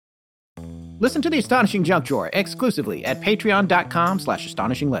Listen to The Astonishing Junk Drawer exclusively at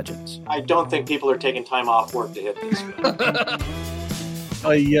patreon.com/astonishinglegends. I don't think people are taking time off work to hit this.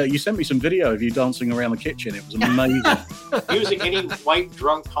 You sent me some video of you dancing around the kitchen. It was amazing. Music any white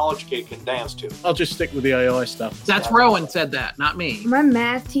drunk college kid can dance to. I'll just stick with the AI stuff. That's Rowan said that, not me. My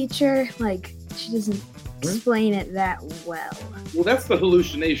math teacher, she doesn't explain it that well. Well, that's the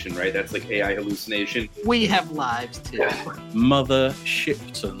hallucination, right? That's like AI hallucination. We have lives, too. Mother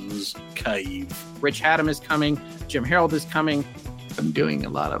Shipton's Cave. Rich Haddam is coming. Jim Harold is coming. I'm doing a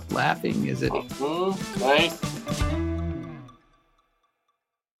lot of laughing, is it? Right.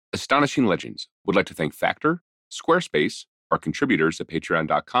 Astonishing Legends would like to thank Factor, Squarespace, our contributors at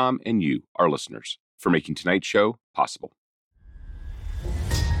patreon.com, and you, our listeners, for making tonight's show possible.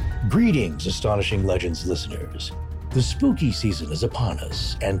 Greetings, Astonishing Legends listeners. The spooky season is upon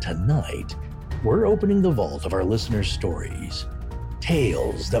us, and tonight, we're opening the vault of our listeners' stories.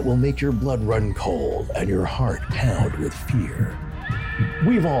 Tales that will make your blood run cold and your heart pound with fear.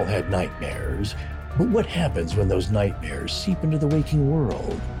 We've all had nightmares, but what happens when those nightmares seep into the waking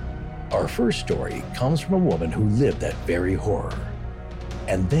world? Our first story comes from a woman who lived that very horror.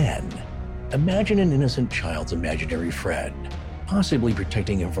 And then, imagine an innocent child's imaginary friend, possibly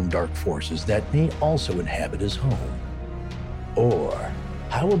protecting him from dark forces that may also inhabit his home. Or,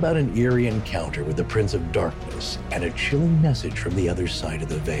 how about an eerie encounter with the Prince of Darkness and a chilling message from the other side of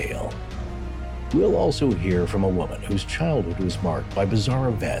the veil? We'll also hear from a woman whose childhood was marked by bizarre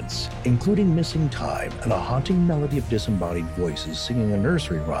events, including missing time and a haunting melody of disembodied voices singing a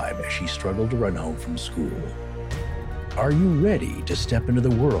nursery rhyme as she struggled to run home from school. Are you ready to step into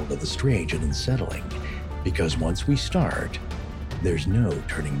the world of the strange and unsettling? Because once we start, there's no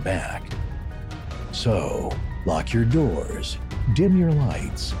turning back. So, lock your doors, dim your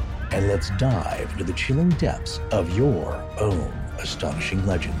lights, and let's dive into the chilling depths of your own Astonishing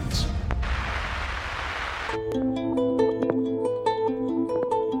Legends.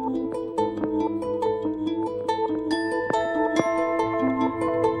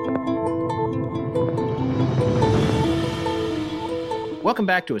 Welcome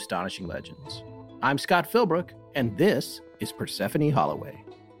back to Astonishing Legends. I'm Scott Philbrook, and this is Persephone Holloway.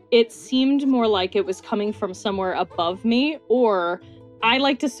 It seemed more like it was coming from somewhere above me, or I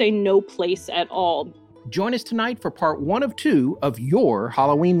like to say no place at all. Join us tonight for part 1 of 2 of your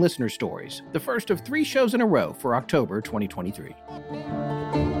Halloween listener stories, the first of 3 shows in a row for October 2023.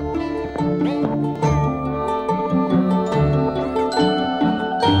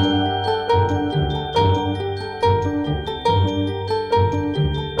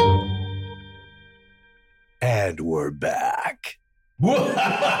 And we're back.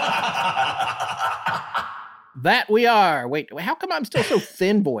 That we are. Wait, how come I'm still so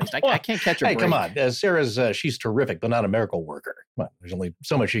thin-voiced? I can't catch a break. Hey, come on. Sarah's, she's terrific, but not a miracle worker. Well, there's only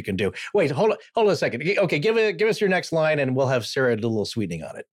so much she can do. Wait, hold on a second. Okay, give us your next line, and we'll have Sarah do a little sweetening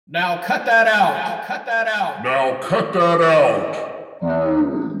on it. Now cut that out. Cut that out. Now cut that out.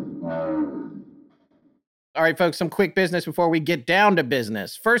 All right, folks, some quick business before we get down to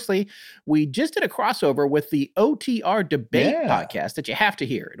business. Firstly, we just did a crossover with the OTR Debate podcast that you have to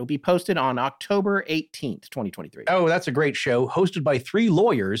hear. It'll be posted on October 18th, 2023. Oh, that's a great show, hosted by 3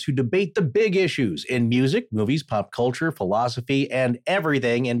 lawyers who debate the big issues in music, movies, pop culture, philosophy, and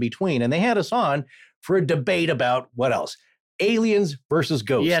everything in between. And they had us on for a debate about, what else? Aliens versus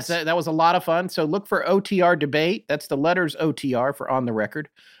ghosts. Yes, that was a lot of fun. So look for OTR Debate. That's the letters OTR for On the Record,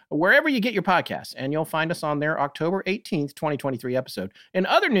 wherever you get your podcasts, and you'll find us on their October 18th, 2023 episode. In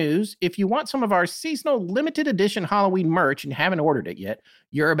other news, if you want some of our seasonal limited edition Halloween merch and haven't ordered it yet,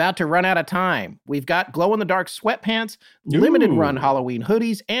 you're about to run out of time. We've got glow-in-the-dark sweatpants, limited run Halloween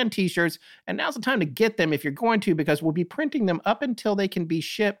hoodies, and t-shirts, and now's the time to get them if you're going to, because we'll be printing them up until they can be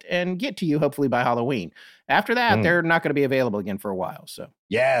shipped and get to you hopefully by Halloween. After that, they're not going to be available again for a while. So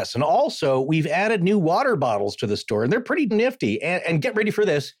yes, and also we've added new water bottles to the store, and they're pretty nifty. And get ready for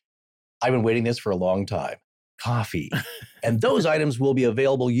this. I've been waiting this for a long time. Coffee. And those items will be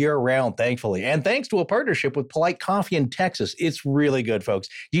available year-round, thankfully. And thanks to a partnership with Polite Coffee in Texas. It's really good, folks.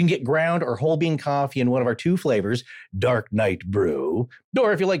 You can get ground or whole bean coffee in one of our 2 flavors, Dark Night Brew,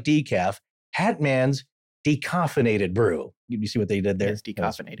 or if you like decaf, Hatman's Decaffeinated Brew. You see what they did there? It's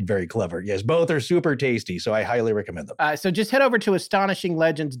decaffeinated. Very clever. Yes, both are super tasty, so I highly recommend them. So just head over to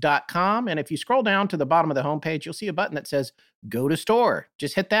astonishinglegends.com, and if you scroll down to the bottom of the homepage, you'll see a button that says Go to Store.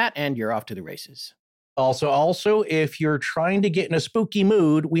 Just hit that, and you're off to the races. Also, if you're trying to get in a spooky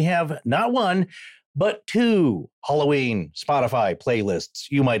mood, we have not one, but 2 Halloween Spotify playlists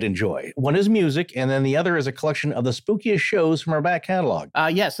you might enjoy. One is music, and then the other is a collection of the spookiest shows from our back catalog.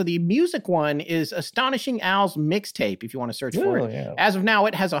 So the music one is Astonishing Al's Mixtape, if you want to search for it. Yeah. As of now,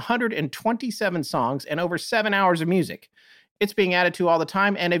 it has 127 songs and over 7 hours of music. It's being added to all the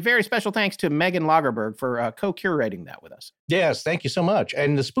time, and a very special thanks to Megan Lagerberg for co-curating that with us. Yes, thank you so much.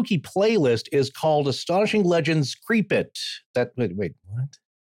 And the spooky playlist is called Astonishing Legends Creep It. Wait, what?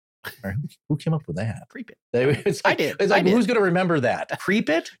 Who came up with that? Creep It. It's like, I did. It's like, I did. Who's going to remember that? Creep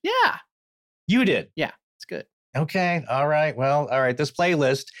It? Yeah. You did? Yeah, it's good. Okay, all right. Well, all right. This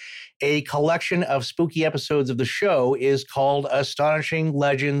playlist, a collection of spooky episodes of the show, is called Astonishing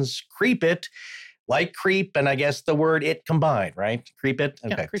Legends Creep It. Like creep, and I guess the word it combined, right? Creep it?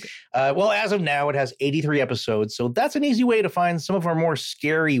 Okay. Yeah, creep it. Well, as of now, it has 83 episodes, so that's an easy way to find some of our more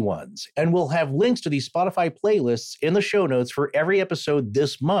scary ones. And we'll have links to these Spotify playlists in the show notes for every episode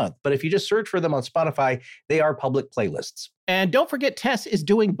this month. But if you just search for them on Spotify, they are public playlists. And don't forget, Tess is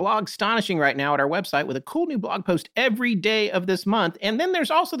doing Blog Astonishing right now at our website with a cool new blog post every day of this month. And then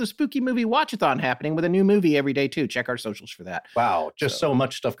there's also the Spooky Movie Watchathon happening with a new movie every day, too. Check our socials for that. Wow, just so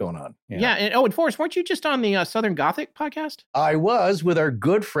much stuff going on. Yeah. And Forrest, weren't you just on the Southern Gothic podcast? I was with our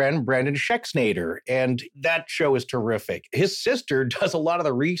good friend, Brandon Schexnader, and that show is terrific. His sister does a lot of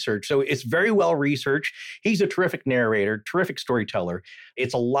the research, so it's very well researched. He's a terrific narrator, terrific storyteller.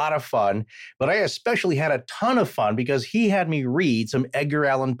 It's a lot of fun, but I especially had a ton of fun because he had me read some Edgar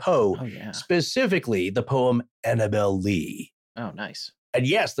Allan Poe, specifically the poem Annabel Lee. Oh, nice. And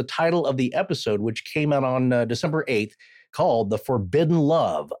yes, the title of the episode, which came out on December 8th, called The Forbidden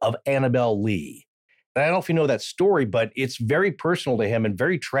Love of Annabel Lee. And I don't know if you know that story, but it's very personal to him and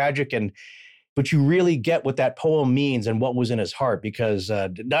very tragic. But you really get what that poem means and what was in his heart, because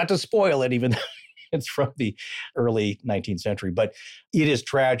not to spoil it, even though it's from the early 19th century, but it is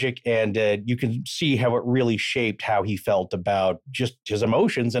tragic, and you can see how it really shaped how he felt about just his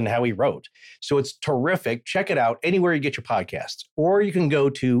emotions and how he wrote. So it's terrific. Check it out anywhere you get your podcasts, or you can go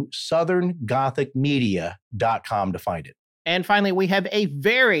to southerngothicmedia.com to find it. And finally, we have a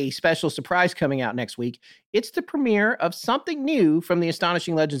very special surprise coming out next week. It's the premiere of something new from the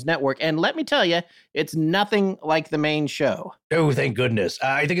Astonishing Legends Network. And let me tell you, it's nothing like the main show. Oh, thank goodness.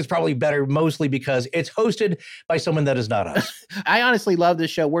 I think it's probably better mostly because it's hosted by someone that is not us. I honestly love this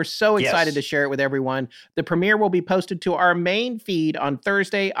show. We're so excited to share it with everyone. The premiere will be posted to our main feed on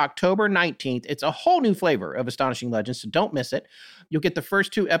Thursday, October 19th. It's a whole new flavor of Astonishing Legends, so don't miss it. You'll get the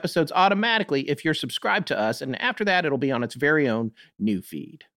first 2 episodes automatically if you're subscribed to us, and after that, it'll be on its very own new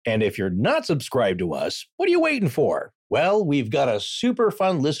feed. And if you're not subscribed to us, what are you waiting for? Well, we've got a super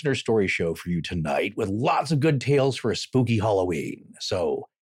fun listener story show for you tonight with lots of good tales for a spooky Halloween. So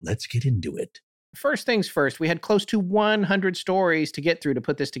let's get into it. First things first, we had close to 100 stories to get through to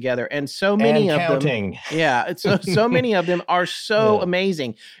put this together, and so many of counting. them. Yeah, so many of them are so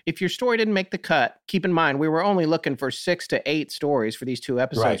amazing. If your story didn't make the cut, keep in mind we were only looking for 6 to 8 stories for these 2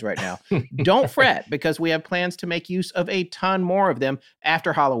 episodes right now. Don't fret, because we have plans to make use of a ton more of them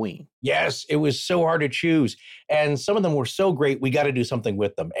after Halloween. Yes, it was so hard to choose, and some of them were so great. We got to do something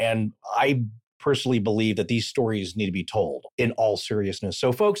with them, and I personally believe that these stories need to be told in all seriousness.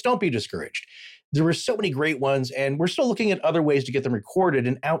 So, folks, don't be discouraged. There were so many great ones, and we're still looking at other ways to get them recorded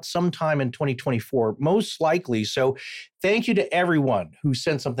and out sometime in 2024, most likely. So thank you to everyone who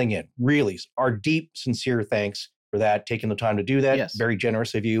sent something in. Really, our deep, sincere thanks for that, taking the time to do that. Yes. Very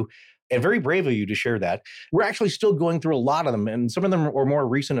generous of you. And very brave of you to share that. We're actually still going through a lot of them, and some of them are more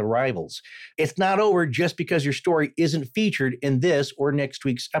recent arrivals. It's not over just because your story isn't featured in this or next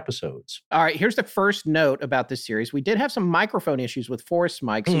week's episodes. All right, here's the first note about this series. We did have some microphone issues with Forrest's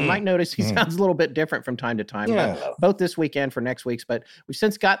mic, so you might notice he sounds a little bit different from time to time, both this week and for next week's. But we've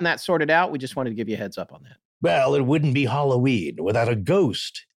since gotten that sorted out. We just wanted to give you a heads up on that. Well, it wouldn't be Halloween without a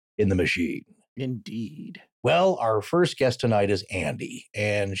ghost in the machine. Indeed. Well, our first guest tonight is Andy,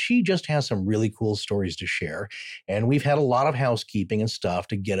 and she just has some really cool stories to share. And we've had a lot of housekeeping and stuff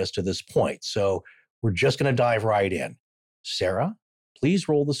to get us to this point. So we're just going to dive right in. Sarah, please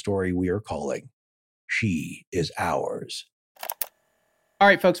roll the story we are calling She Is Ours. All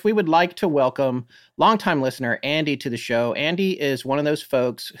right, folks, we would like to welcome longtime listener Andy to the show. Andy is one of those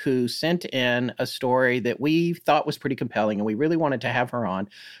folks who sent in a story that we thought was pretty compelling, and we really wanted to have her on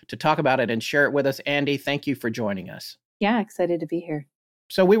to talk about it and share it with us. Andy, thank you for joining us. Yeah, excited to be here.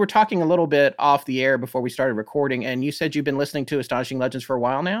 So we were talking a little bit off the air before we started recording, and you said you've been listening to Astonishing Legends for a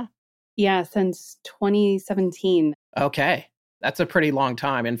while now? Yeah, since 2017. Okay. That's a pretty long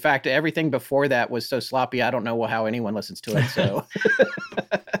time. In fact, everything before that was so sloppy, I don't know how anyone listens to it. So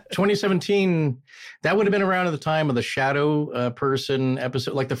 2017, that would have been around at the time of the Shadow Person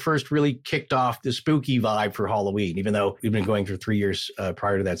episode, like the first really kicked off the spooky vibe for Halloween, even though we've been going for 3 years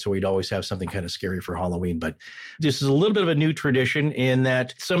prior to that. So we'd always have something kind of scary for Halloween. But this is a little bit of a new tradition in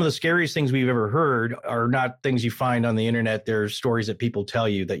that some of the scariest things we've ever heard are not things you find on the internet. They're stories that people tell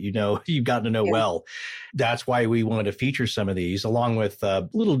you that you've gotten to know well. That's why we wanted to feature some of these, along with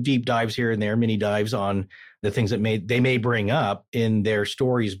little deep dives here and there, mini dives on the things that they may bring up in their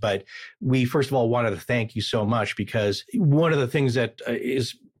stories. But we, first of all, wanted to thank you so much, because one of the things that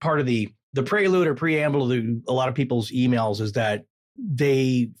is part of the prelude or preamble to a lot of people's emails is that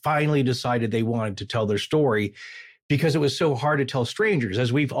they finally decided they wanted to tell their story, because it was so hard to tell strangers.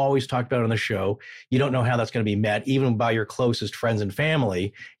 As we've always talked about on the show, you don't know how that's going to be met, even by your closest friends and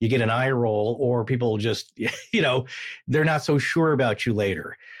family. You get an eye roll, or people just, they're not so sure about you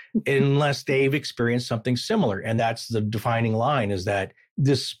later, unless they've experienced something similar. And that's the defining line, is that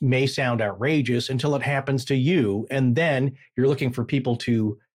this may sound outrageous until it happens to you. And then you're looking for people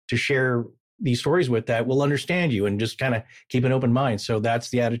to share these stories with that will understand you and just kind of keep an open mind. So that's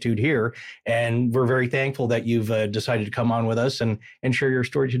the attitude here. And we're very thankful that you've decided to come on with us and share your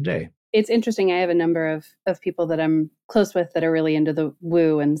story today. It's interesting. I have a number of people that I'm close with that are really into the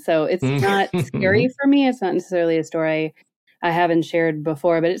woo. And so it's not scary for me. It's not necessarily a story I haven't shared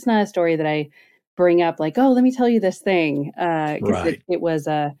before, but it's not a story that I bring up like, oh, let me tell you this thing. Because it was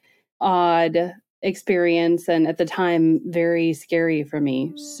a odd experience, and at the time, very scary for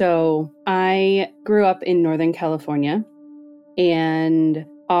me. So I grew up in Northern California, and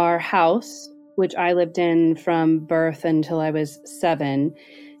our house, which I lived in from birth until I was 7,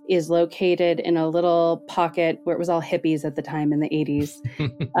 is located in a little pocket where it was all hippies at the time in the 80s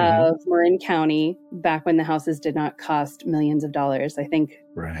of Marin County, back when the houses did not cost millions of dollars. I think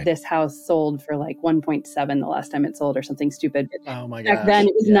this house sold for like 1.7 the last time it sold, or something stupid. Oh my gosh. Back then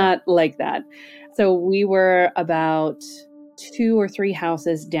it was not like that. So we were about 2 or 3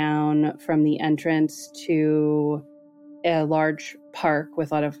 houses down from the entrance to a large park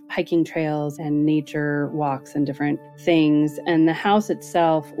with a lot of hiking trails and nature walks and different things. And the house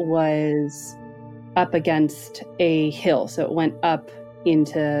itself was up against a hill. So it went up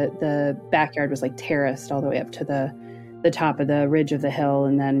into the backyard, was like terraced all the way up to the top of the ridge of the hill.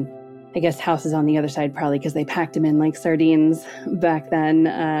 And then I guess houses on the other side, probably because they packed them in like sardines back then.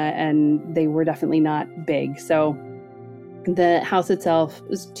 And they were definitely not big. So the house itself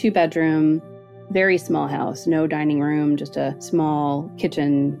was 2-bedroom, very small house, no dining room, just a small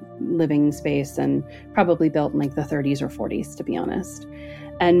kitchen living space, and probably built in like the 30s or 40s, to be honest.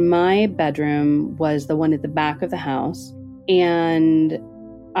 And my bedroom was the one at the back of the house. And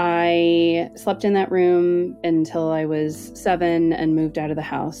I slept in that room until I was 7 and moved out of the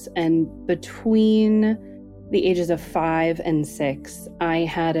house. And between the ages of 5 and 6, I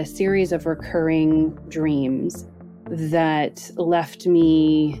had a series of recurring dreams that left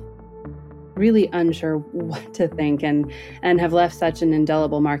me really unsure what to think, and have left such an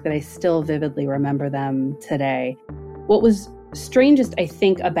indelible mark that I still vividly remember them today. What was strangest, I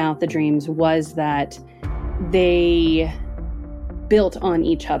think, about the dreams was that they built on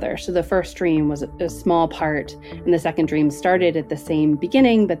each other. So the first dream was a small part, and the second dream started at the same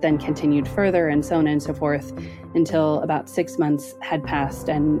beginning, but then continued further, and so on and so forth, until about 6 months had passed.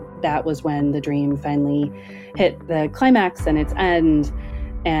 And that was when the dream finally hit the climax and its end.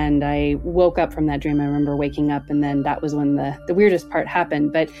 And I woke up from that dream. I remember waking up, and then that was when the weirdest part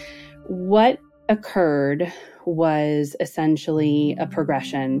happened. But what occurred was essentially a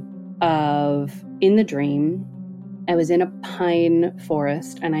progression of, in the dream, I was in a pine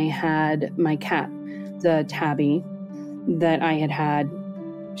forest, and I had my cat, the Tabby, that I had.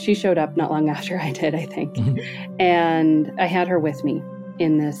 She showed up not long after I did, I think. And I had her with me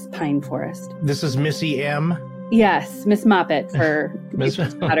in this pine forest. This is Missy M. Yes, Miss Moppet, her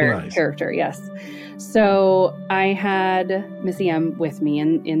Potter character, yes. So I had Missy M with me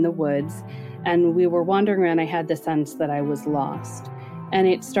in the woods, and we were wandering around. I had the sense that I was lost, and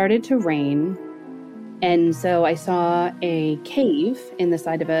it started to rain. And so I saw a cave in the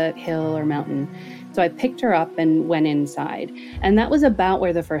side of a hill or mountain. So I picked her up and went inside. And that was about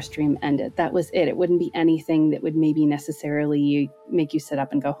where the first dream ended. That was it. It wouldn't be anything that would maybe necessarily make you sit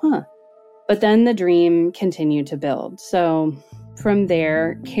up and go, huh. But then the dream continued to build. So from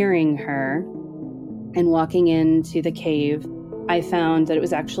there, carrying her and walking into the cave, I found that it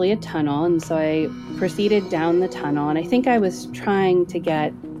was actually a tunnel. And so I proceeded down the tunnel. And I think I was trying to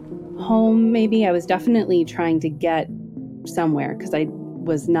get home, maybe. I was definitely trying to get somewhere, because I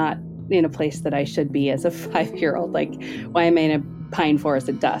was not in a place that I should be as a 5-year-old. Like, why am I in a pine forest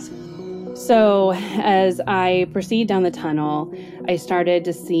at dusk? So as I proceed down the tunnel, I started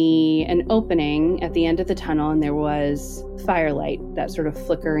to see an opening at the end of the tunnel, and there was firelight, that sort of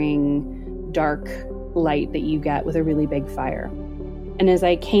flickering, dark light that you get with a really big fire. And as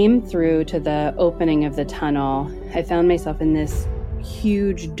I came through to the opening of the tunnel, I found myself in this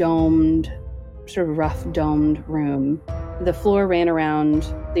huge domed, sort of rough domed room. The floor ran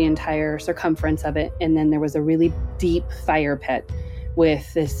around the entire circumference of it, and then there was a really deep fire pit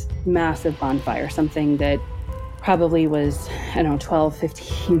with this massive bonfire, something that probably was, 12,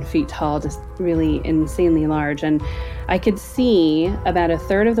 15 feet tall, just really insanely large. And I could see about a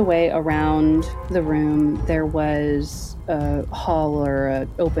third of the way around the room, there was a hall or an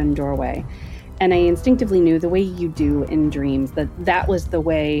open doorway. And I instinctively knew, the way you do in dreams, that was the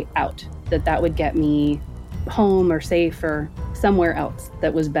way out, that would get me home or safe or somewhere else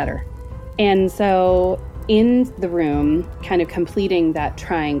that was better. And so in the room, kind of completing that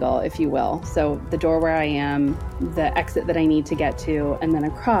triangle, if you will, so the door where I am, the exit that I need to get to, and then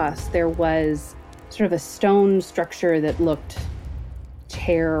across, there was sort of a stone structure that looked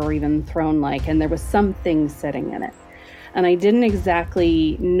chair or even throne-like, and there was something sitting in it. And I didn't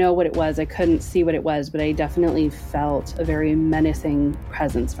exactly know what it was. I couldn't see what it was, but I definitely felt a very menacing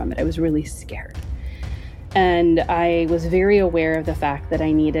presence from it. I was really scared. And I was very aware of the fact that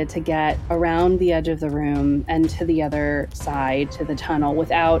I needed to get around the edge of the room and to the other side, to the tunnel,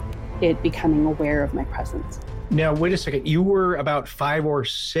 without it becoming aware of my presence. Now, wait a second. You were about 5 or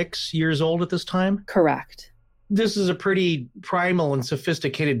 6 years old at this time? Correct. This is a pretty primal and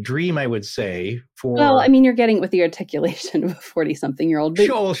sophisticated dream, I would say. Well, I mean, you're getting it with the articulation of a 40-something-year-old.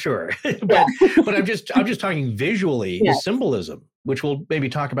 Sure. but I'm just talking visually, the symbolism, which we'll maybe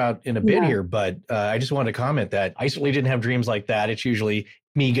talk about in a bit here. But I just wanted to comment that I certainly didn't have dreams like that. It's usually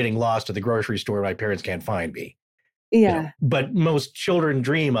me getting lost at the grocery store. My parents can't find me. Yeah. But most children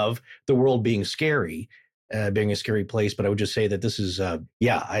dream of the world being scary, being a scary place. But I would just say that this is,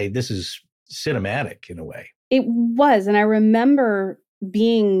 this is cinematic in a way. It was. And I remember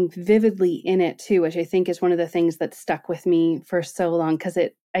being vividly in it too, which I think is one of the things that stuck with me for so long, because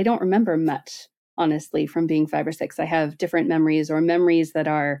I don't remember much, honestly, from being 5 or 6. I have different memories, or memories that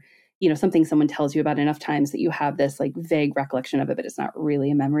are, something someone tells you about enough times that you have this like vague recollection of it, but it's not really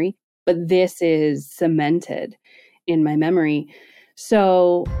a memory. But this is cemented in my memory.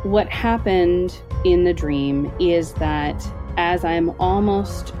 So what happened in the dream is that as I'm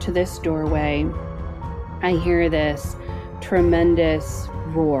almost to this doorway, I hear this tremendous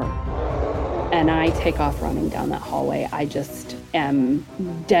roar, and I take off running down that hallway. I just am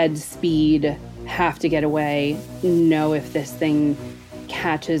dead speed, have to get away, know if this thing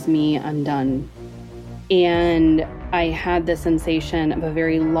catches me, I'm done. And I had the sensation of a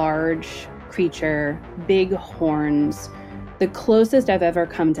very large creature, big horns. The closest I've ever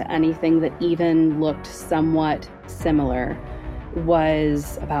come to anything that even looked somewhat similar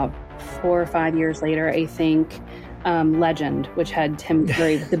was about 4 or 5 years later, I think, Legend, which had Tim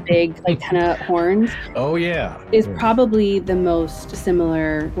Curry with the big antenna horns. Oh, yeah. Is probably the most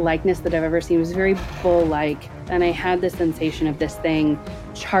similar likeness that I've ever seen. It was very bull-like, and I had the sensation of this thing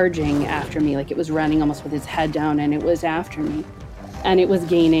charging after me, like it was running almost with its head down, and it was after me. And it was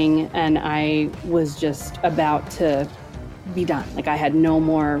gaining, and I was just about to be done. Like I had no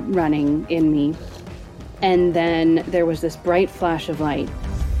more running in me. And then there was this bright flash of light,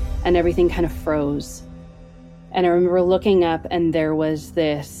 and everything kind of froze. And I remember looking up, and there was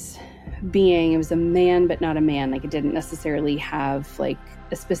this being. It was a man, but not a man. Like it didn't necessarily have like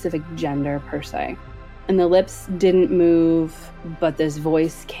a specific gender per se. And the lips didn't move, but this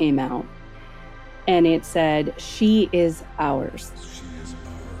voice came out. And it said, "She is ours."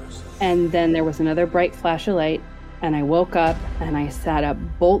 And then there was another bright flash of light, and I woke up, and I sat up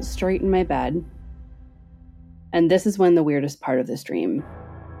bolt straight in my bed. And this is when the weirdest part of this dream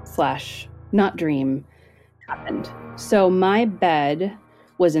 / not dream happened. So my bed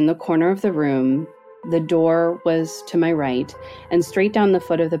was in the corner of the room. The door was to my right, and straight down the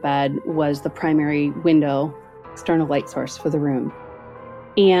foot of the bed was the primary window, external light source for the room.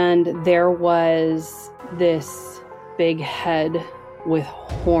 And there was this big head with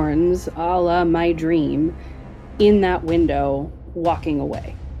horns, a la my dream, in that window, walking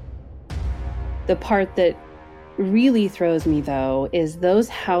away. The part that really throws me, though, is those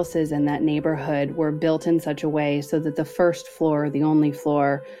houses in that neighborhood were built in such a way so that the first floor, the only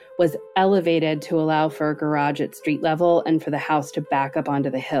floor, was elevated to allow for a garage at street level and for the house to back up onto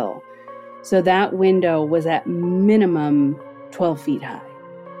the hill. So that window was at minimum 12 feet high.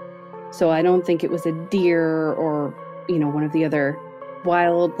 So I don't think it was a deer or, one of the other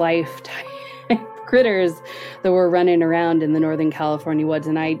wildlife type critters that were running around in the Northern California woods.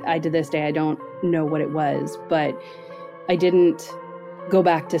 And I to this day, I don't know what it was, but I didn't go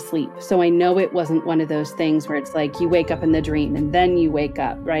back to sleep. So I know it wasn't one of those things where it's like you wake up in the dream and then you wake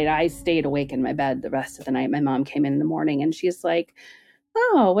up, right? I stayed awake in my bed the rest of the night. My mom came in the morning and she's like,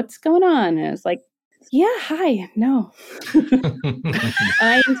 "Oh, what's going on?" And I was like, "Yeah, hi, no."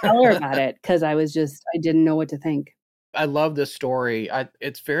 I didn't tell her about it because I didn't know what to think. I love this story.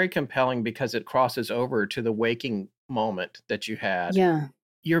 It's very compelling because it crosses over to the waking moment that you had. Yeah.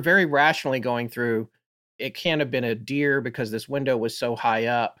 You're very rationally going through, it can't have been a deer because this window was so high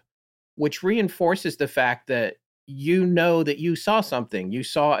up, which reinforces the fact that you know that you saw something. You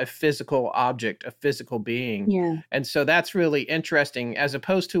saw a physical object, a physical being. Yeah. And so that's really interesting, as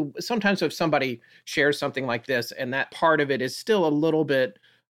opposed to sometimes if somebody shares something like this and that part of it is still a little bit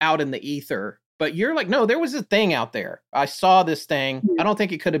out in the ether. But you're like, no, there was a thing out there. I saw this thing. I don't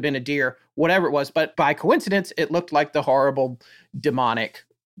think it could have been a deer, whatever it was. But by coincidence, it looked like the horrible demonic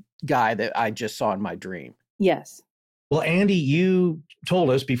guy that I just saw in my dream. Yes. Well, Andy, you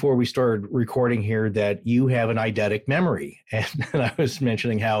told us before we started recording here that you have an eidetic memory. And I was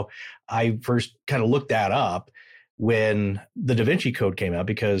mentioning how I first kind of looked that up when the Da Vinci Code came out,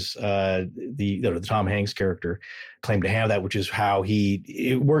 because the Tom Hanks character claimed to have that, which is how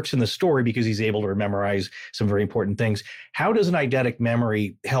it works in the story because he's able to memorize some very important things. How does an eidetic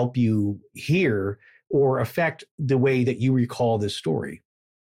memory help you hear or affect the way that you recall this story?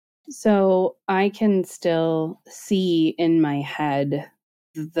 So I can still see in my head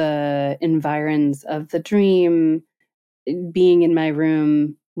the environs of the dream, being in my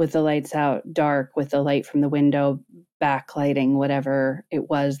room with the lights out, dark, with the light from the window backlighting whatever it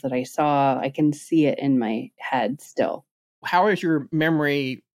was that I saw. I can see it in my head still. How is your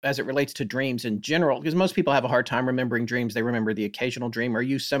memory as it relates to dreams in general? Because most people have a hard time remembering dreams. They remember the occasional dream. Are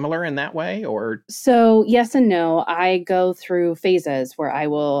you similar in that way, or? So yes and no. I go through phases where I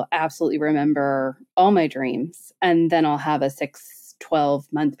will absolutely remember all my dreams, and then I'll have a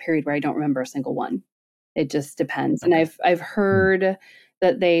 6-12 month period where I don't remember a single one. It just depends. Okay. And I've heard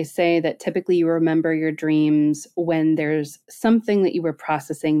that they say that typically you remember your dreams when there's something that you were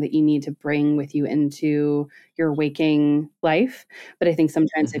processing that you need to bring with you into your waking life. But I think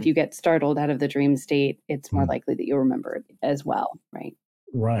sometimes if you get startled out of the dream state, it's more likely that you'll remember it as well, right?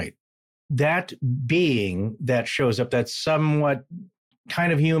 Right. That being that shows up, that's somewhat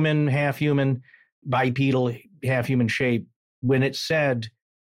kind of human, half human, bipedal, half human shape, when it said,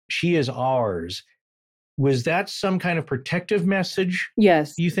 "She is ours," was that some kind of protective message?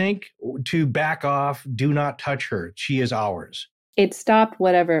 Yes. You think? To back off, do not touch her. She is ours. It stopped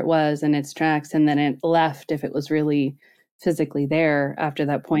whatever it was in its tracks, and then it left if it was really physically there after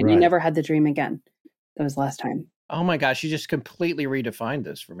that point. Right. I never had the dream again. That was the last time. Oh my gosh, you just completely redefined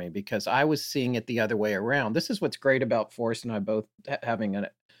this for me, because I was seeing it the other way around. This is what's great about Forrest and I both having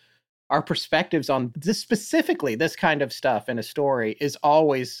our perspectives on this, specifically this kind of stuff in a story, is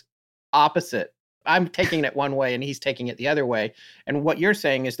always opposite. I'm taking it one way and he's taking it the other way. And what you're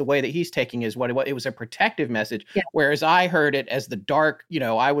saying is the way that he's taking is what it was a protective message. Yeah. Whereas I heard it as the dark,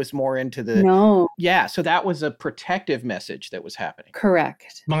 I was more into the. No. Yeah. So that was a protective message that was happening.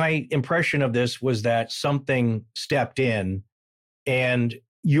 Correct. My impression of this was that something stepped in, and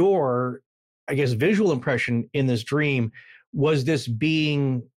your, I guess, visual impression in this dream was this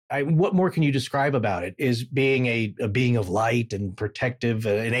being. What more can you describe about it? Is being a being of light and protective,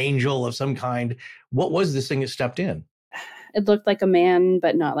 an angel of some kind. What was this thing that stepped in? It looked like a man,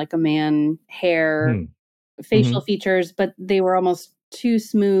 but not like a man. Hair, facial features, but they were almost too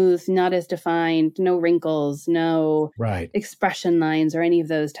smooth, not as defined, no wrinkles, no expression lines or any of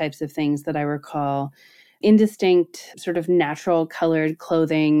those types of things that I recall. Indistinct, sort of natural colored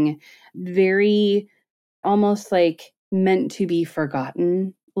clothing, very almost like meant to be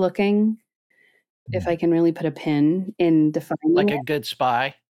forgotten looking, if I can really put a pin in defining like it. A good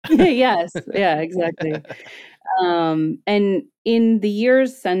spy. Yes. Yeah, exactly. And in the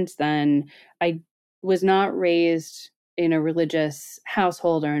years since then, I was not raised in a religious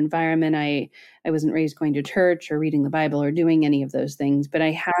household or environment. I wasn't raised going to church or reading the Bible or doing any of those things, but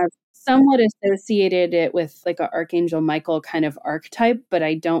I have somewhat associated it with like an Archangel Michael kind of archetype, but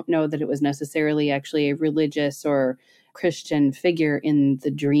I don't know that it was necessarily actually a religious or Christian figure in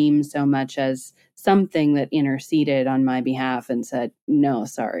the dream so much as something that interceded on my behalf and said, no,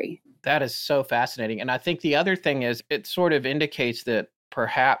 sorry. That is so fascinating. And I think the other thing is it sort of indicates that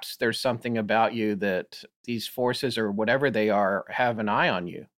perhaps there's something about you that these forces or whatever they are have an eye on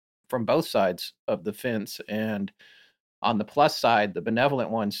you from both sides of the fence. And on the plus side, the benevolent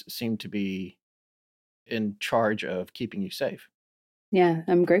ones seem to be in charge of keeping you safe. Yeah,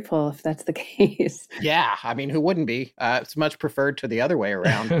 I'm grateful if that's the case. Yeah, I mean, who wouldn't be? It's much preferred to the other way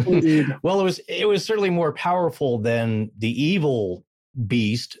around. Well, it was certainly more powerful than the evil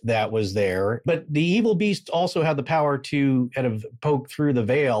beast that was there, but the evil beast also had the power to kind of poke through the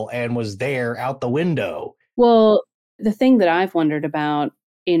veil and was there out the window. Well, the thing that I've wondered about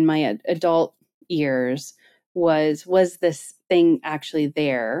in my adult years was this thing actually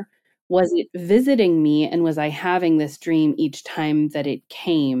there? Was it visiting me, and was I having this dream each time that it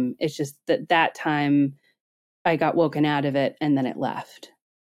came? It's just that time I got woken out of it and then it left.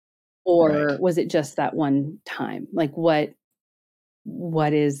 Or was it just that one time? Like what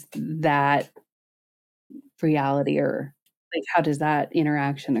is that reality, or like how does that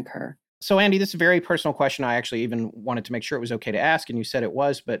interaction occur? So, Andy, this is a very personal question. I actually even wanted to make sure it was okay to ask, and you said it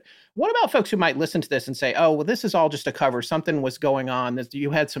was. But what about folks who might listen to this and say, oh, well, this is all just a cover. Something was going on.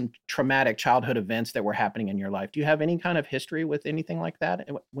 You had some traumatic childhood events that were happening in your life. Do you have any kind of history with anything like that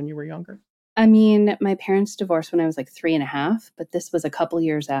when you were younger? I mean, my parents divorced when I was like 3.5, but this was a couple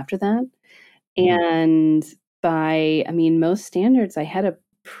years after that. And by, most standards, I had a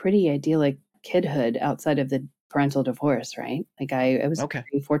pretty idyllic kidhood outside of the parental divorce, right? Like I was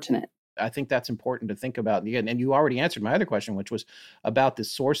pretty fortunate. I think that's important to think about. And you already answered my other question, which was about the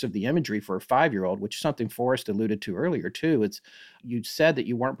source of the imagery for a 5-year-old, which is something Forrest alluded to earlier, too. You said that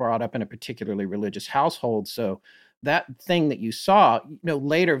you weren't brought up in a particularly religious household. So that thing that you saw,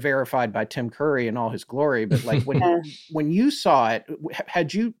 later verified by Tim Curry in all his glory, but like when you saw it,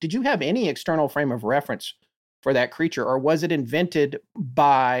 did you have any external frame of reference for that creature, or was it invented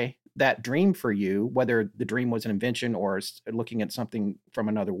by that dream for you, whether the dream was an invention or looking at something from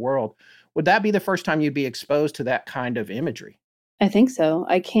another world? Would that be the first time you'd be exposed to that kind of imagery? I think so.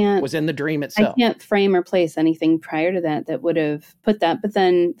 Was in the dream itself. I can't frame or place anything prior to that would have put that. But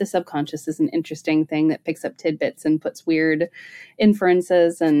then the subconscious is an interesting thing that picks up tidbits and puts weird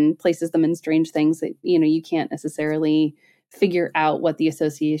inferences and places them in strange things that, you can't necessarily figure out what the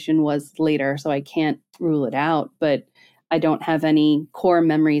association was later. So I can't rule it out, but I don't have any core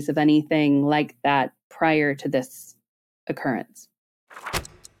memories of anything like that prior to this occurrence.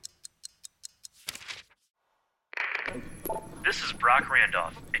 This is Brock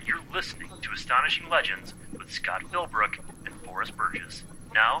Randolph, and you're listening to Astonishing Legends with Scott Philbrook and Forrest Burgess.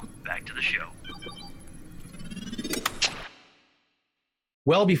 Now, back to the show.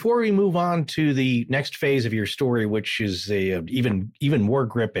 Well, before we move on to the next phase of your story, which is even more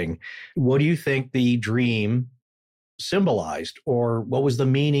gripping, what do you think the dream symbolized, or what was the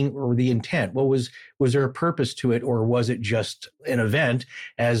meaning or the intent? Was there a purpose to it, or was it just an event,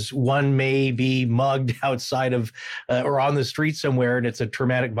 as one may be mugged outside of or on the street somewhere, and it's a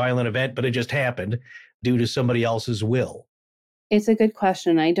traumatic, violent event, but it just happened due to somebody else's will? It's a good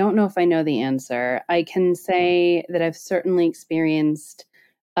question. I don't know if I know the answer. I can say that I've certainly experienced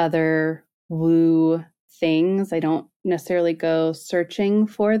other woo things. I don't necessarily go searching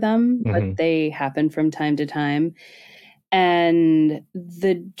for them, but they happen from time to time. And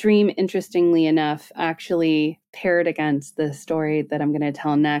the dream, interestingly enough, actually paired against the story that I'm going to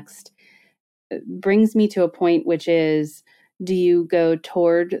tell next, brings me to a point, which is, do you go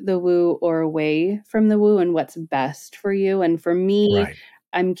toward the woo or away from the woo, and what's best for you? And for me,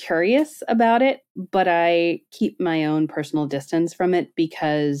 I'm curious about it, but I keep my own personal distance from it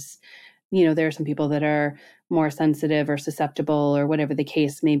because, there are some people that are more sensitive or susceptible or whatever the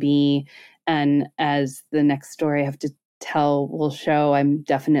case may be. And as the next story I have to tell will show, I'm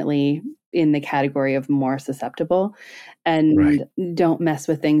definitely in the category of more susceptible, and don't mess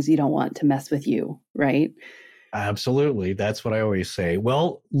with things you don't want to mess with you, right? Absolutely. That's what I always say.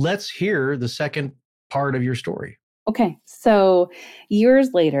 Well, let's hear the second part of your story. Okay. So years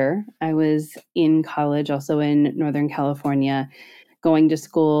later, I was in college, also in Northern California, going to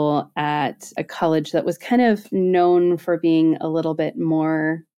school at a college that was kind of known for being a little bit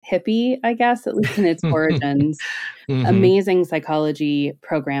more hippie, I guess, at least in its origins. Amazing psychology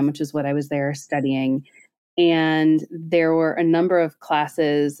program, which is what I was there studying. And there were a number of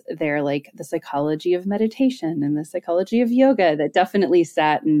classes there, like the psychology of meditation and the psychology of yoga, that definitely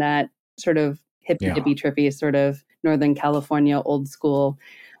sat in that sort of hippie, trippy sort of Northern California old school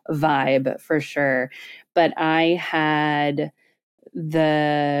vibe for sure. But I had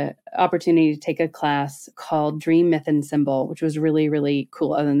the opportunity to take a class called Dream, Myth, and Symbol, which was really, really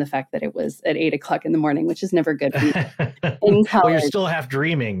cool, other than the fact that it was at 8:00 in the morning, which is never good in college. Well, you're still half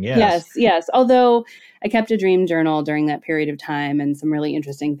dreaming. Yes. Although I kept a dream journal during that period of time, and some really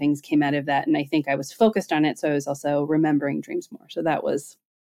interesting things came out of that. And I think I was focused on it, so I was also remembering dreams more. So that was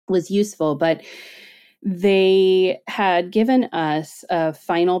useful. But they had given us a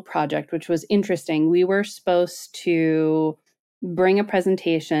final project, which was interesting. We were supposed to bring a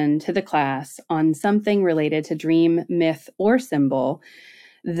presentation to the class on something related to dream, myth, or symbol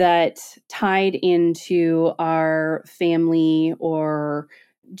that tied into our family or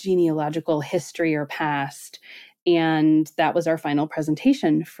genealogical history or past. And that was our final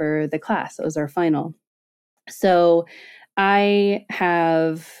presentation for the class. It was our final. So I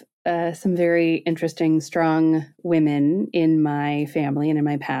have some very interesting, strong women in my family and in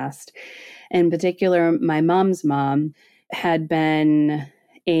my past. In particular, my mom's mom had been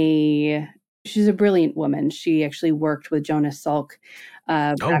she's a brilliant woman. She actually worked with Jonas Salk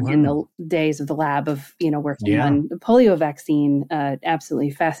back in the days of the lab of, working on the polio vaccine.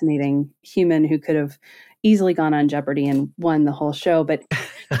 Absolutely fascinating human who could have easily gone on Jeopardy and won the whole show. But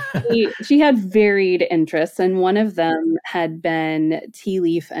she had varied interests, and one of them had been tea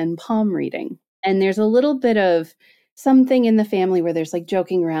leaf and palm reading. And there's a little bit of something in the family where there's like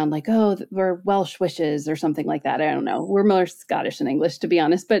joking around, like, oh, we're Welsh wishes or something like that. I don't know. We're more Scottish and English, to be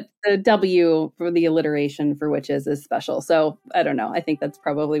honest, but the W for the alliteration for witches is special. So I don't know. I think that's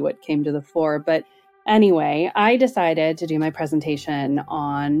probably what came to the fore. But anyway, I decided to do my presentation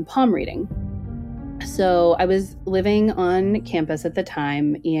on palm reading. So I was living on campus at the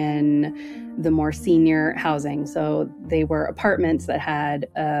time in the more senior housing. So they were apartments that had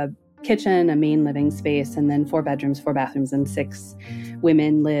a kitchen, a main living space, and then 4 bedrooms, 4 bathrooms, and 6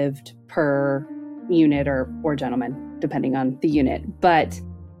 women lived per unit or gentleman, depending on the unit. But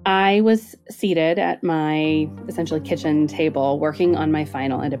I was seated at my essentially kitchen table working on my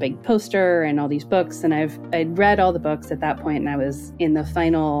final and a big poster and all these books. And I'd read all the books at that point, and I was in the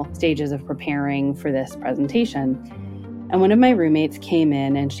final stages of preparing for this presentation. And one of my roommates came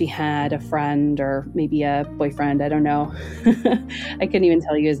in, and she had a friend or maybe a boyfriend. I don't know. I couldn't even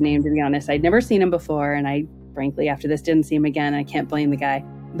tell you his name, to be honest. I'd never seen him before. And I, frankly, after this, didn't see him again. I can't blame the guy.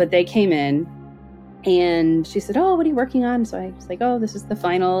 But they came in, and she said, oh, what are you working on? So I was like, oh, this is the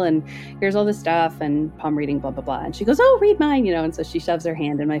final, and here's all this stuff, and palm reading, blah, blah, blah. And she goes, oh, read mine, and so she shoves her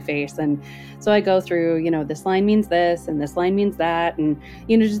hand in my face. And so I go through, this line means this, and this line means that, and,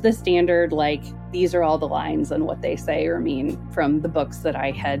 just the standard, like, these are all the lines and what they say or mean from the books that I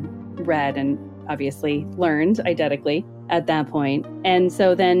had read and obviously learned eidetically at that point. And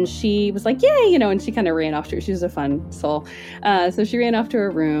so then she was like, yay, and she kind of ran off to her. She was a fun soul. So she ran off to her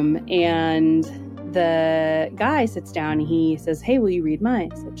room, and the guy sits down and he says, hey, will you read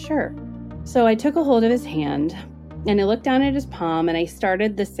mine? I said, sure. So I took a hold of his hand and I looked down at his palm, and I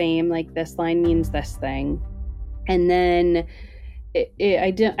started the same, like, this line means this thing. And then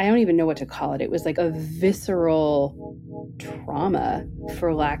I don't even know what to call it. It was like a visceral trauma,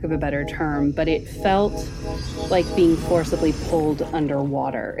 for lack of a better term, but it felt like being forcibly pulled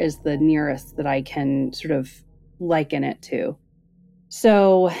underwater is the nearest that I can sort of liken it to.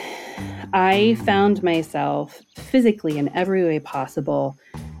 So I found myself physically in every way possible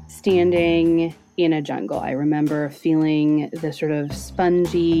standing in a jungle. I remember feeling the sort of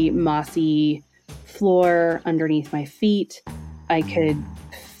spongy, mossy floor underneath my feet. I could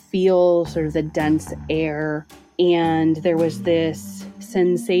feel sort of the dense air, and there was this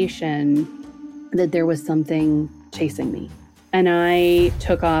sensation that there was something chasing me. And I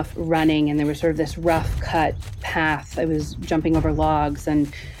took off running, and there was sort of this rough cut path. I was jumping over logs,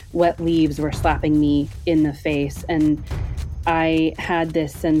 and wet leaves were slapping me in the face. And I had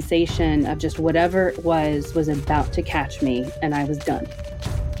this sensation of just whatever it was about to catch me, and I was done.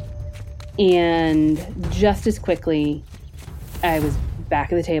 And just as quickly, I was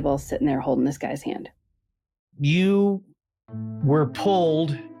back at the table sitting there holding this guy's hand. You were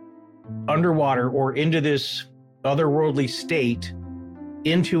pulled underwater or into this otherworldly state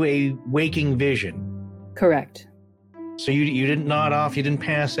into a waking vision. Correct. So you didn't nod off, you didn't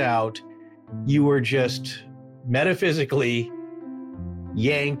pass out. You were just metaphysically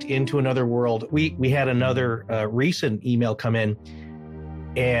yanked into another world. We had another recent email come in,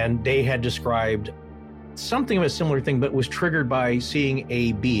 and they had described something of a similar thing, but was triggered by seeing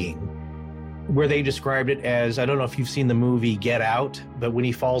a being, where they described it as, I don't know if you've seen the movie Get Out, but when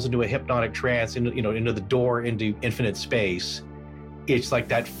he falls into a hypnotic trance, into the door into infinite space, it's like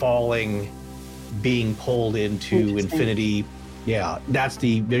that falling, being pulled into infinity. Yeah, that's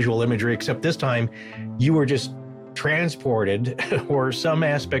the visual imagery, except this time you were just transported, or some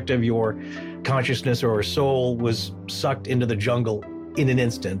aspect of your consciousness or soul was sucked into the jungle in an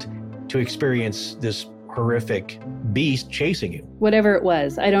instant to experience this horrific beast chasing you. Whatever it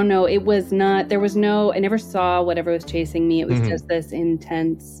was, I don't know. It was not, I never saw whatever was chasing me. It was just this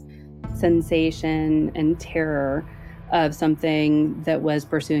intense sensation and terror of something that was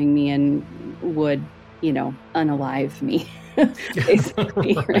pursuing me and would, unalive me,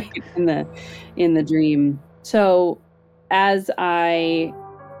 basically, right, in the dream. So as I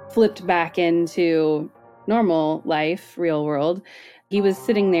flipped back into normal life, real world, he was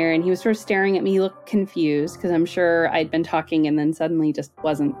sitting there and he was sort of staring at me. He looked confused because I'm sure I'd been talking and then suddenly just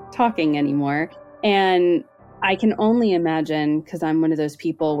wasn't talking anymore. And I can only imagine, because I'm one of those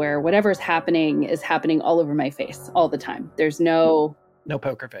people where whatever's happening is happening all over my face all the time. There's no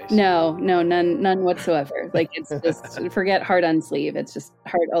poker face. No, none whatsoever. Like, it's just, forget heart on sleeve. It's just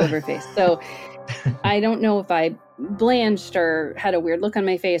heart all over face. So I don't know if I blanched or had a weird look on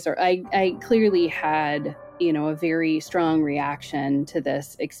my face, or I clearly had, a very strong reaction to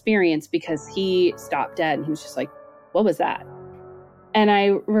this experience, because he stopped dead and he was just like, what was that? And I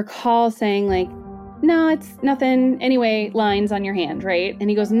recall saying, like, no, it's nothing. Anyway, lines on your hand, right? And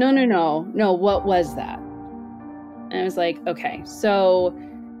he goes, no, what was that? And I was like, okay, so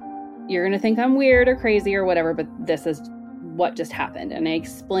you're going to think I'm weird or crazy or whatever, but this is what just happened. And I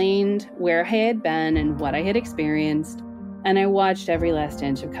explained where I had been and what I had experienced. And I watched every last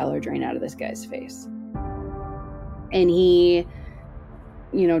inch of color drain out of this guy's face. And he,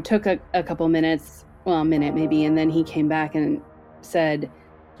 took a couple minutes, well, a minute maybe. And then he came back and said,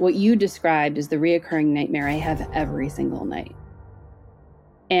 what you described is the reoccurring nightmare I have every single night.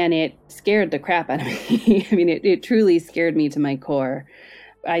 And it scared the crap out of me. I mean, it truly scared me to my core.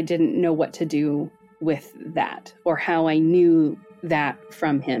 I didn't know what to do with that or how I knew that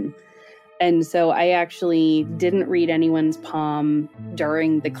from him. And so I actually didn't read anyone's palm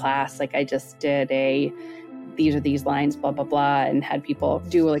during the class. Like, I just did these are these lines, blah, blah, blah, and had people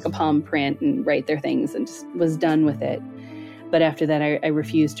do like a palm print and write their things and just was done with it. But after that, I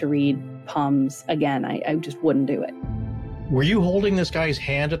refused to read palms again. I just wouldn't do it. Were you holding this guy's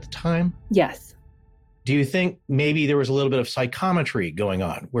hand at the time? Yes. Do you think maybe there was a little bit of psychometry going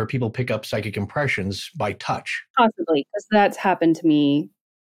on where people pick up psychic impressions by touch? Possibly, because that's happened to me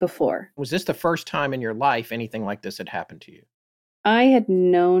before. Was this the first time in your life anything like this had happened to you? I had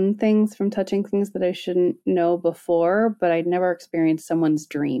known things from touching things that I shouldn't know before, but I'd never experienced someone's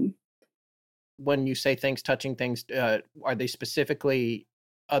dream. When you say things, touching things, are they specifically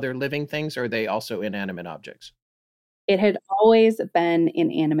other living things, or are they also inanimate objects? It had always been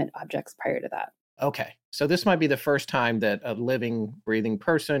inanimate objects prior to that. Okay. So this might be the first time that a living, breathing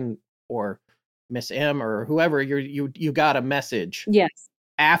person, or Miss M or whoever, you got a message. Yes.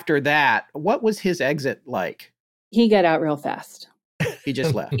 After that, what was his exit like? He got out real fast. He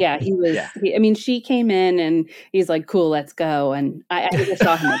just left. Yeah, he was. Yeah. She came in and he's like, cool, let's go. And I never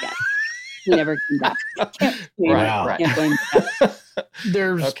saw him again. He never came back. Right.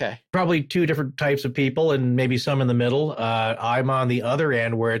 There's probably two different types of people and maybe some in the middle. I'm on the other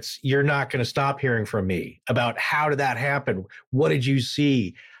end where it's, you're not going to stop hearing from me about how did that happen? What did you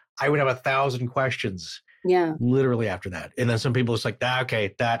see? I would have 1,000 questions. Yeah. Literally after that. And then some people it's like,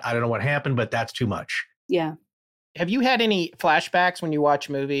 okay, that I don't know what happened, but that's too much. Yeah. Have you had any flashbacks when you watch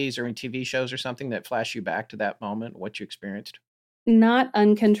movies or in TV shows or something that flash you back to that moment, what you experienced? Not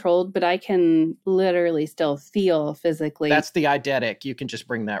uncontrolled, but I can literally still feel physically. That's the eidetic. You can just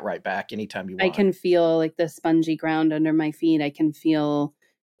bring that right back anytime you want. I can feel like the spongy ground under my feet. I can feel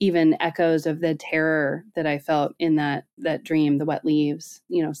even echoes of the terror that I felt in that dream, the wet leaves,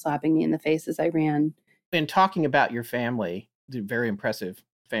 slapping me in the face as I ran. In talking about your family, the very impressive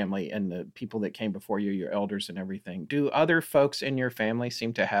family and the people that came before you, your elders and everything, do other folks in your family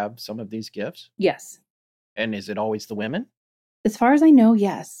seem to have some of these gifts? Yes. And is it always the women? As far as I know,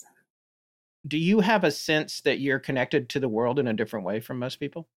 yes. Do you have a sense that you're connected to the world in a different way from most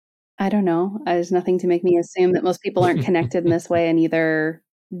people? I don't know. There's nothing to make me assume that most people aren't connected in this way and either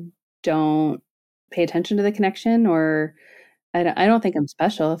don't pay attention to the connection or I don't think I'm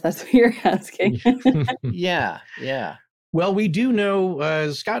special, if that's what you're asking. Yeah. Well, we do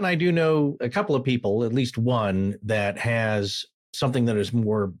know, Scott and I do know a couple of people, at least one, that has something that is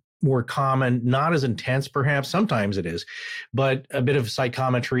more common, not as intense perhaps, sometimes it is, but a bit of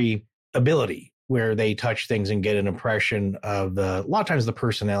psychometry ability where they touch things and get an impression of a lot of times the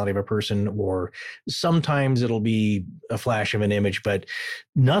personality of a person, or sometimes it'll be a flash of an image, but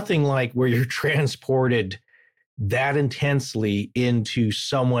nothing like where you're transported that intensely into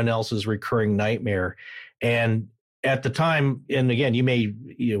someone else's recurring nightmare. And at the time, and again, you may,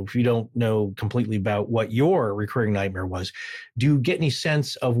 if you don't know completely about what your recurring nightmare was, do you get any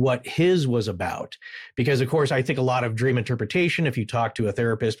sense of what his was about? Because, of course, I think a lot of dream interpretation, if you talk to a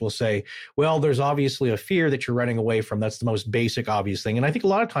therapist, will say, well, there's obviously a fear that you're running away from. That's the most basic, obvious thing. And I think a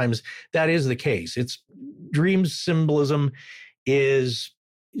lot of times that is the case. It's dream symbolism is,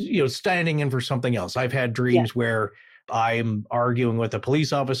 standing in for something else. I've had dreams where I'm arguing with a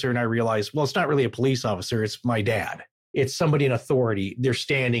police officer and I realize, well, it's not really a police officer. It's my dad. It's somebody in authority. They're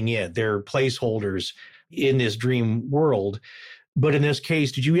standing in. They're placeholders in this dream world. But in this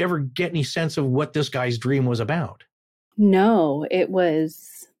case, did you ever get any sense of what this guy's dream was about? No, it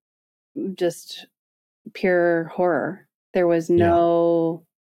was just pure horror. There was no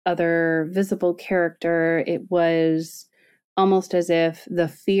other visible character. It was almost as if the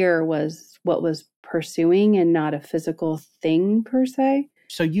fear was what was pursuing and not a physical thing per se.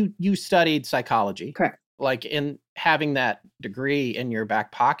 So you studied psychology. Correct. Like, in having that degree in your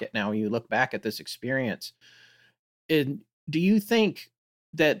back pocket now, you look back at this experience, and do you think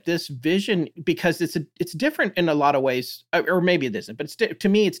that this vision, because it's different in a lot of ways, or maybe it isn't, but to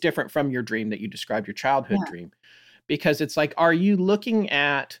me, it's different from your dream that you described, your childhood dream, because it's like, are you looking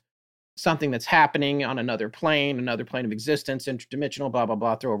at something that's happening on another plane of existence, interdimensional, blah, blah,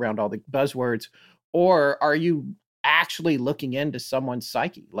 blah, throw around all the buzzwords, or are you actually looking into someone's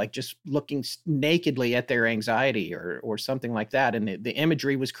psyche, like just looking nakedly at their anxiety or something like that? And the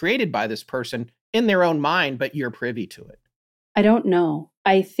imagery was created by this person in their own mind, but you're privy to it. I don't know.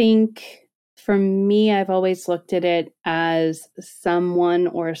 I think for me, I've always looked at it as someone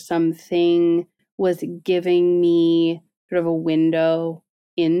or something was giving me sort of a window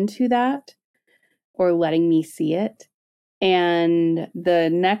into that or letting me see it. And the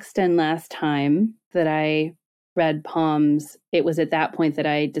next and last time that I read palms, it was at that point that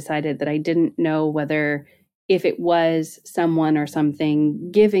I decided that I didn't know whether if it was someone or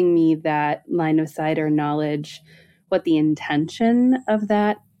something giving me that line of sight or knowledge, what the intention of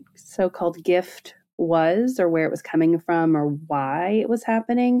that so-called gift was, or where it was coming from, or why it was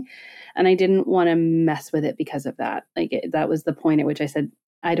happening. And I didn't want to mess with it because of that. That was the point at which I said,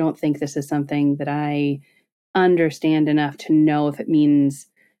 I don't think this is something that I understand enough to know if it means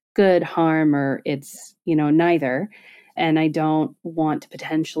good, harm, or it's, neither. And I don't want to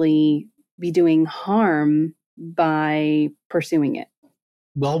potentially be doing harm by pursuing it.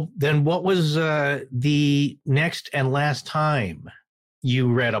 Well, then what was the next and last time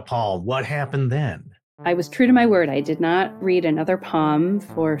you read a palm? What happened then? I was true to my word. I did not read another palm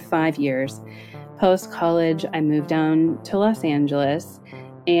for 5 years. Post-college, I moved down to Los Angeles,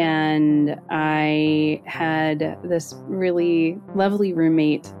 and I had this really lovely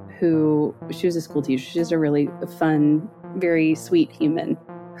roommate she was a school teacher. She's a really fun, very sweet human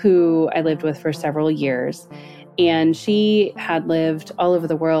who I lived with for several years. And she had lived all over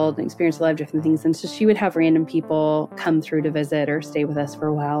the world and experienced a lot of different things. And so she would have random people come through to visit or stay with us for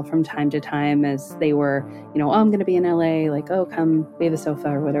a while from time to time as they were, oh, I'm going to be in LA, like, oh, come, we have a sofa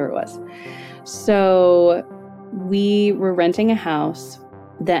or whatever it was. So we were renting a house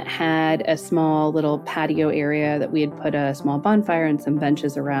that had a small little patio area that we had put a small bonfire and some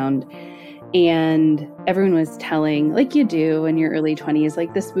benches around. And everyone was telling, like you do in your early 20s,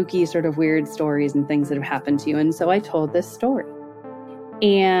 like the spooky sort of weird stories and things that have happened to you. And so I told this story.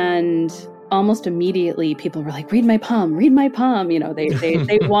 And almost immediately people were like, read my palm. They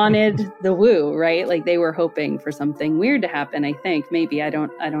wanted the woo, right? Like they were hoping for something weird to happen, I think. Maybe, I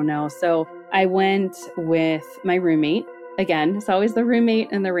don't know. So I went with my roommate. Again, it's always the roommate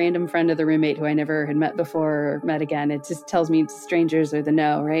and the random friend of the roommate who I never had met before or met again. It just tells me strangers are the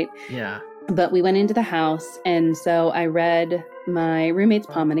no, right? Yeah. But we went into the house, and so I read my roommate's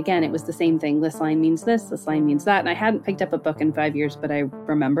palm, and again, it was the same thing. This line means this line means that. And I hadn't picked up a book in 5 years, but I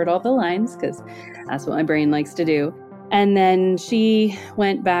remembered all the lines because that's what my brain likes to do. And then she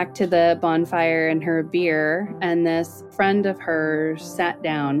went back to the bonfire and her beer, and this friend of hers sat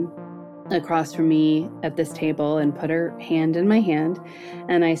down across from me at this table and put her hand in my hand,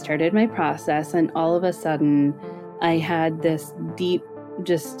 and I started my process, and all of a sudden I had this deep,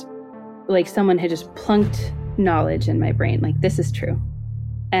 just like someone had just plunked knowledge in my brain, like this is true.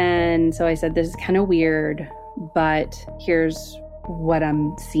 And so I said, this is kind of weird, but here's what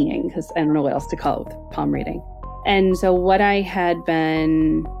I'm seeing, because I don't know what else to call it with palm reading. And so what I had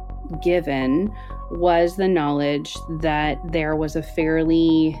been given was the knowledge that there was a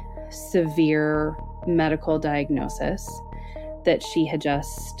fairly severe medical diagnosis that she had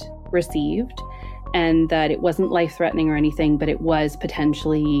just received, and that it wasn't life-threatening or anything, but it was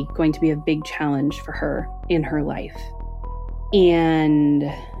potentially going to be a big challenge for her in her life. And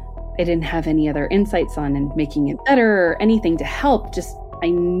I didn't have any other insights on making it better or anything to help, just I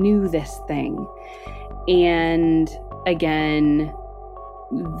knew this thing. And again,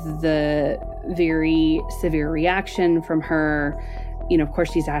 the very severe reaction from her, of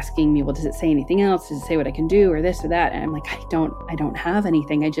course she's asking me, well, does it say anything else? Does it say what I can do or this or that? And I'm like, I don't have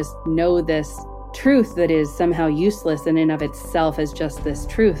anything. I just know this truth that is somehow useless in and of itself as just this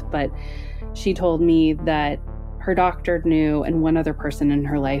truth. But she told me that her doctor knew and one other person in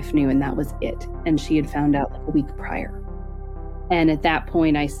her life knew, and that was it. And she had found out like a week prior. And at that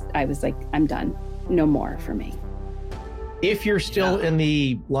point, I was like, I'm done. no more for me. If you're still in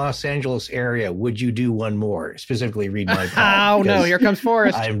the Los Angeles area, would you do one more? Specifically, read my poem. Oh no, here comes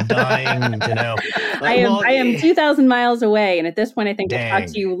Forrest. I'm dying to know. I am 2,000 miles away, and at this point, I think I've talked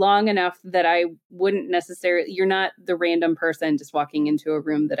Dang. to you long enough that I wouldn't necessarily. You're not the random person just walking into a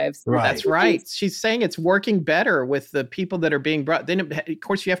room that I've seen. That's right. She's saying it's working better with the people that are being brought. Then, of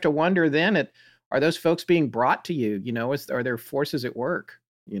course, you have to wonder. Then, are those folks being brought to you? You know, are there forces at work?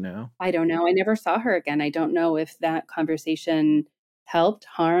 You know, I don't know. I never saw her again. I don't know if that conversation helped,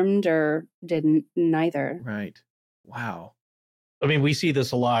 harmed, or didn't. Neither. Right. Wow. I mean, we see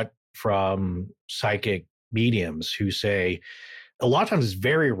this a lot from psychic mediums who say a lot of times it's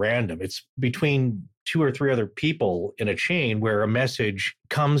very random. It's between 2 or 3 other people in a chain where a message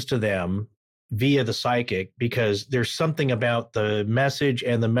comes to them via the psychic because there's something about the message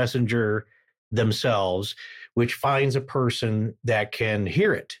and the messenger themselves which finds a person that can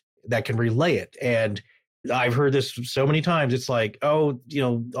hear it, that can relay it. And I've heard this so many times. It's like, oh, you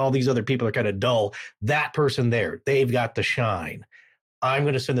know, all these other people are kind of dull. That person there, they've got the shine. I'm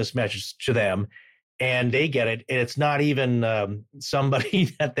going to send this message to them and they get it. And it's not even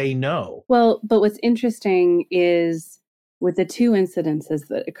somebody that they know. Well, but what's interesting is with the 2 incidences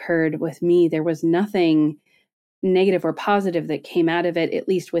that occurred with me, there was nothing negative or positive that came out of it, at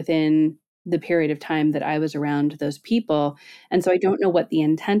least within the period of time that I was around those people. And so I don't know what the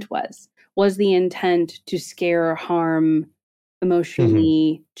intent was. Was the intent to scare, harm,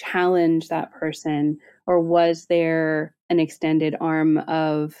 emotionally challenge that person? Or was there an extended arm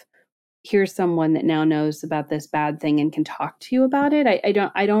of, here's someone that now knows about this bad thing and can talk to you about it?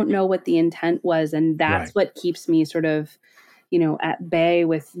 I don't know what the intent was. And that's what keeps me sort of, you know, at bay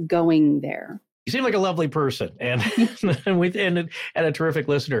with going there. You seem like a lovely person and and a terrific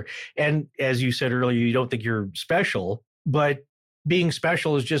listener. And as you said earlier, you don't think you're special, but being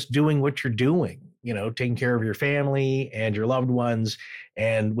special is just doing what you're doing, you know, taking care of your family and your loved ones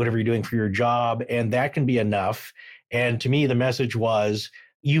and whatever you're doing for your job. And that can be enough. And to me, the message was,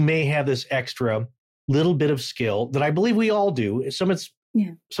 you may have this extra little bit of skill that I believe we all do. Some of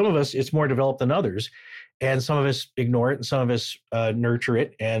us, it's more developed than others. And some of us ignore it and some of us nurture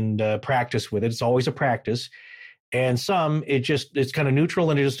it and practice with it. It's always a practice. And some, it's kind of neutral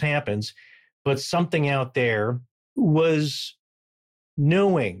and it just happens. But something out there was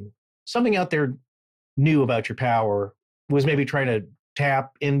knowing, something out there knew about your power, was maybe trying to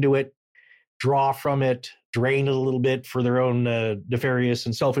tap into it, draw from it, drain it a little bit for their own nefarious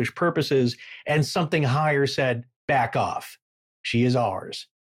and selfish purposes. And something higher said, back off. She is ours.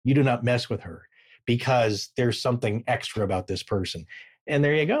 You do not mess with her, because there's something extra about this person. And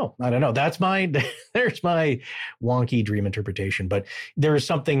there you go. I don't know. There's my wonky dream interpretation. But there is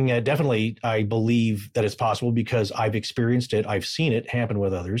something definitely I believe that it's possible because I've experienced it. I've seen it happen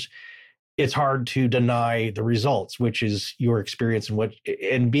with others. It's hard to deny the results, which is your experience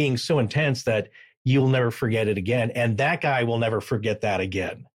and being so intense that you'll never forget it again. And that guy will never forget that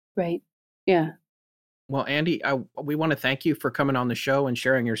again. Right. Yeah. Well, Andy, we want to thank you for coming on the show and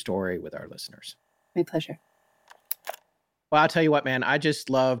sharing your story with our listeners. My pleasure. Well, I'll tell you what, man, I just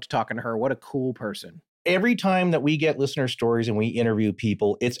loved talking to her. What a cool person. Every time that we get listener stories and we interview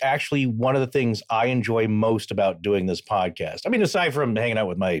people, it's actually one of the things I enjoy most about doing this podcast. I mean, aside from hanging out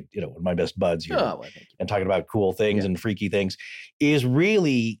with my best buds here and talking about cool things and freaky things, is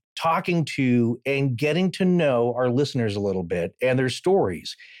really talking to and getting to know our listeners a little bit and their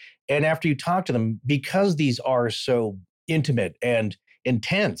stories. And after you talk to them, because these are so intimate and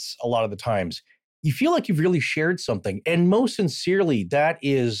intense a lot of the times, you feel like you've really shared something. And most sincerely, that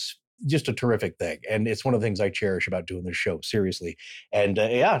is just a terrific thing. And it's one of the things I cherish about doing this show, seriously. And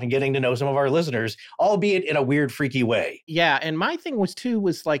and getting to know some of our listeners, albeit in a weird, freaky way. Yeah. And my thing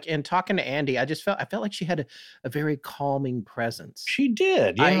was like, in talking to Andy, I felt like she had a very calming presence. She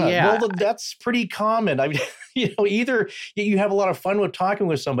did. Yeah. Well, that's pretty common. I mean, either you have a lot of fun with talking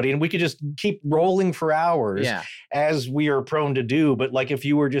with somebody and we could just keep rolling for hours as we are prone to do. But like if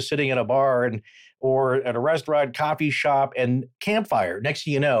you were just sitting in a bar or at a restaurant, coffee shop, and campfire, next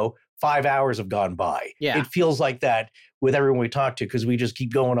thing you know, 5 hours have gone by. Yeah. It feels like that with everyone we talk to because we just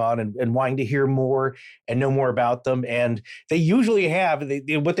keep going on and wanting to hear more and know more about them. And they usually have,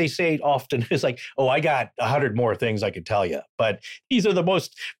 what they say often is like, oh, I got 100 more things I could tell you. But these are the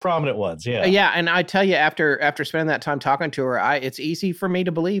most prominent ones. Yeah. Yeah. And I tell you, after spending that time talking to her, it's easy for me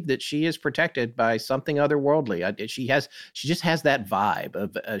to believe that she is protected by something otherworldly. She just has that vibe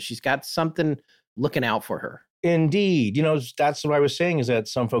of she's got something looking out for her. Indeed. That's what I was saying is that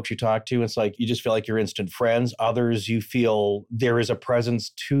some folks you talk to, it's like you just feel like you're instant friends. Others, you feel there is a presence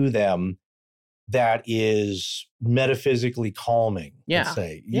to them that is metaphysically calming. Yeah. Let's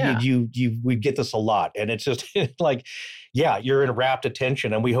say. Yeah. We get this a lot, and it's just like, yeah, you're in rapt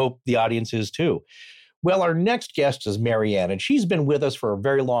attention, and we hope the audience is too. Well, our next guest is Marianne, and she's been with us for a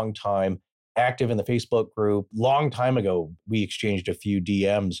very long time, active in the Facebook group. Long time ago, we exchanged a few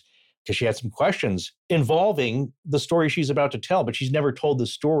DMs because she had some questions involving the story she's about to tell, but she's never told the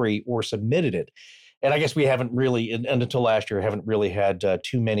story or submitted it. And I guess we haven't really, and until last year, haven't really had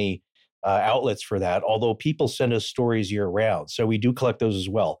too many outlets for that, although people send us stories year round. So we do collect those as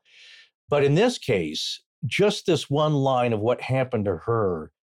well. But in this case, just this one line of what happened to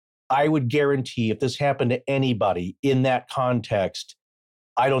her, I would guarantee if this happened to anybody in that context,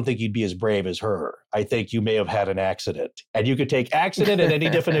 I don't think you'd be as brave as her. I think you may have had an accident. And you could take accident in any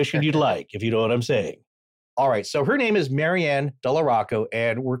definition you'd like, if you know what I'm saying. All right, so her name is Marianne Delarocco,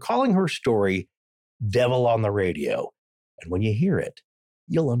 and we're calling her story Devil on the Radio. And when you hear it,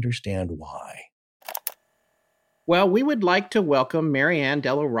 you'll understand why. Well, we would like to welcome Marianne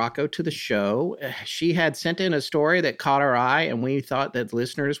Delarocco to the show. She had sent in a story that caught our eye, and we thought that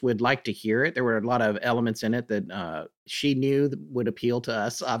listeners would like to hear it. There were a lot of elements in it that she knew would appeal to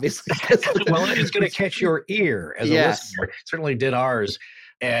us, obviously. Well, it's going to catch your ear as a listener. It certainly did ours.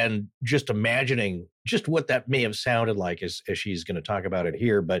 And just imagining just what that may have sounded like as she's going to talk about it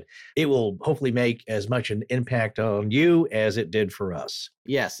here, but it will hopefully make as much an impact on you as it did for us.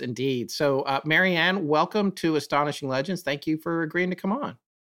 Yes, indeed. So, Marianne, welcome to Astonishing Legends. Thank you for agreeing to come on.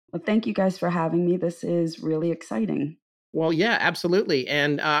 Well, thank you guys for having me. This is really exciting. Well, yeah, absolutely.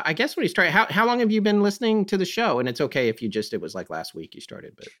 And I guess when you start, how long have you been listening to the show? And it's okay if it was like last week you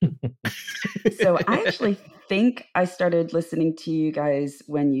started, but. So I actually think I started listening to you guys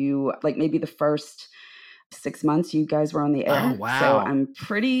when you, like maybe the first 6 months you guys were on the air. Oh, wow. So I'm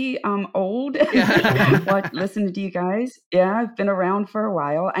pretty old listening to you guys. Yeah, I've been around for a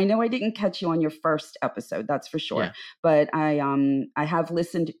while. I know I didn't catch you on your first episode, that's for sure. Yeah. But I have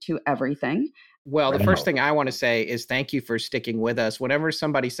listened to everything. Well, the first thing I want to say is thank you for sticking with us. Whenever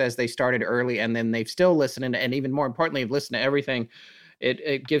somebody says they started early and then they've still listened, and even more importantly, have listened to everything,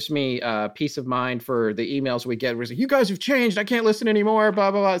 it gives me peace of mind for the emails we get. Where it's like, you guys have changed. I can't listen anymore,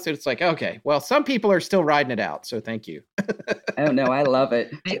 blah, blah, blah. So it's like, okay, well, some people are still riding it out. So thank you. Oh, no, I love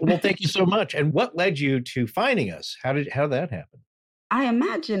it. Well, thank you so much. And what led you to finding us? How did that happen? I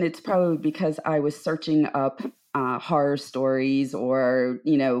imagine it's probably because I was searching up horror stories or,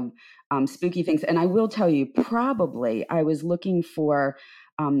 spooky things. And I will tell you, probably I was looking for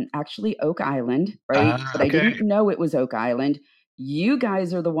actually Oak Island, right? But I didn't know it was Oak Island. You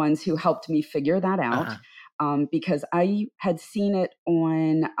guys are the ones who helped me figure that out because I had seen it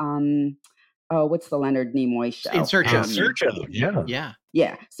on, what's the Leonard Nimoy show? In Search of. Yeah.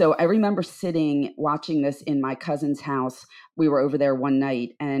 Yeah. So I remember watching this in my cousin's house. We were over there one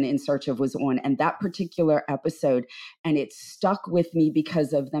night and In Search of was on, and that particular episode, and it stuck with me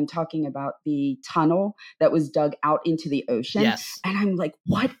because of them talking about the tunnel that was dug out into the ocean. Yes. And I'm like,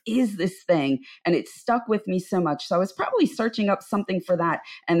 what is this thing? And it stuck with me so much. So I was probably searching up something for that.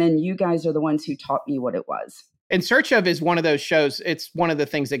 And then you guys are the ones who taught me what it was. In Search of is one of those shows. It's one of the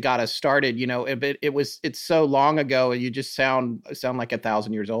things that got us started. It's so long ago, and you just sound like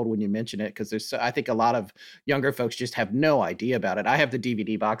 1,000 years old when you mention it. Because I think a lot of younger folks just have no idea about it. I have the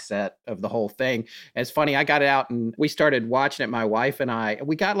DVD box set of the whole thing. And it's funny. I got it out and we started watching it. My wife and I.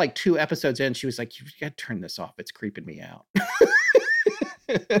 We got like 2 episodes in. She was like, "You got to turn this off. It's creeping me out."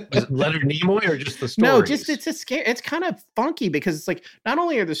 Was it Leonard Nimoy or just the stories? No, just it's kind of funky because it's like not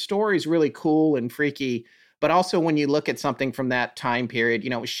only are the stories really cool and freaky, but also when you look at something from that time period,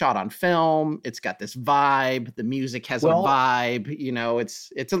 it was shot on film. It's got this vibe. The music has a vibe.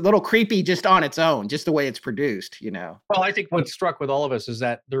 It's a little creepy just on its own, just the way it's produced. Well, I think what struck with all of us is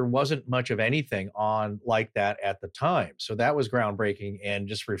that there wasn't much of anything on like that at the time. So that was groundbreaking and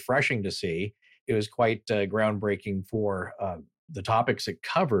just refreshing to see. It was quite groundbreaking for the topics it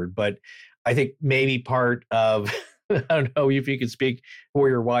covered. But I think maybe part of, I don't know if you could speak for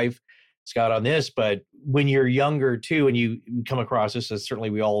your wife, Scott, on this, but when you're younger too, and you come across this, as certainly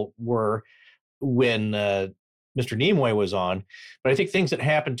we all were when Mr. Nimoy was on, but I think things that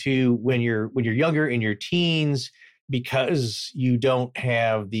happen to you when you're younger in your teens, because you don't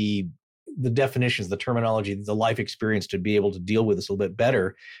have the definitions, the terminology, the life experience to be able to deal with this a little bit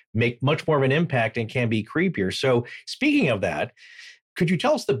better, make much more of an impact and can be creepier. So speaking of that, could you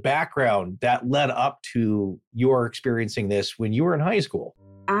tell us the background that led up to your experiencing this when you were in high school?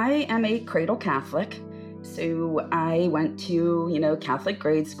 I am a cradle Catholic, So I went to, Catholic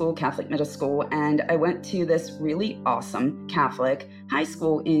grade school, Catholic middle school, and I went to this really awesome Catholic high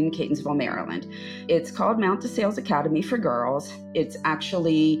school in Catonsville, Maryland. It's called Mount DeSales Academy for Girls. It's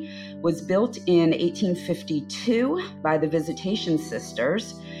actually was built in 1852 by the Visitation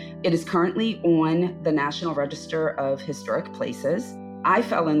Sisters. It is currently on the National Register of Historic Places. I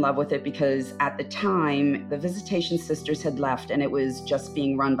fell in love with it because at the time, the Visitation Sisters had left and it was just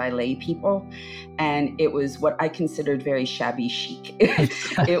being run by lay people. And it was what I considered very shabby chic.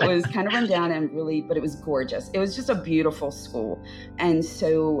 It was kind of run down and but it was gorgeous. It was just a beautiful school. And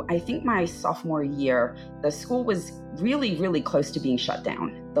so I think my sophomore year, the school was really, really close to being shut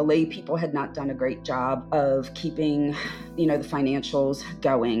down. The lay people had not done a great job of keeping, the financials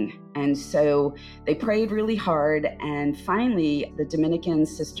going. And so they prayed really hard. And finally, the Dominican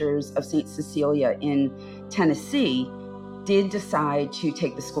Sisters of St. Cecilia in Tennessee did decide to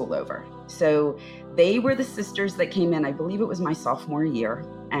take the school over. So they were the sisters that came in, I believe it was my sophomore year,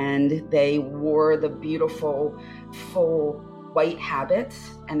 and they wore the beautiful full white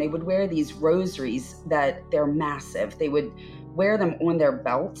habits, and they would wear these rosaries that they're massive. They would wear them on their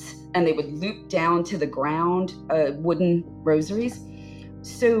belts, and they would loop down to the ground, wooden rosaries.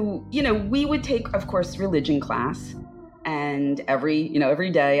 So, we would take, of course, religion class, and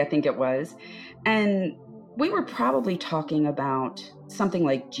every day, I think it was, and we were probably talking about something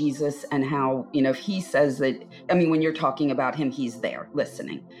like Jesus and how, if he says that, when you're talking about him, he's there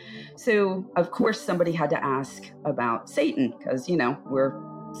listening. So, of course, somebody had to ask about Satan because, we're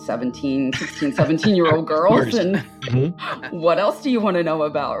 16, 17-year-old girls. And what else do you want to know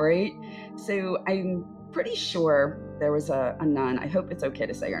about, right? So I'm pretty sure there was a nun, I hope it's okay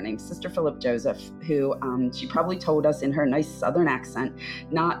to say her name, Sister Philip Joseph, who she probably told us in her nice Southern accent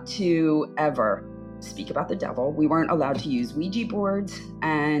not to ever speak about the devil. We weren't allowed to use Ouija boards,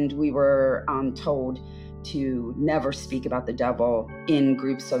 and we were told to never speak about the devil in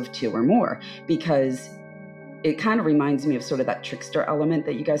groups of 2 or more, because it kind of reminds me of sort of that trickster element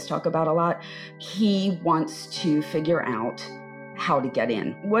that you guys talk about a lot. He wants to figure out how to get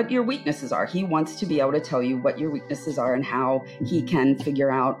in, what your weaknesses are. He wants to be able to tell you what your weaknesses are and how he can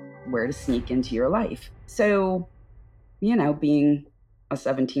figure out where to sneak into your life. So, being a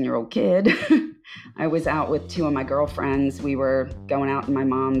 17-year-old kid, I was out with 2 of my girlfriends. We were going out in my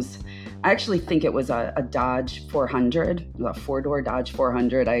mom's, I actually think it was a Dodge 400, a 4-door Dodge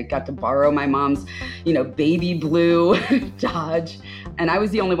 400. I got to borrow my mom's, baby blue Dodge, and I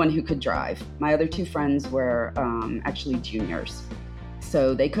was the only one who could drive. My other 2 friends were actually juniors,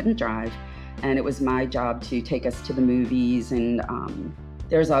 so they couldn't drive, and it was my job to take us to the movies. And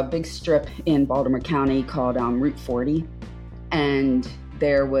there's a big strip in Baltimore County called Route 40, and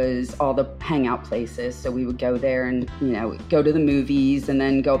there was all the hangout places. So we would go there and, go to the movies and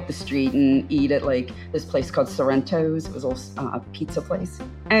then go up the street and eat at like this place called Sorrento's. It was a pizza place.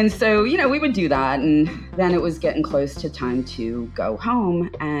 And so, we would do that. And then it was getting close to time to go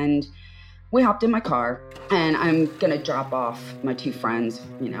home. And we hopped in my car, and I'm going to drop off my 2 friends,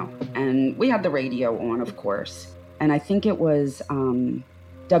 and we had the radio on, of course. And I think it was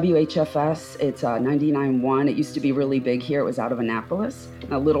WHFS, it's 99.1. It used to be really big here. It was out of Annapolis,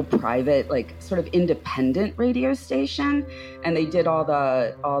 a little private, like sort of independent radio station. And they did all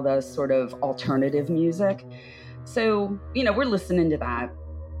the sort of alternative music. So, we're listening to that.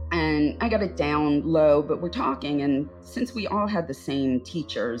 And I got it down low, but we're talking. And since we all had the same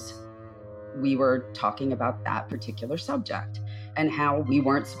teachers, we were talking about that particular subject and how we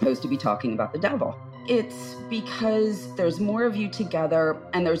weren't supposed to be talking about the devil. It's because there's more of you together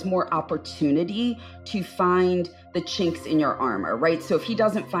and there's more opportunity to find the chinks in your armor, right? So if he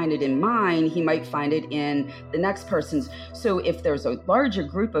doesn't find it in mine, he might find it in the next person's. So if there's a larger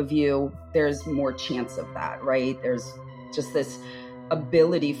group of you, there's more chance of that, right? There's just this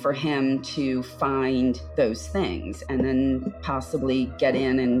ability for him to find those things and then possibly get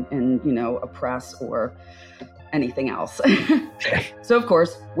in and oppress or anything else. So of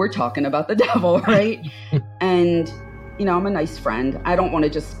course we're talking about the devil, right? And I'm a nice friend. I don't want to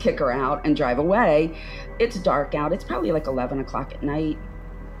just kick her out and drive away. It's dark out. It's probably like 11 o'clock at night.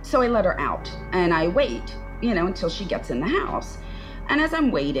 So I let her out and I wait, until she gets in the house. And as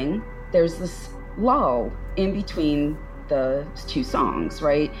I'm waiting, there's this lull in between the 2 songs,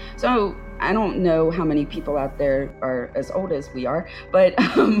 right? So I don't know how many people out there are as old as we are, but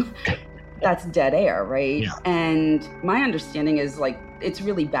that's dead air, right? Yeah. And my understanding is like, it's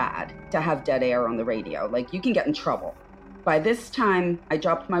really bad to have dead air on the radio. Like you can get in trouble. By this time, I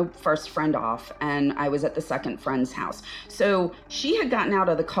dropped my first friend off and I was at the second friend's house. So she had gotten out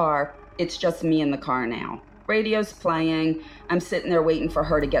of the car. It's just me in the car now. radio's playing. I'm sitting there waiting for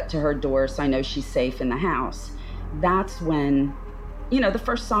her to get to her door so I know she's safe in the house. That's when, the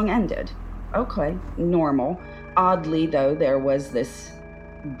first song ended. Okay, normal. Oddly, though, there was this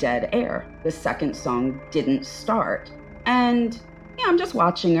dead air. The second song didn't start. And I'm just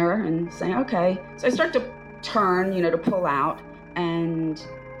watching her and saying, okay. So I start to turn, to pull out, and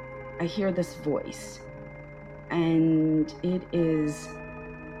I hear this voice. And it is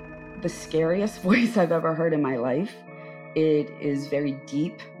the scariest voice I've ever heard in my life. It is very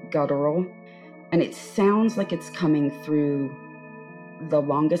deep, guttural, and it sounds like it's coming through the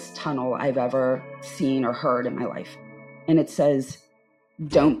longest tunnel I've ever seen or heard in my life. And it says,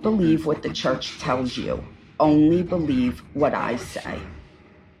 "Don't believe what the church tells you. Only believe what I say."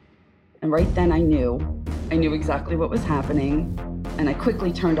 And right then I knew exactly what was happening. And I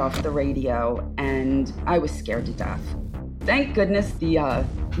quickly turned off the radio, and I was scared to death. Thank goodness the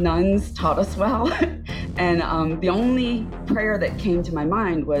nuns taught us well. And the only prayer that came to my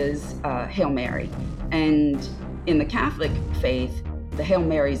mind was Hail Mary. And in the Catholic faith, the Hail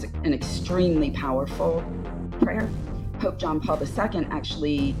Mary is an extremely powerful prayer. Pope John Paul II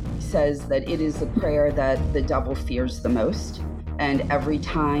actually says that it is the prayer that the devil fears the most. And every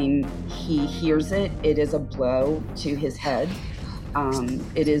time he hears it, it is a blow to his head.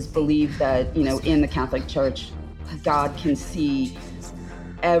 It is believed that, in the Catholic Church, God can see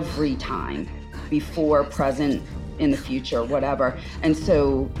every time, before, present, in the future, whatever. And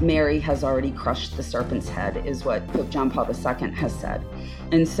so Mary has already crushed the serpent's head, is what Pope John Paul II has said.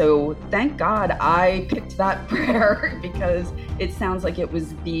 And so thank God I picked that prayer, because it sounds like it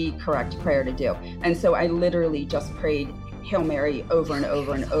was the correct prayer to do. And so I literally just prayed Hail Mary over and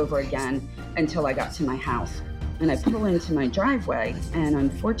over and over again until I got to my house. And I pull into my driveway, and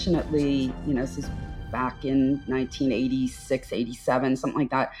unfortunately, this is back in 1986, 87, something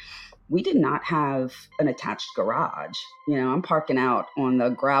like that. We did not have an attached garage. I'm parking out on the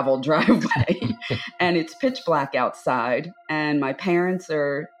gravel driveway and it's pitch black outside, and my parents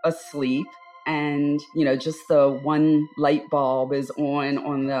are asleep, and, just the one light bulb is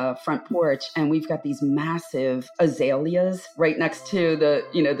on the front porch, and we've got these massive azaleas right next to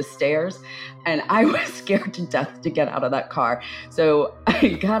the stairs. And I was scared to death to get out of that car. So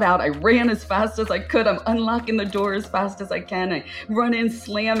I got out, I ran as fast as I could. I'm unlocking the door as fast as I can. I run in,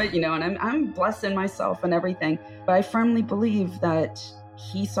 slam it, and I'm blessing myself and everything. But I firmly believe that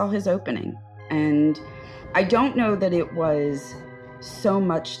he saw his opening. And I don't know that it was so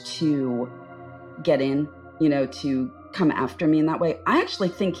much to get in, to come after me in that way. I actually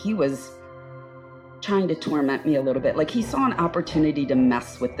think he was trying to torment me a little bit. Like, he saw an opportunity to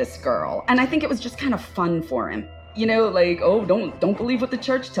mess with this girl. And I think it was just kind of fun for him. Oh, don't believe what the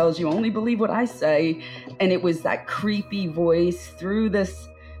church tells you, only believe what I say. And it was that creepy voice through this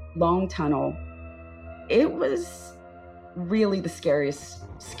long tunnel. It was really the scariest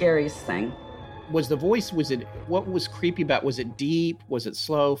thing. Was the voice, what was creepy about? Was it deep? Was it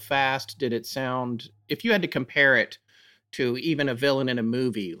slow, fast? Did it sound, if you had to compare it to even a villain in a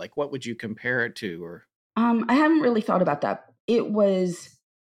movie, like what would you compare it to? Or I haven't really thought about that. It was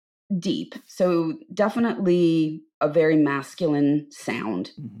deep. So definitely a very masculine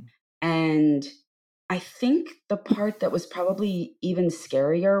sound. Mm-hmm. And I think the part that was probably even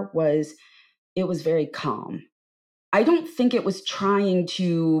scarier was it was very calm. I don't think it was trying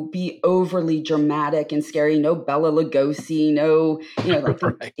to be overly dramatic and scary. No Bela Lugosi,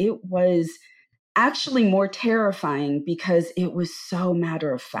 right. It was actually more terrifying because it was so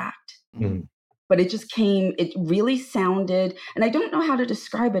matter of fact. Mm. But it really sounded, and I don't know how to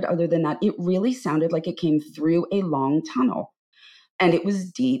describe it other than that. It really sounded like it came through a long tunnel, and it was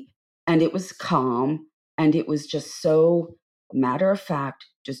deep, and it was calm, and it was just so matter of fact.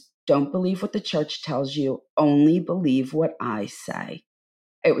 Just don't believe what the church tells you. Only believe what I say.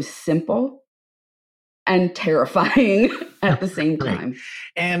 It was simple and terrifying at the same time.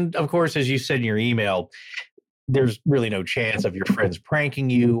 And of course, as you said in your email, there's really no chance of your friends pranking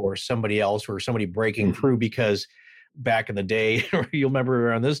you or somebody else or somebody breaking through, because back in the day, you'll remember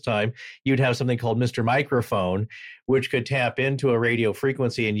around this time, you'd have something called Mr. Microphone, which could tap into a radio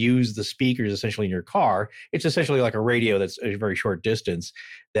frequency and use the speakers essentially in your car. It's essentially like a radio that's a very short distance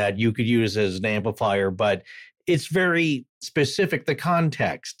that you could use as an amplifier, but it's very specific, the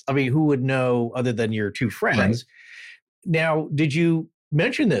context. I mean, who would know other than your two friends? Right. Now, did you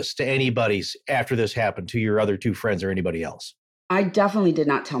mention this to anybody after this happened, to your other two friends or anybody else? I definitely did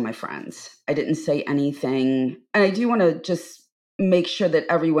not tell my friends. I didn't say anything. And I do want to just make sure that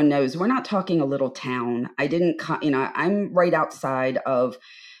everyone knows we're not talking a little town. I'm right outside of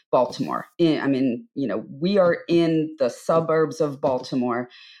Baltimore. We are in the suburbs of Baltimore.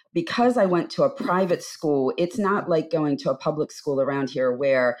 because I went to a private school, it's not like going to a public school around here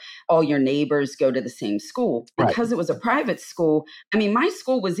where all your neighbors go to the same school. Because it was a private school, I mean, my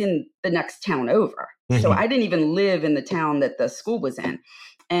school was in the next town over. So I didn't even live in the town that the school was in.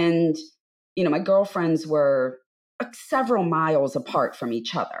 And, you know, my girlfriends were several miles apart from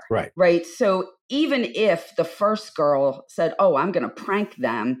each other. Right. So even if the first girl said, oh, I'm going to prank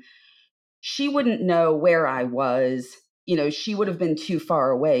them, she wouldn't know where I was. You know, she would have been too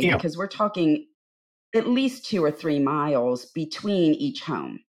far away because we're talking at least 2 or 3 miles between each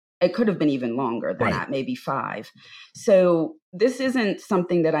home. It could have been even longer than that, maybe 5. So this isn't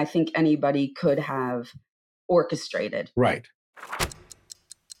something that I think anybody could have orchestrated. Right.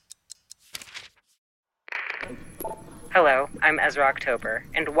 Hello, I'm Ezra October,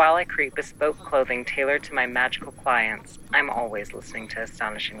 and while I create bespoke clothing tailored to my magical clients, I'm always listening to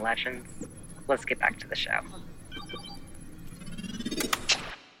Astonishing Legends. Let's get back to the show.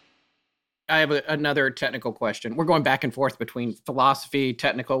 I have another technical question. We're going back and forth between philosophy,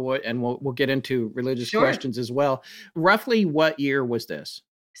 technical, and we'll get into religious questions as well. Roughly what year was this?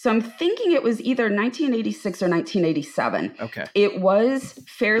 So I'm thinking it was either 1986 or 1987. Okay. It was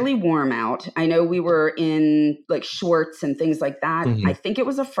fairly warm out. I know we were in like shorts and things like that. I think it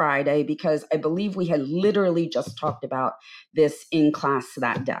was a Friday because I believe we had literally just talked about this in class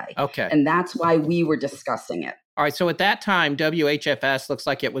that day. Okay. And that's why we were discussing it. All right. So at that time, WHFS looks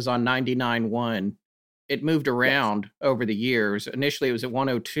like it was on 99.1. It moved around over the years. Initially, it was at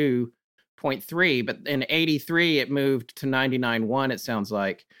 102.3, but in 83, it moved to 99.1, it sounds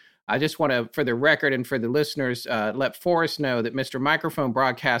like. I just want to, for the record and for the listeners, let Forrest know that Mr. Microphone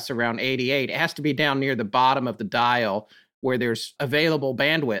broadcasts around 88. It has to be down near the bottom of the dial where there's available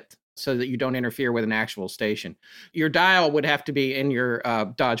bandwidth so that you don't interfere with an actual station. Your dial would have to be in your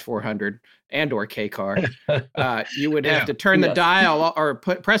Dodge 400 and or K-Car. You would have to turn the dial or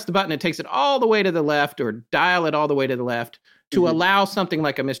press the button. It takes it all the way to the left or dial it all the way to the left to allow something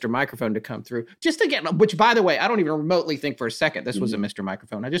like a Mr. Microphone to come through. Just to get, which by the way, I don't even remotely think for a second this was a Mr.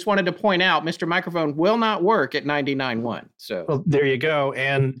 Microphone. I just wanted to point out Mr. Microphone will not work at 99.1. So well, there you go.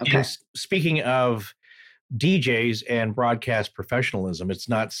 And speaking of DJs and broadcast professionalism, it's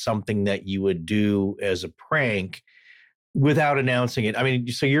not something that you would do as a prank without announcing it. I mean,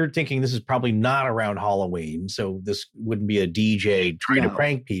 so you're thinking this is probably not around Halloween, so this wouldn't be a DJ trying to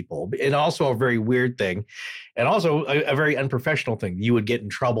prank people. And also a very weird thing, and also a very unprofessional thing. You would get in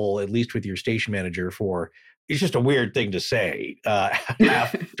trouble, at least with your station manager, for it's just a weird thing to say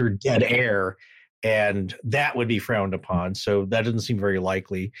after dead air, and that would be frowned upon. So that doesn't seem very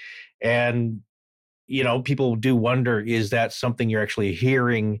likely. And you know, people do wonder, is that something you're actually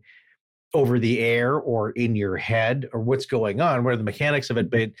hearing over the air or in your head, or what's going on? What are the mechanics of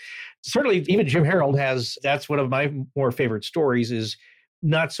it? But certainly even Jim Harold has, that's one of my more favorite stories, is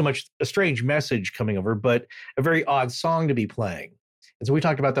not so much a strange message coming over, but a very odd song to be playing. And so we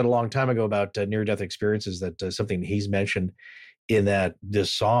talked about that a long time ago about near-death experiences, that something he's mentioned in that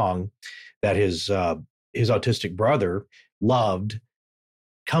this song that his autistic brother loved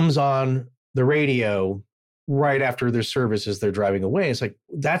comes on the radio right after their service as they're driving away. It's like,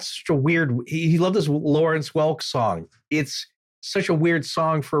 that's such a weird, he loved this Lawrence Welk song. It's such a weird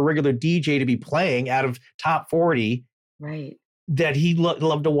song for a regular DJ to be playing out of top 40. Right. That he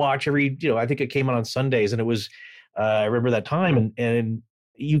loved to watch every, you know, I think it came on Sundays, and it was, I remember that time, and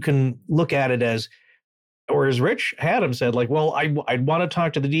you can look at it as, or as Rich Haddam said, like, well, I want to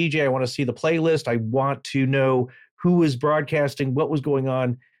talk to the DJ. I want to see the playlist. I want to know who was broadcasting, what was going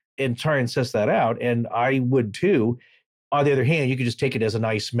on, and try and suss that out. And I would too. On the other hand, you could just take it as a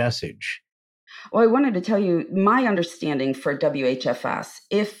nice message. Well, I wanted to tell you my understanding for WHFS,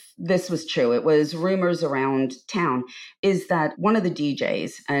 if this was true, it was rumors around town, is that one of the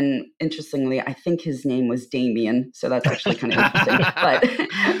DJs, and interestingly, I think his name was Damien, so that's actually kind of interesting.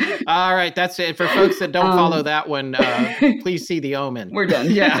 But all right, that's it. For folks that don't follow that one, please see The Omen. We're done.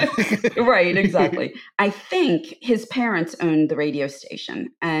 Yeah. Right, exactly. I think his parents owned the radio station,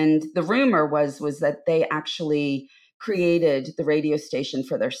 and the rumor was that they actually created the radio station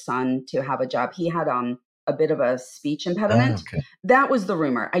for their son to have a job. He had a bit of a speech impediment. That was the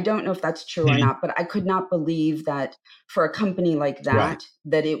rumor. I don't know if that's true or not, but I could not believe that for a company like that,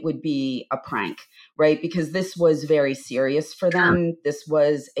 that it would be a prank, right? Because this was very serious for them. This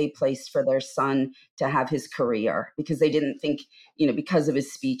was a place for their son to have his career, because they didn't think, you know, because of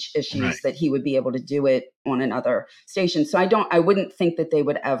his speech issues that he would be able to do it on another station. So I wouldn't think that they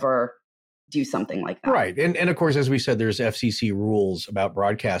would ever do something like that. Right. And of course, as we said, there's FCC rules about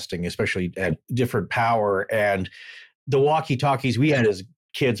broadcasting, especially at different power. And the walkie-talkies we had as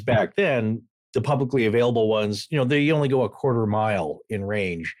kids back then, the publicly available ones, they only go a quarter mile in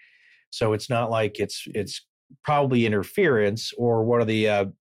range. So it's not like it's probably interference or one of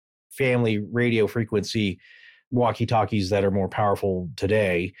the family radio frequency walkie-talkies that are more powerful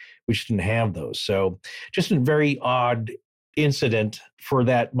today, which didn't have those. So just a very odd incident for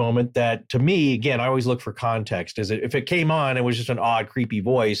that moment that, to me, again, I always look for context. If it came on, it was just an odd, creepy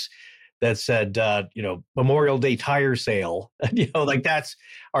voice that said, Memorial Day tire sale, like that's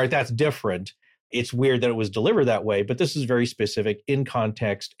different. It's weird that it was delivered that way, but this is very specific in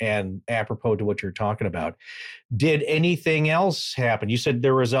context and apropos to what you're talking about. Did anything else happen? You said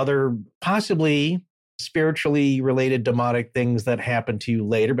there was other possibly spiritually related demonic things that happened to you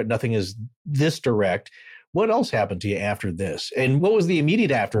later, but nothing is this direct. What else happened to you after this? And what was the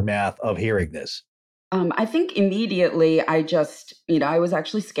immediate aftermath of hearing this? I think immediately I just, I was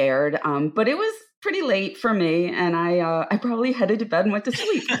actually scared, but it was pretty late for me, and I probably headed to bed and went to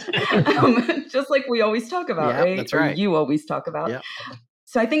sleep, just like we always talk about, right? That's right. Or you always talk about. Yep.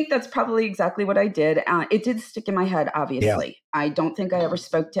 So I think that's probably exactly what I did. It did stick in my head, obviously. Yeah. I don't think I ever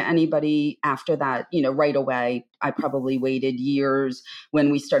spoke to anybody after that, right away. I probably waited years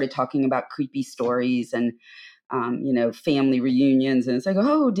when we started talking about creepy stories and family reunions. And it's like,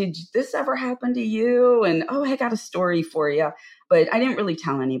 oh, did this ever happen to you? And, oh, I got a story for you. But I didn't really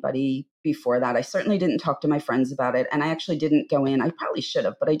tell anybody before that. I certainly didn't talk to my friends about it. And I actually didn't go in. I probably should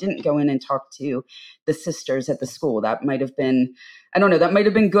have, but I didn't go in and talk to the sisters at the school. That might have been, I don't know, that might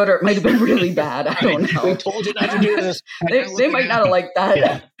have been good or it might have been really bad. I don't know. We told you not to do this. They might not have liked that.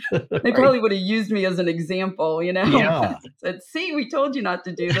 Yeah. They probably would have used me as an example, Yeah. Said, see, we told you not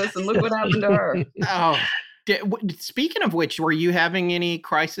to do this. And look what happened to her. Oh. Speaking of which, were you having any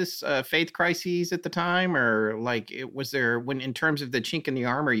faith crises at the time, or was there, when in terms of the chink in the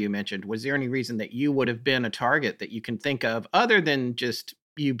armor you mentioned, was there any reason that you would have been a target that you can think of, other than just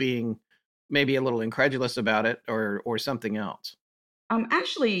you being maybe a little incredulous about it, or something else?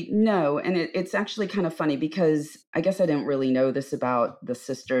 Actually, no. And it's actually kind of funny because I guess I didn't really know this about the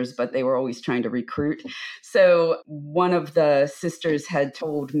sisters, but they were always trying to recruit. So one of the sisters had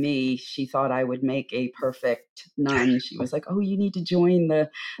told me she thought I would make a perfect nun. She was like, oh, you need to join the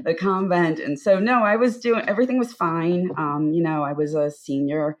convent. And so, no, everything was fine. I was a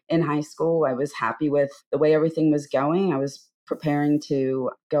senior in high school. I was happy with the way everything was going. I was preparing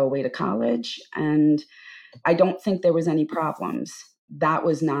to go away to college, and I don't think there was any problems. That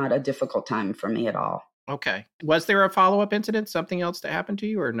was not a difficult time for me at all. Okay. Was there a follow-up incident, something else that happened to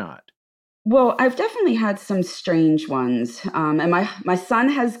you, or not? Well, I've definitely had some strange ones. And my son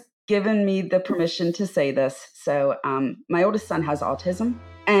has given me the permission to say this. So my oldest son has autism,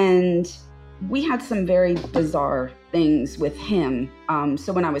 and we had some very bizarre things with him.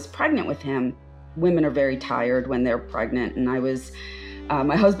 So when I was pregnant with him, women are very tired when they're pregnant. And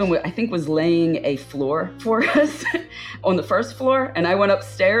my husband, I think, was laying a floor for us on the first floor. And I went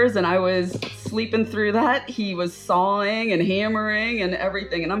upstairs and I was sleeping through that. He was sawing and hammering and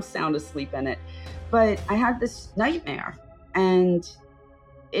everything, and I'm sound asleep in it. But I had this nightmare, and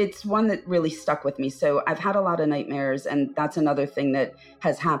it's one that really stuck with me. So I've had a lot of nightmares, and that's another thing that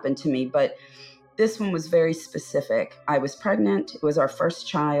has happened to me. But this one was very specific. I was pregnant. It was our first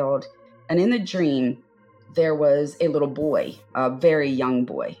child. And in the dream, there was a little boy, a very young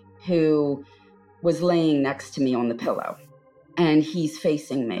boy, who was laying next to me on the pillow, and he's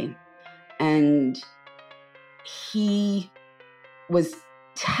facing me. And he was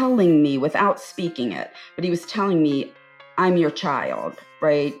telling me, without speaking it, but he was telling me, I'm your child,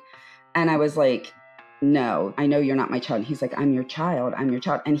 right? And I was like, no, I know you're not my child. And he's like, I'm your child. I'm your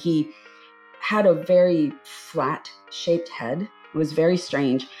child. And he had a very flat shaped head. It was very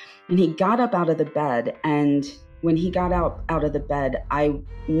strange. And he got up out of the bed, and when he got out of the bed, I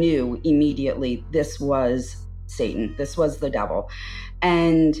knew immediately this was Satan. This was the devil.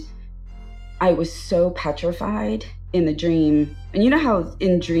 And I was so petrified in the dream. And you know how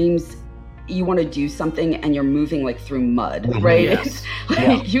in dreams you want to do something and you're moving like through mud, right? Yes.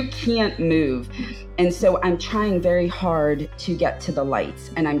 You can't move. And so I'm trying very hard to get to the lights,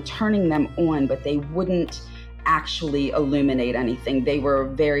 and I'm turning them on, but they wouldn't actually illuminate anything. They were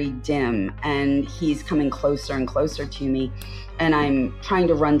very dim, and he's coming closer and closer to me, and I'm trying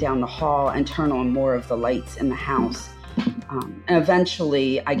to run down the hall and turn on more of the lights in the house. And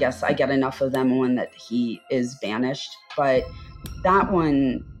eventually, I guess I get enough of them on that he is banished. But that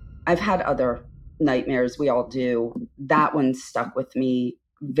one, I've had other nightmares. We all do. That one stuck with me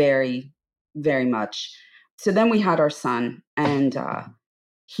very, very much. So then we had our son, and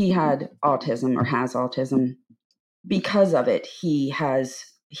he had autism, or has autism. Because of it, he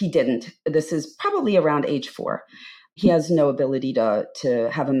didn't. This is probably around age 4. he has no ability to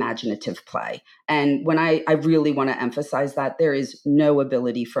have imaginative play. And when I really want to emphasize that, there is no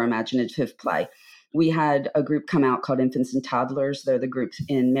ability for imaginative play. We had a group come out called Infants and Toddlers. They're the groups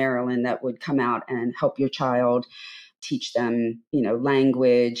in Maryland that would come out and help your child, teach them,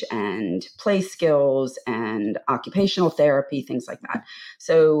 language and play skills and occupational therapy, things like that.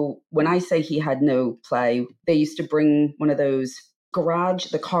 So when I say he had no play, they used to bring one of those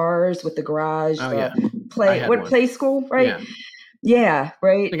the cars with the garage, play school, right? Yeah,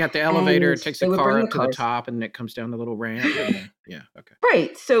 right. They got the elevator, it takes the car up to the top and it comes down the little ramp. Yeah, okay.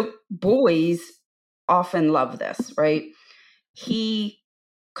 Right. So boys often love this, right? He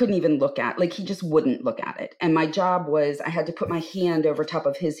couldn't even look at, he just wouldn't look at it. And my job was I had to put my hand over top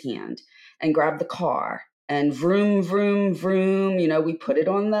of his hand and grab the car and vroom, vroom, vroom. We put it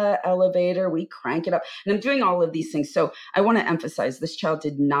on the elevator, we crank it up. And I'm doing all of these things. So I want to emphasize this child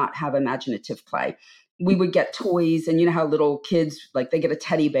did not have imaginative play. We would get toys, and you know how little kids, they get a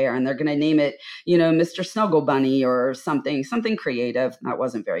teddy bear and they're going to name it, Mr. Snuggle Bunny or something creative. That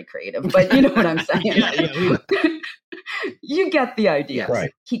wasn't very creative, but you know what I'm saying? You get the idea.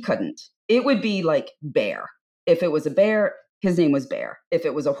 Right. He couldn't. It would be like bear. If it was a bear, his name was Bear. If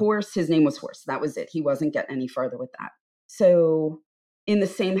it was a horse, his name was Horse. That was it. He wasn't getting any further with that. So in the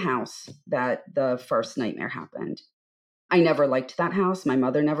same house that the first nightmare happened, I never liked that house. My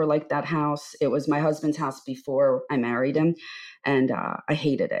mother never liked that house. It was my husband's house before I married him. And I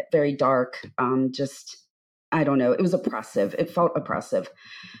hated it. Very dark. I don't know. It was oppressive. It felt oppressive.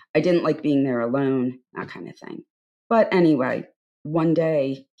 I didn't like being there alone, that kind of thing. But anyway, one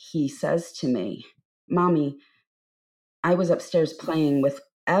day he says to me, Mommy, I was upstairs playing with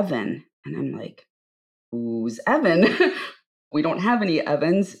Evan. And I'm like, who's Evan? We don't have any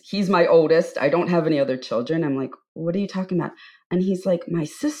Evans. He's my oldest. I don't have any other children. I'm like, what are you talking about? And he's like, my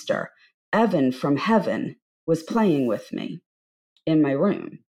sister, Evan from heaven, was playing with me in my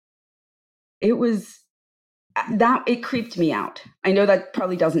room. It creeped me out. I know that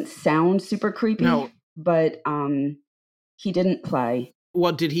probably doesn't sound super creepy, but he didn't play.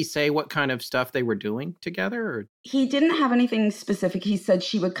 Well, did he say what kind of stuff they were doing together? Or? He didn't have anything specific. He said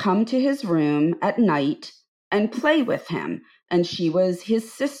she would come to his room at night and play with him. And she was his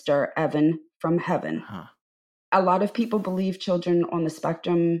sister, Evan from heaven. Huh. A lot of people believe children on the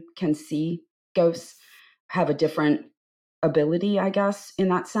spectrum can see ghosts, have a different ability, I guess, in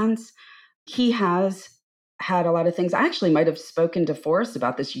that sense. He has had a lot of things. I actually might have spoken to Forrest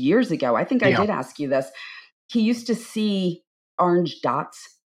about this years ago. I think I did ask you this. He used to see orange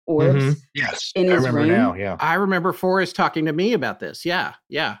dots, orbs, yes, in his I remember room. now. Yeah, I remember Forrest talking to me about this. Yeah.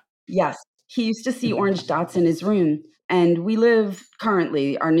 Yes, he used to see orange dots in his room. And we live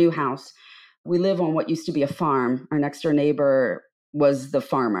currently, our new house, we live on what used to be a farm. Our next door neighbor was the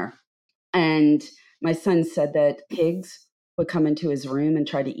farmer. And my son said that pigs would come into his room and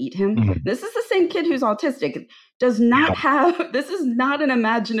try to eat him. Mm-hmm. This is the same kid who's autistic, does not have, this is not an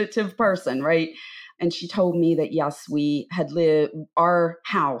imaginative person, right? And she told me that, yes, we had lived, our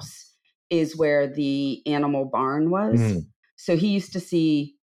house is where the animal barn was. Mm. So he used to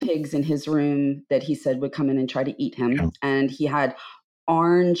see pigs in his room that he said would come in and try to eat him. Yeah. And he had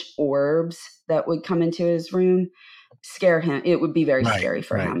orange orbs that would come into his room, scare him. It would be very scary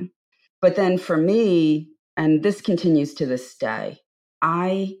for him. But then for me, and this continues to this day,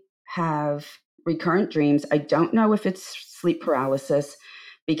 I have recurrent dreams. I don't know if it's sleep paralysis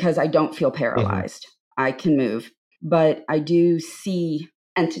because I don't feel paralyzed. Mm-hmm. I can move, but I do see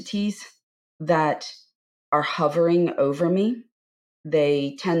entities that are hovering over me.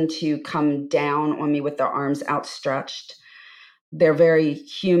 They tend to come down on me with their arms outstretched. They're very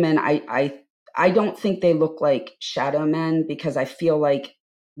human. I don't think they look like shadow men because I feel like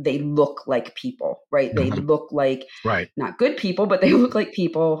they look like people, right? Mm-hmm. They look like not good people, but they look like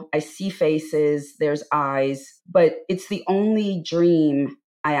people. I see faces, there's eyes, but it's the only dream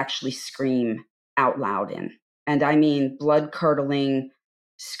I actually scream out loud in. And I mean blood curdling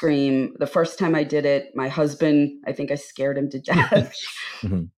scream. The first time I did it, my husband, I think I scared him to death.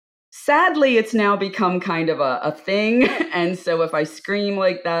 Mm-hmm. Sadly, it's now become kind of a thing. And so if I scream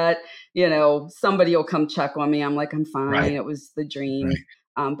like that, somebody will come check on me. I'm like, I'm fine. Right. It was the dream.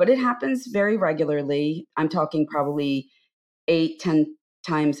 Right. But it happens very regularly. I'm talking probably 8-10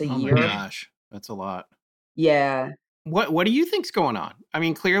 times a year. Oh my gosh, that's a lot. Yeah. What do you think's going on? I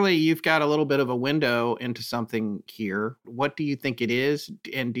mean, clearly you've got a little bit of a window into something here. What do you think it is?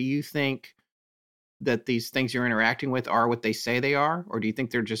 And do you think that these things you're interacting with are what they say they are? Or do you think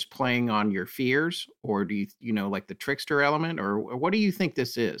they're just playing on your fears? Or do you like the trickster element? Or what do you think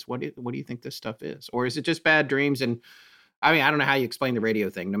this is? What do you think this stuff is? Or is it just bad dreams and I mean, I don't know how you explain the radio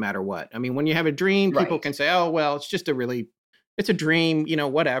thing, no matter what. I mean, when you have a dream, people can say, oh, well, it's just it's a dream,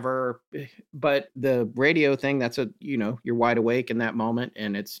 whatever. But the radio thing, that's you're wide awake in that moment,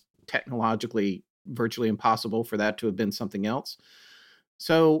 and it's technologically virtually impossible for that to have been something else.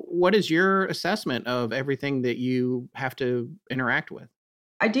 So what is your assessment of everything that you have to interact with?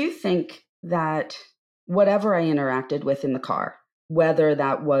 I do think that whatever I interacted with in the car, whether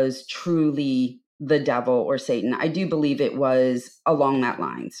that was truly the devil or Satan, I do believe it was along that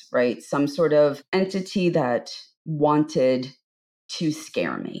lines, right? Some sort of entity that wanted to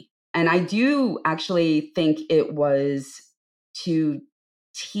scare me. And I do actually think it was to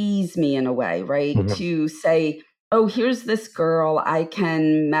tease me in a way, right? Mm-hmm. To say, oh, here's this girl, I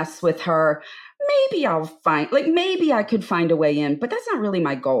can mess with her. Maybe maybe I could find a way in, but that's not really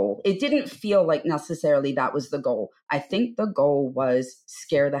my goal. It didn't feel like necessarily that was the goal. I think the goal was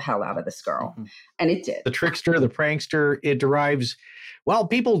scare the hell out of this girl. Mm-hmm. And it did. The trickster, the prankster, it derives, well,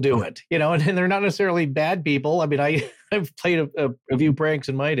 people do it, and they're not necessarily bad people. I mean, I've played a few pranks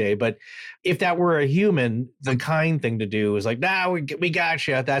in my day, but if that were a human, the kind thing to do is like, nah, we got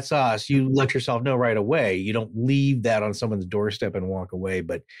you. That's us. You let yourself know right away. You don't leave that on someone's doorstep and walk away.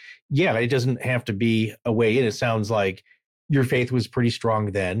 But yeah, it doesn't have to be a way in. It sounds like your faith was pretty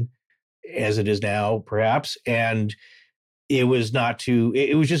strong then, as it is now, perhaps. And it was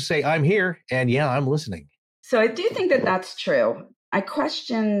it was just say, I'm here and yeah, I'm listening. So I do think that that's true. I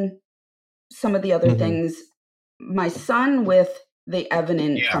question some of the other things. My son with the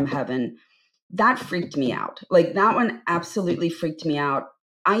Evan from heaven, that freaked me out. Like that one absolutely freaked me out.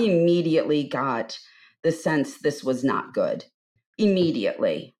 I immediately got the sense this was not good.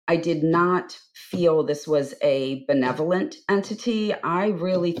 Immediately. I did not feel this was a benevolent entity. I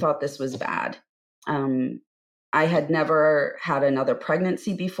really thought this was bad. I had never had another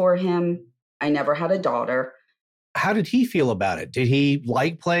pregnancy before him. I never had a daughter. How did he feel about it? Did he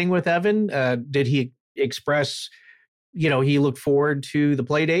like playing with Evan? Did he express, he looked forward to the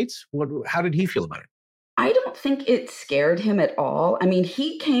play dates? How did he feel about it? I don't think it scared him at all. I mean,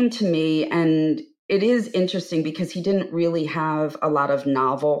 he came to me, and it is interesting because he didn't really have a lot of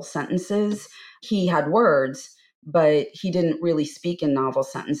novel sentences. He had words, but he didn't really speak in novel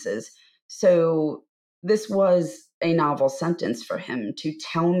sentences. So this was a novel sentence for him to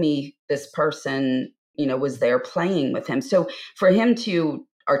tell me this person was there playing with him. So for him to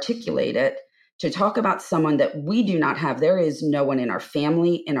articulate it, to talk about someone that we do not have, there is no one in our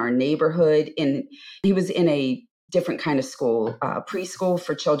family, in our neighborhood. He was in a different kind of school, preschool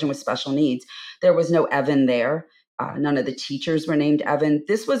for children with special needs. There was no Evan there. None of the teachers were named Evan.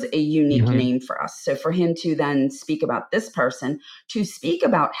 This was a unique name for us. So for him to then speak about this person, to speak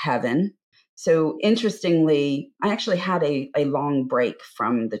about heaven. So interestingly, I actually had a long break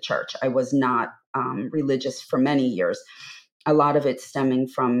from the church. I was not religious for many years, a lot of it stemming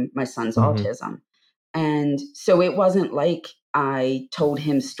from my son's autism. And so it wasn't like I told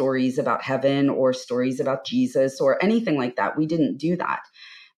him stories about heaven or stories about Jesus or anything like that. We didn't do that.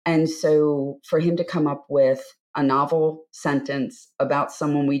 And so for him to come up with a novel sentence about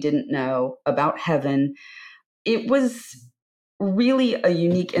someone we didn't know, about heaven, it was really a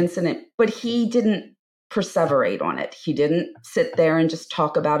unique incident, but he didn't perseverate on it. He didn't sit there and just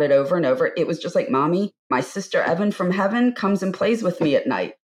talk about it over and over. It was just like, Mommy, my sister Evan from heaven comes and plays with me at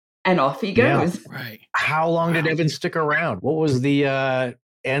night. And off he goes. Yeah, right. How long did Evan stick around? What was the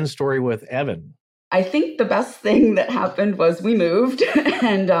end story with Evan? I think the best thing that happened was we moved.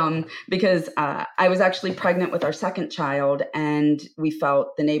 And because I was actually pregnant with our second child, and we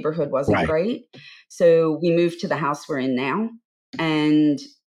felt the neighborhood wasn't great. So we moved to the house we're in now, and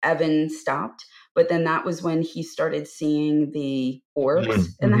Evan stopped. But then that was when he started seeing the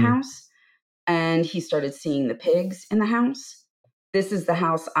orbs in the house, and he started seeing the pigs in the house. This is the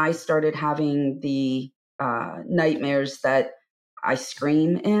house I started having the nightmares that I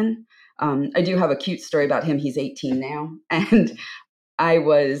scream in. I do have a cute story about him. He's 18 now, and I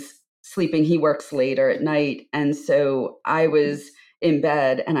was sleeping. He works later at night. And so I was in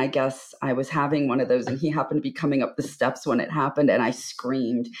bed, and I guess I was having one of those, and he happened to be coming up the steps when it happened, and I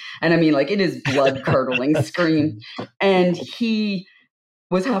screamed. And I mean, like, it is blood curdling scream. And he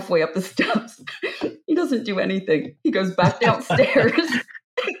was halfway up the steps. He doesn't do anything. He goes back downstairs.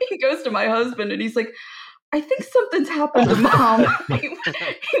 He goes to my husband, and he's like, I think something's happened to Mom. He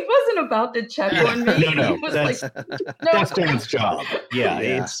wasn't about to check on me. No, he was that's Dan's job.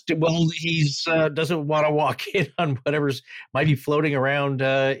 Yeah. He's doesn't want to walk in on whatever's might be floating around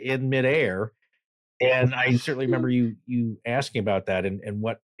in midair. And I certainly remember you asking about that and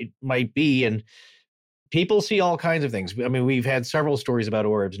what it might be. And people see all kinds of things. I mean, we've had several stories about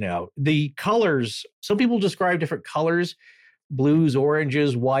orbs now. The colors, some people describe different colors, blues,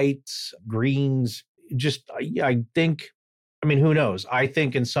 oranges, whites, greens. Just, I think, I mean, who knows? I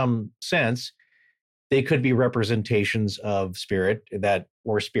think in some sense, they could be representations of spirit that,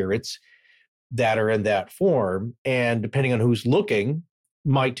 or spirits that are in that form. And depending on who's looking,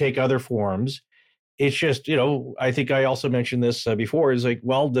 might take other forms. It's just, I think I also mentioned this before, is like,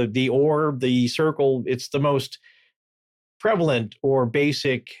 well, the orb, the circle, it's the most prevalent or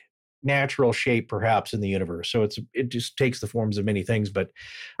basic natural shape perhaps in the universe. So it just takes the forms of many things, but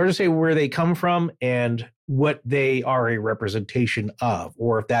hard to say where they come from and what they are a representation of,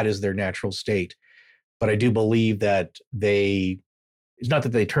 or if that is their natural state. But I do believe that it's not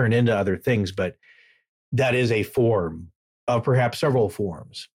that they turn into other things, but that is a form of perhaps several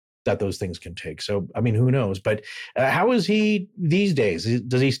forms that those things can take. So, I mean, who knows? But how is he these days?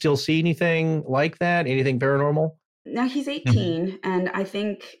 Does he still see anything like that? Anything paranormal? Now he's 18, and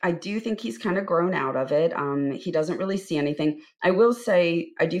I do think he's kind of grown out of it. He doesn't really see anything. I will say,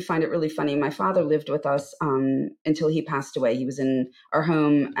 I do find it really funny. My father lived with us until he passed away. He was in our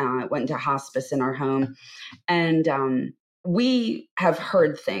home, went into hospice in our home. And we have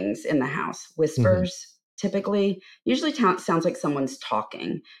heard things in the house, whispers. Typically, usually sounds like someone's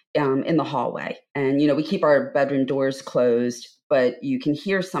talking in the hallway. And, we keep our bedroom doors closed, but you can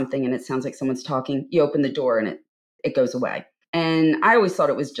hear something and it sounds like someone's talking. You open the door and it goes away. And I always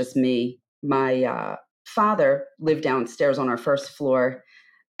thought it was just me. My father lived downstairs on our first floor.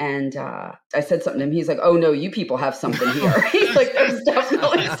 And I said something to him. He's like, "Oh, no, you people have something here." He's like, "There's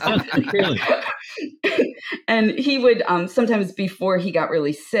definitely something here." And he would sometimes, before he got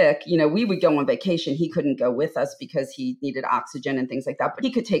really sick, we would go on vacation. He couldn't go with us because he needed oxygen and things like that. But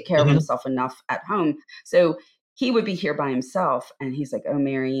he could take care of himself enough at home. So he would be here by himself. And he's like, "Oh,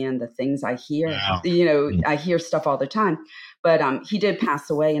 Marianne, the things I hear, I hear stuff all the time." But he did pass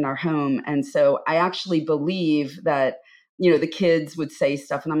away in our home. And so I actually believe that the kids would say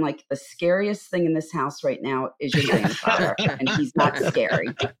stuff. And I'm like, the scariest thing in this house right now is your grandfather. And he's not scary.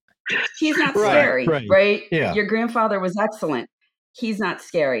 He's not scary, right? Yeah. Your grandfather was excellent. He's not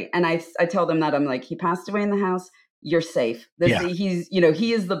scary. And I tell them that. I'm like, he passed away in the house. You're safe. He's,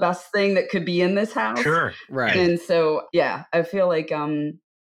 he is the best thing that could be in this house. Sure. Right. And so, yeah, I feel like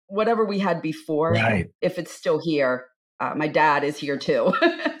whatever we had before, if it's still here, my dad is here too.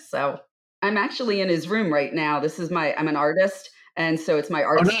 So I'm actually in his room right now. I'm an artist. And so it's my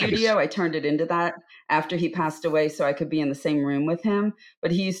art studio. I turned it into that after he passed away so I could be in the same room with him. But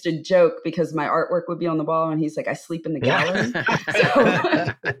he used to joke because my artwork would be on the wall and he's like, "I sleep in the gallery."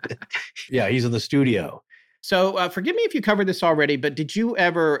 Yeah, he's in the studio. So forgive me if you covered this already, but did you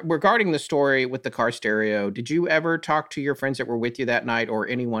ever, regarding the story with the car stereo, did you ever talk to your friends that were with you that night or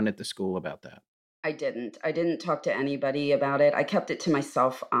anyone at the school about that? I didn't talk to anybody about it. I kept it to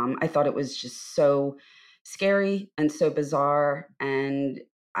myself. I thought it was just so scary and so bizarre, and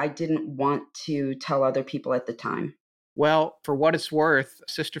I didn't want to tell other people at the time. Well, for what it's worth,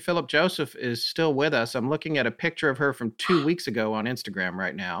 Sister Philip Joseph is still with us. I'm looking at a picture of her from 2 weeks ago on Instagram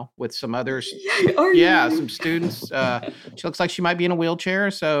right now with some others. Some students. She looks like she might be in a wheelchair,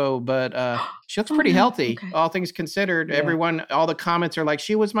 but she looks pretty healthy, all things considered. Yeah. Everyone, all the comments are like,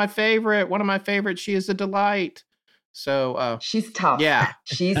 "She was my favorite, one of my favorites. She is a delight." So she's tough. Yeah,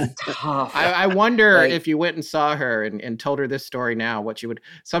 she's tough. I wonder if you went and saw her and told her this story now, what she would.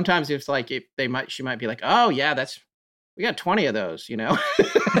 Sometimes it's like she might be like, "Oh yeah, we got 20 of those," Well,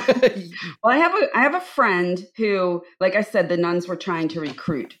 I have a friend who, like I said, the nuns were trying to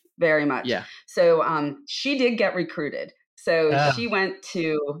recruit very much. Yeah. So she did get recruited. So she went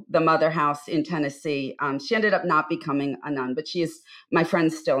to the Mother House in Tennessee. She ended up not becoming a nun, but she is my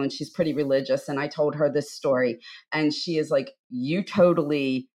friend still, and she's pretty religious. And I told her this story, and she is like, "You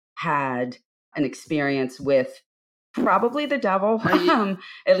totally had an experience with probably the devil."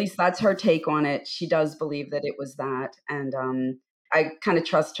 At least that's her take on it. She does believe that it was that. And I kind of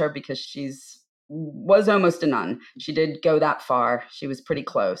trust her because was almost a nun. She did go that far. She was pretty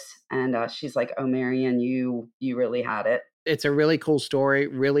close. And she's like, "Oh, Marianne, you really had it." It's a really cool story.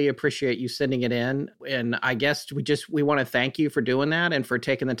 Really appreciate you sending it in. And I guess we want to thank you for doing that and for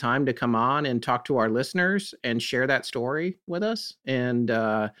taking the time to come on and talk to our listeners and share that story with us. And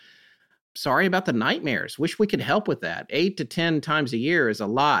sorry about the nightmares. Wish we could help with that. 8 to 10 times a year is a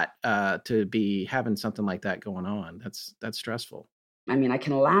lot to be having something like that going on. That's stressful. I mean, I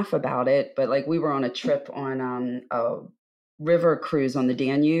can laugh about it, but like we were on a trip on a river cruise on the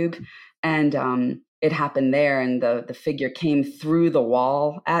Danube, and it happened there, and the figure came through the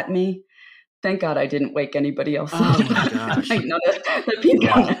wall at me. Thank God I didn't wake anybody else up. Oh my gosh. Like none of the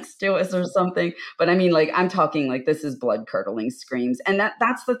people next to us or something. But I mean, like, I'm talking like this is blood curdling screams. And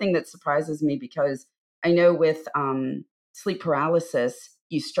that's the thing that surprises me, because I know with sleep paralysis,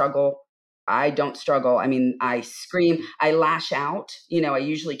 you struggle. I don't struggle. I mean, I scream, I lash out, I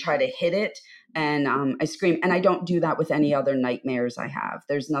usually try to hit it, and I scream, and I don't do that with any other nightmares I have.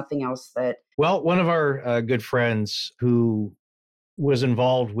 There's nothing else that. Well, one of our good friends who was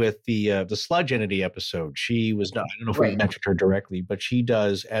involved with the Sludge Entity episode. She was not, I don't know if we mentioned her directly, but she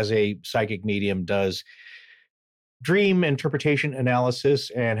does, as a psychic medium, does dream interpretation analysis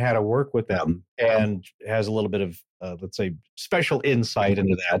and how to work with them, and has a little bit of, let's say, special insight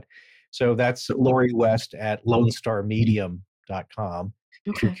into that. So that's Lori West at LoneStarMedium.com.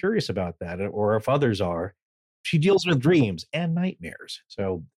 If you're curious about that, or if others are. She deals with dreams and nightmares.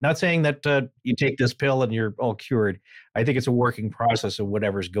 So not saying that you take this pill and you're all cured. I think it's a working process of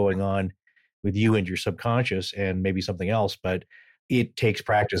whatever's going on with you and your subconscious and maybe something else, but it takes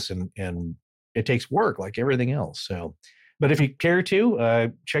practice and it takes work like everything else. So, but if you care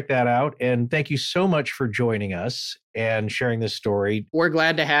to, check that out. And thank you so much for joining us and sharing this story. We're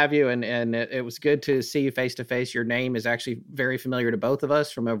glad to have you. And it was good to see you face to face. Your name is actually very familiar to both of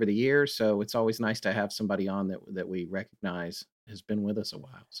us from over the years. So it's always nice to have somebody on that we recognize has been with us a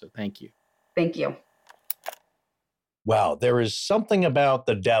while. So thank you. Thank you. Wow, there is something about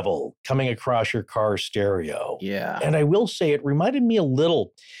the devil coming across your car stereo. Yeah. And I will say it reminded me a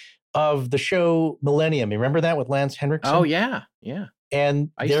little of the show Millennium. You remember that with Lance Henriksen? Oh, yeah. Yeah. And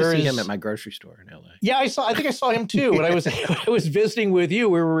I used to see him at my grocery store in LA. Yeah, I think I saw him too. When I was visiting with you,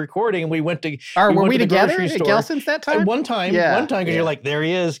 we were recording and we went to were we together at Gelson's that time? One time, because you're like, there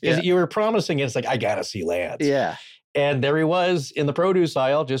he is. Because you were promising it. It's like, I gotta see Lance. Yeah. And there he was in the produce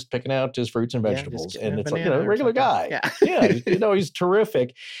aisle, just picking out his fruits and vegetables. And it's like, a regular guy. Yeah. He's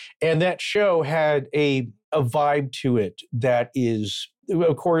terrific. And that show had a vibe to it that is,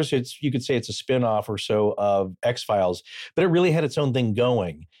 of course, you could say it's a spinoff or so of X-Files, but it really had its own thing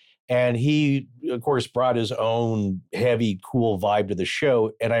going. And he, of course, brought his own heavy, cool vibe to the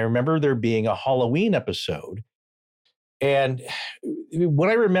show. And I remember there being a Halloween episode. And what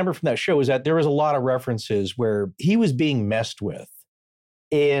I remember from that show is that there was a lot of references where he was being messed with.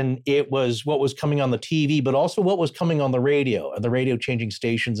 And it was what was coming on the TV, but also what was coming on the radio, and the radio changing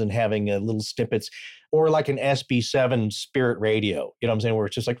stations and having little snippets, or like an SB7 Spirit radio, you know what I'm saying, where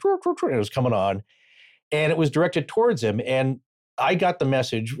it's just like, it was coming on, and it was directed towards him. And I got the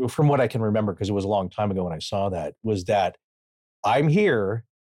message, from what I can remember, because it was a long time ago when I saw that, was that I'm here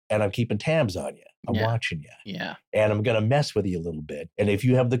and I'm keeping tabs on you. I'm watching you. Yeah. And I'm going to mess with you a little bit. And if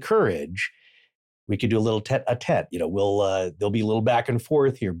you have the courage, we could do a little tete-a-tete. There'll be a little back and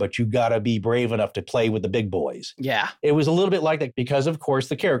forth here, but you got to be brave enough to play with the big boys. Yeah. It was a little bit like that because, of course,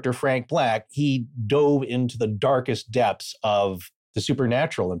 the character, Frank Black, he dove into the darkest depths of the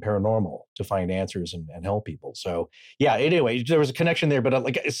supernatural and paranormal to find answers and help people. So, yeah, anyway, there was a connection there.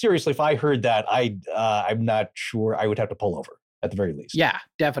 But seriously, if I heard that, I'm not sure. I would have to pull over at the very least. Yeah,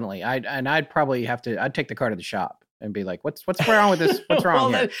 definitely. I'd probably have to, I'd take the car to the shop and be like, what's wrong with this? What's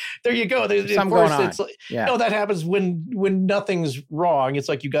wrong here? There you go. There's something going on. That happens when nothing's wrong. It's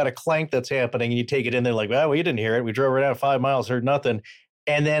like you got a clank that's happening and you take it in there like, well, we didn't hear it. We drove right out 5 miles, heard nothing.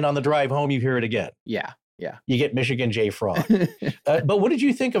 And then on the drive home, you hear it again. Yeah. Yeah. You get Michigan J. Frog. But what did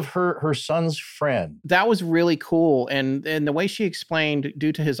you think of her son's friend? That was really cool. And the way she explained,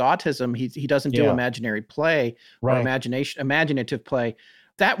 due to his autism, he doesn't do imaginary play or imaginative play.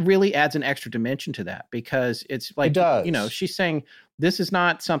 That really adds an extra dimension to that, because it's like, she's saying this is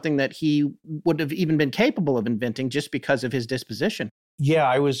not something that he would have even been capable of inventing just because of his disposition. Yeah,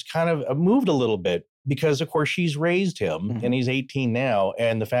 I was kind of moved a little bit because, of course, she's raised him and he's 18 now.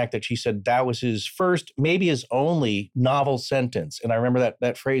 And the fact that she said that was his first, maybe his only novel sentence. And I remember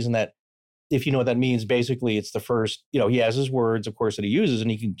that phrase, and that, if you know what that means, basically it's the first, he has his words, of course, that he uses and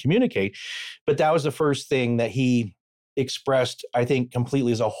he can communicate. But that was the first thing that he expressed, I think,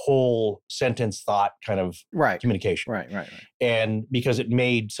 completely as a whole sentence thought kind of communication. Right. And because it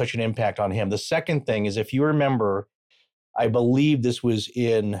made such an impact on him. The second thing is, if you remember, I believe this was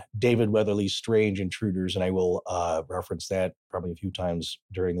in David Weatherly's Strange Intruders, and I will reference that probably a few times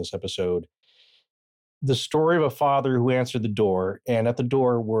during this episode. The story of a father who answered the door, and at the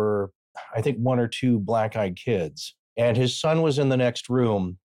door were, I think, 1 or 2 black-eyed kids. And his son was in the next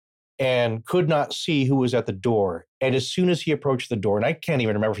room and could not see who was at the door. And as soon as he approached the door, and I can't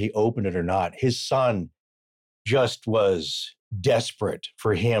even remember if he opened it or not, his son just was desperate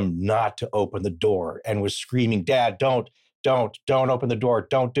for him not to open the door and was screaming, "Dad, don't open the door.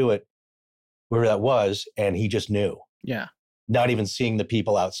 Don't do it." Whoever that was. And he just knew. Yeah. not even seeing the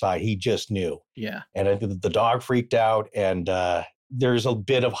people outside. He just knew. Yeah. And I think the dog freaked out, and there's a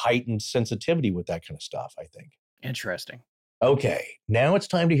bit of heightened sensitivity with that kind of stuff, I think. Interesting. Okay, now it's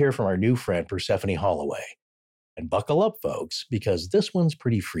time to hear from our new friend, Persephone Holloway. And buckle up, folks, because this one's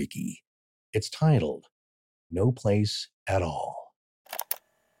pretty freaky. It's titled, No Place at All.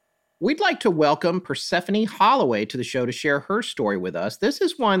 We'd like to welcome Persephone Holloway to the show to share her story with us. This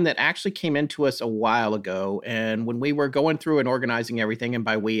is one that actually came into us a while ago. And when we were going through and organizing everything, and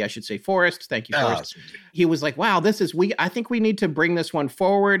by we, I should say Forrest, thank you, Forrest. He was like, wow, I think we need to bring this one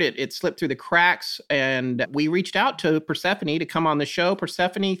forward. It slipped through the cracks. And we reached out to Persephone to come on the show.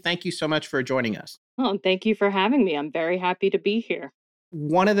 Persephone, thank you so much for joining us. Oh, thank you for having me. I'm very happy to be here.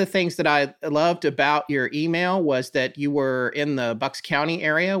 One of the things that I loved about your email was that you were in the Bucks County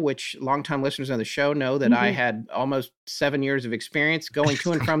area, which longtime listeners of the show know that I had almost 7 years of experience going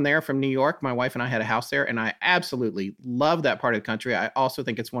to and from there from New York. My wife and I had a house there, and I absolutely love that part of the country. I also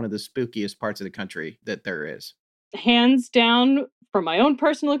think it's one of the spookiest parts of the country that there is. Hands down, from my own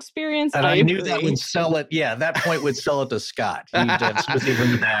personal experience. And I knew that would sell it. Yeah, that point would sell it to Scott.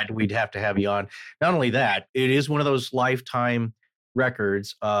 Specifically that, we'd have to have you on. Not only that, it is one of those lifetime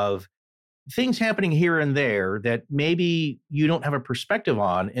records of things happening here and there that maybe you don't have a perspective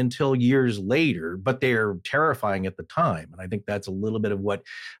on until years later, but they're terrifying at the time. And I think that's a little bit of what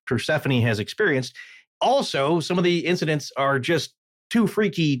Persephone has experienced. Also, some of the incidents are just too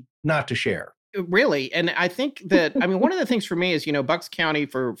freaky not to share. Really. And I think that, one of the things for me is, Bucks County,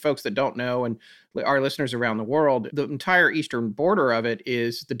 for folks that don't know, and our listeners around the world, the entire eastern border of it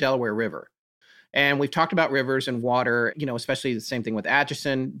is the Delaware River. And we've talked about rivers and water, especially the same thing with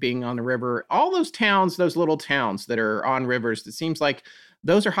Atchison being on the river. All those towns, those little towns that are on rivers, it seems like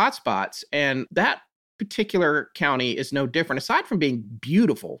those are hotspots. And that particular county is no different. Aside from being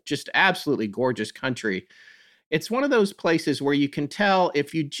beautiful, just absolutely gorgeous country, it's one of those places where you can tell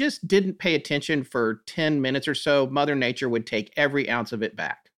if you just didn't pay attention for 10 minutes or so, Mother Nature would take every ounce of it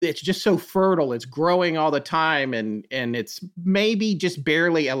back. It's just so fertile. It's growing all the time. And it's maybe just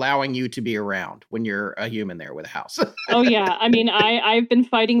barely allowing you to be around when you're a human there with a house. Oh, yeah. I've been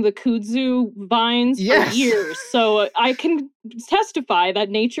fighting the kudzu vines for years. So I can testify that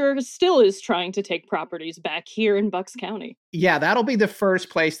nature still is trying to take properties back here in Bucks County. Yeah, that'll be the first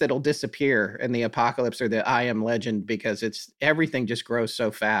place that'll disappear in the apocalypse or the I Am Legend, because everything just grows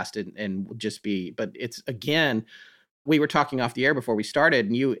so fast and will just be, but it's, again, we were talking off the air before we started,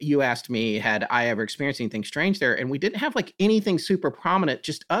 and you asked me, had I ever experienced anything strange there? And we didn't have anything super prominent,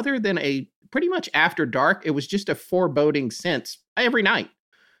 just other than pretty much after dark, it was just a foreboding sense every night.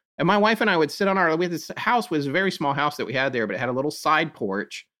 And my wife and I would sit this house was a very small house that we had there, but it had a little side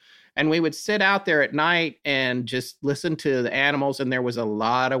porch. And we would sit out there at night and just listen to the animals. And there was a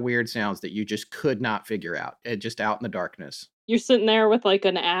lot of weird sounds that you just could not figure out, just out in the darkness. You're sitting there with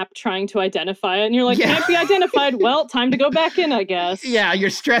an app trying to identify it, and you're like, can't be identified. Well, time to go back in, I guess. Yeah, you're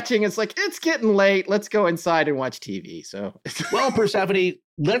stretching. It's like, it's getting late. Let's go inside and watch TV. So, well, Persephone,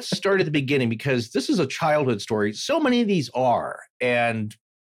 let's start at the beginning, because this is a childhood story. So many of these are, and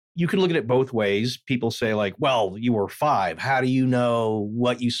you can look at it both ways. People say well, you were 5. How do you know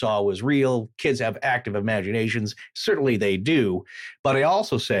what you saw was real? Kids have active imaginations. Certainly they do. But I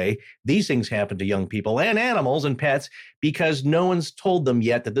also say these things happen to young people and animals and pets because no one's told them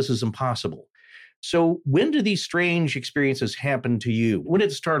yet that this is impossible. So when do these strange experiences happen to you? When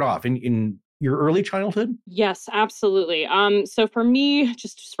did it start off? In your early childhood? Yes, absolutely. So for me,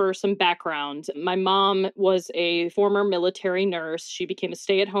 just for some background, my mom was a former military nurse. She became a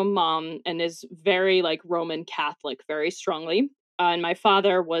stay-at-home mom and is very Roman Catholic, very strongly. And my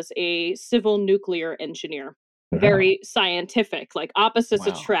father was a civil nuclear engineer, very scientific, opposites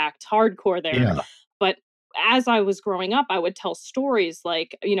attract, hardcore there. Yeah. But as I was growing up, I would tell stories I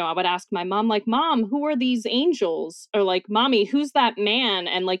would ask my mom, Mom, who are these angels? Or Mommy, who's that man?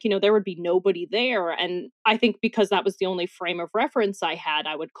 And there would be nobody there. And I think because that was the only frame of reference I had,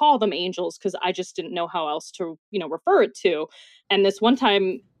 I would call them angels because I just didn't know how else to, refer it to. And this one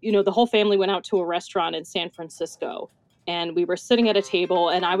time, the whole family went out to a restaurant in San Francisco. And we were sitting at a table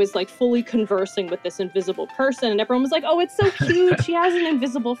and I was fully conversing with this invisible person. And everyone was like, oh, it's so cute. She has an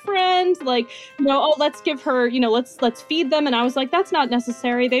invisible friend. Oh, let's give her, let's feed them. And I was like, that's not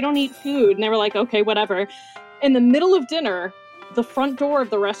necessary. They don't eat food. And they were like, okay, whatever. In the middle of dinner, the front door of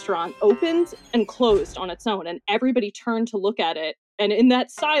the restaurant opened and closed on its own. And everybody turned to look at it. And in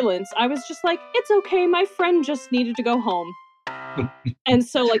that silence, I was just like, it's okay. My friend just needed to go home. And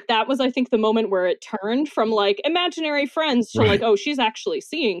so that was, I think, the moment where it turned from imaginary friends to oh, she's actually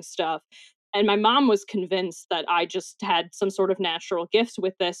seeing stuff. And my mom was convinced that I just had some sort of natural gift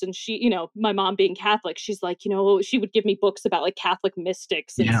with this. And she, my mom being Catholic, she's like, she would give me books about like Catholic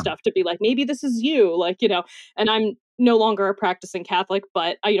mystics and stuff to be like, maybe this is you, and I'm no longer a practicing Catholic,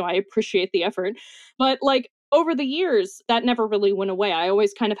 but I appreciate the effort. But like over the years, that never really went away. I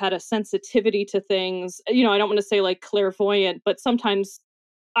always kind of had a sensitivity to things. I don't want to say like clairvoyant, but sometimes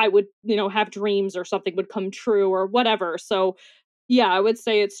I would, have dreams or something would come true or whatever. So yeah, I would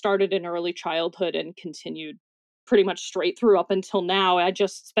say it started in early childhood and continued pretty much straight through up until now. I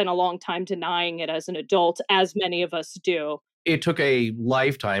just spent a long time denying it as an adult, as many of us do. It took a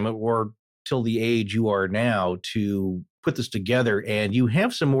lifetime or till the age you are now to put this together. And you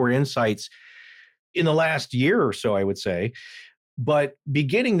have some more insights in the last year or so, I would say. But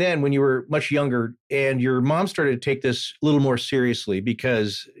beginning then, when you were much younger and your mom started to take this a little more seriously,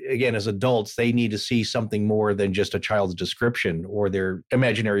 because again, as adults, they need to see something more than just a child's description or their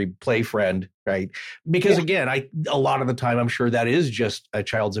imaginary play friend, right? Because again, a lot of the time, I'm sure that is just a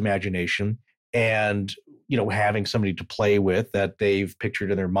child's imagination and, having somebody to play with that they've pictured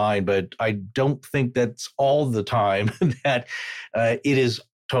in their mind. But I don't think that's all the time that it is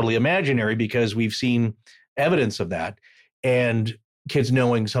totally imaginary, because we've seen evidence of that. And kids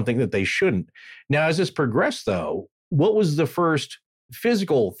knowing something that they shouldn't. Now, as this progressed, though, what was the first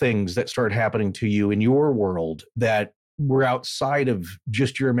physical things that started happening to you in your world that were outside of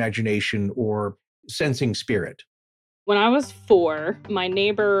just your imagination or sensing spirit? When I was 4, my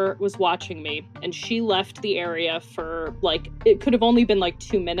neighbor was watching me, and she left the area for it could have only been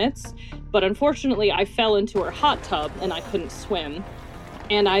 2 minutes. But unfortunately, I fell into her hot tub and I couldn't swim.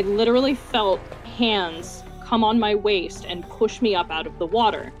 And I literally felt hands come on my waist and push me up out of the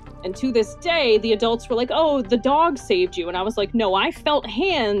water. And to this day, the adults were like, oh, the dog saved you. And I was like, no, I felt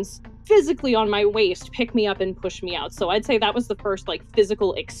hands physically on my waist pick me up and push me out. So I'd say that was the first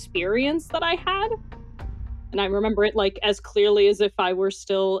physical experience that I had. And I remember it as clearly as if I were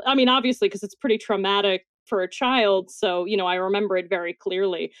still, obviously, because it's pretty traumatic for a child. So, I remember it very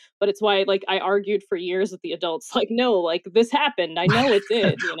clearly, but it's why I argued for years with the adults, no, this happened. I know it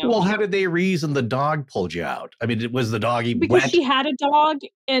did, Well, how did they reason the dog pulled you out? Was the doggy because wet? She had a dog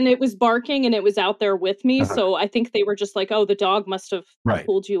and it was barking and it was out there with me. So I think they were just oh, the dog must have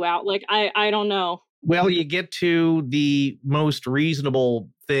pulled you out. I don't know. Well, you get to the most reasonable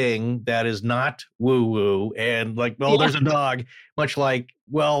thing that is not woo-woo and there's a dog, much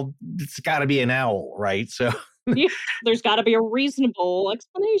it's got to be an owl, right? So yeah, there's got to be a reasonable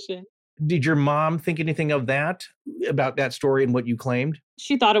explanation. Did your mom think anything of that, about that story and what you claimed?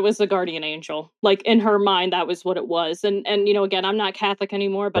 She thought it was a guardian angel. In her mind, that was what it was. And again, I'm not Catholic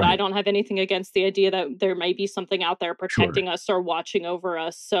anymore, but I don't have anything against the idea that there may be something out there protecting us or watching over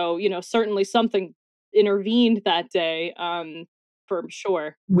us. So, certainly something intervened that day, for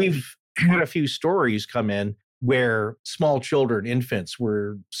sure. We've had a few stories come in where small children, infants,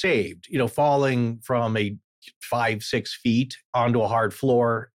 were saved, falling from 5-6 feet onto a hard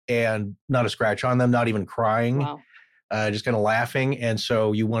floor and not a scratch on them, not even crying, just kind of laughing. And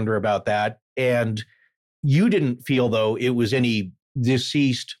so you wonder about that. And you didn't feel, though, it was any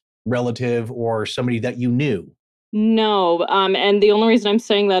deceased relative or somebody that you knew. No, and the only reason I'm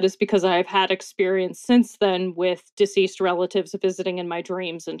saying that is because I've had experience since then with deceased relatives visiting in my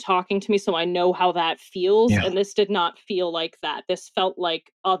dreams and talking to me, so I know how that feels, and this did not feel like that. This felt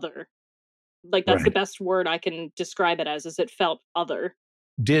like other. That's the best word I can describe it as, is it felt other.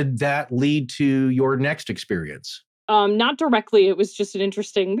 Did that lead to your next experience? Not directly, it was just an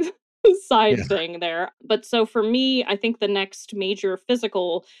interesting side thing there. But so for me, I think the next major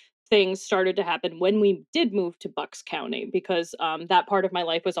physical things started to happen when we did move to Bucks County, because that part of my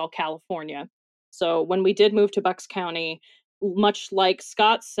life was all California. So when we did move to Bucks County, much like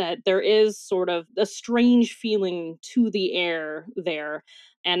Scott said, there is sort of a strange feeling to the air there.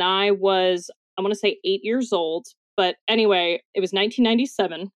 And I want to say 8 years old, but anyway, it was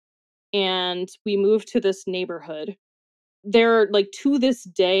 1997 and we moved to this neighborhood. There, to this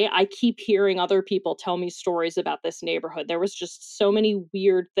day, I keep hearing other people tell me stories about this neighborhood. There was just so many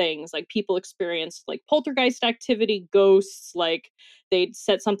weird things. People experienced poltergeist activity, ghosts, they'd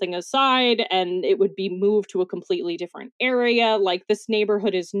set something aside and it would be moved to a completely different area. This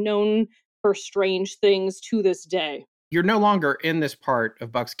neighborhood is known for strange things to this day. You're no longer in this part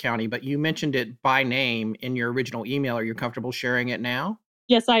of Bucks County, but you mentioned it by name in your original email. Are you comfortable sharing it now?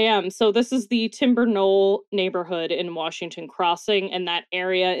 Yes, I am. So this is the Timber Knoll neighborhood in Washington Crossing, and that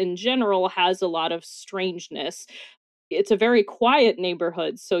area in general has a lot of strangeness. it's a very quiet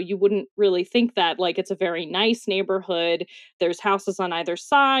neighborhood. So you wouldn't really think that. Like, it's a very nice neighborhood. There's houses on either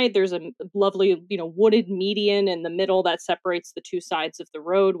side. There's a lovely, wooded median in the middle that separates the two sides of the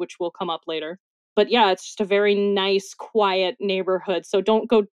road, which will come up later. But yeah, it's just a very nice, quiet neighborhood. So don't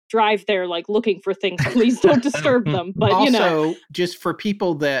go drive there like looking for things. Please don't disturb them. But also, just for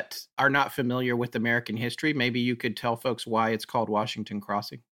people that are not familiar with American history, maybe you could tell folks why it's called Washington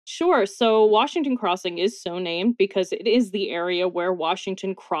Crossing. Sure. So Washington Crossing is so named because it is the area where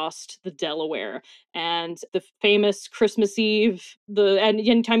Washington crossed the Delaware. And the famous Christmas Eve, and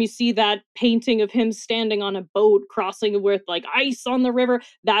anytime you see that painting of him standing on a boat crossing with like ice on the river,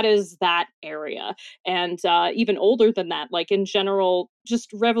 that is that area. And even older than that, like in general,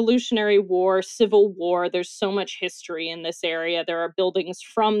 just Revolutionary War, Civil War, there's so much history in this area. There are buildings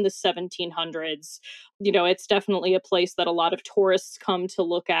from the 1700s. It's definitely a place that a lot of tourists come to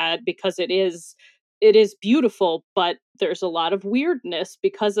look at because it is beautiful, but there's a lot of weirdness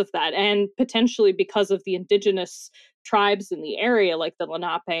because of that, and potentially because of the indigenous tribes in the area, like the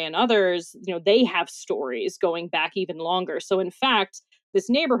Lenape and others. They have stories going back even longer. So in fact, this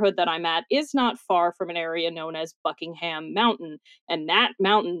neighborhood that I'm at is not far from an area known as Buckingham Mountain. And that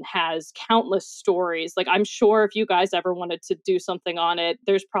mountain has countless stories. Like, I'm sure if you guys ever wanted to do something on it,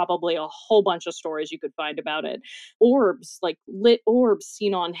 there's probably a whole bunch of stories you could find about it. Orbs, like lit orbs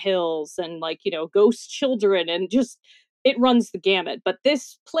seen on hills, and ghost children, and just it runs the gamut. But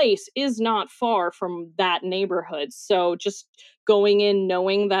this place is not far from that neighborhood. So just going in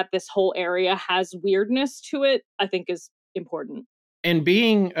knowing that this whole area has weirdness to it, I think is important. And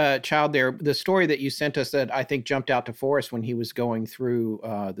being a child there, the story that you sent us that I think jumped out to Forrest when he was going through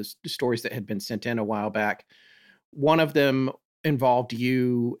the stories that had been sent in a while back, one of them involved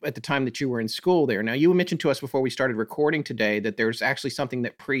you at the time that you were in school there. Now, you mentioned to us before we started recording today that there's actually something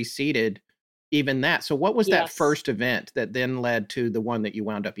that preceded even that. So what was that first event that then led to the one that you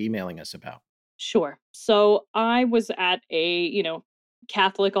wound up emailing us about? Sure. So I was at a,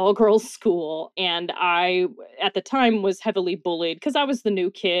 Catholic all-girls school, and I at the time was heavily bullied because I was the new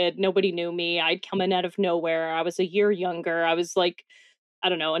kid. Nobody knew me. I'd come in out of nowhere. I was a year younger. I was like, I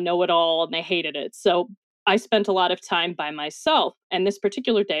don't know, a know-it-all, and they hated it. So I spent a lot of time by myself. And this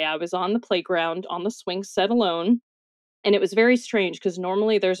particular day, I was on the playground on the swing set alone. And it was very strange because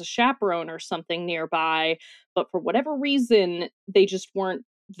normally there's a chaperone or something nearby, but for whatever reason, they just weren't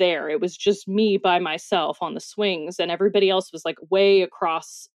there. It was just me by myself on the swings, and everybody else was like way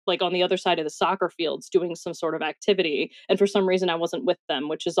across, like on the other side of the soccer fields doing some sort of activity. And for some reason I wasn't with them,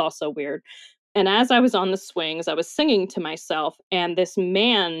 which is also weird. And as I was on the swings, I was singing to myself, and this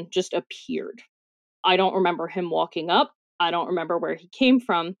man just appeared. I don't remember him walking up. I don't remember where he came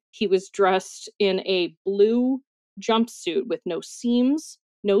from. He was dressed in a blue jumpsuit with no seams,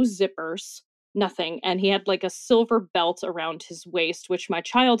 no zippers, nothing. And he had like a silver belt around his waist, which my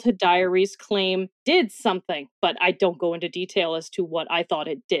childhood diaries claim did something, but I don't go into detail as to what I thought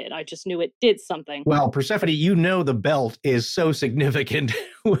it did. I just knew it did something. Well, Persephone, the belt is so significant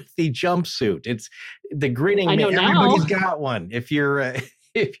with the jumpsuit. It's the grinning man. Everybody's got one. If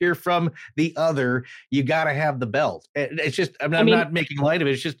you're from the other, you got to have the belt. It's just, I'm not making light of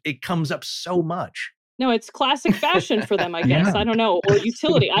it. It's just, it comes up so much. No, it's classic fashion for them, I guess. Yeah. I don't know. Or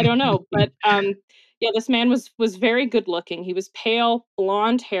utility. I don't know. But this man was very good looking. He was pale,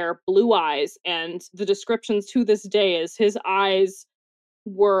 blonde hair, blue eyes. And the descriptions to this day is his eyes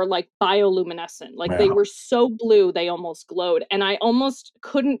were like bioluminescent. Like they were so blue, they almost glowed. And I almost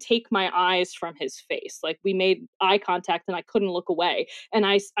couldn't take my eyes from his face. Like we made eye contact and I couldn't look away. And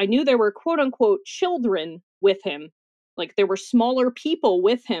I knew there were quote unquote children with him. Like there were smaller people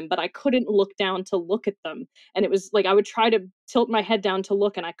with him, but I couldn't look down to look at them. And it was like, I would try to tilt my head down to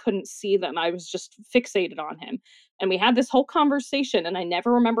look and I couldn't see them. I was just fixated on him. And we had this whole conversation and I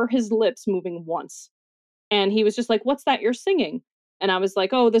never remember his lips moving once. And he was just like, "What's that you're singing?" And I was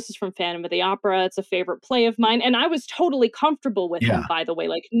like, "Oh, this is from Phantom of the Opera. It's a favorite play of mine." And I was totally comfortable with him, by the way,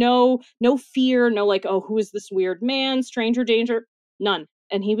 like no fear, no like, "Oh, who is this weird man? Stranger danger," none.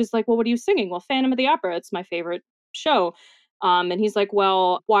 And he was like, "Well, what are you singing?" "Well, Phantom of the Opera. It's my favorite show." And he's like,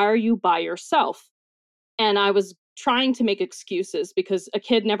 "Well, why are you by yourself?" And I was trying to make excuses because a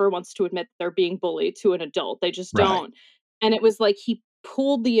kid never wants to admit they're being bullied to an adult. They just don't. And it was like he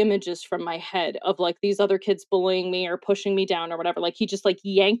pulled the images from my head of like these other kids bullying me or pushing me down or whatever. Like he just like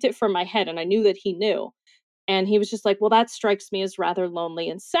yanked it from my head, and I knew that he knew. And he was just like, "Well, that strikes me as rather lonely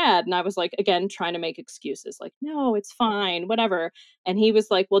and sad." And I was like, again, trying to make excuses like, "No, it's fine, whatever." And he was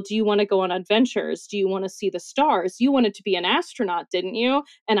like, "Well, do you want to go on adventures? Do you want to see the stars? You wanted to be an astronaut, didn't you?"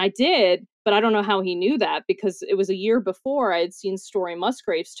 And I did. But I don't know how he knew that, because it was a year before I had seen Story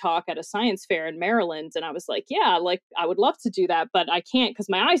Musgraves talk at a science fair in Maryland. And I was like, yeah, like I would love to do that, but I can't because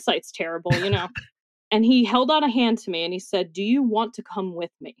my eyesight's terrible, you know? And he held out a hand to me and he said, do you want to come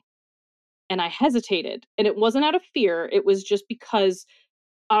with me? And I hesitated. And it wasn't out of fear. It was just because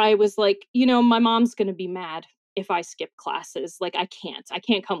I was like, you know, my mom's going to be mad if I skip classes. Like, I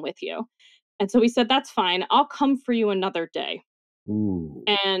can't come with you. And so he said, that's fine. I'll come for you another day. Ooh.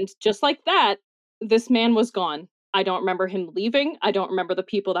 And just like that, this man was gone. I don't remember him leaving. I don't remember the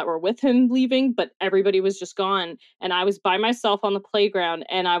people that were with him leaving, but everybody was just gone. And I was by myself on the playground,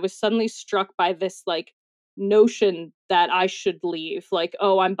 and I was suddenly struck by this like notion that I should leave. Like,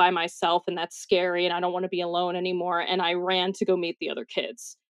 oh, I'm by myself and that's scary and I don't want to be alone anymore. And I ran to go meet the other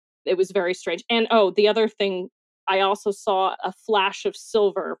kids. It was very strange. And oh, the other thing, I also saw a flash of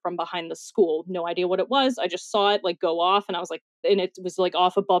silver from behind the school. No idea what it was. I just saw it like go off, and I was like, and it was like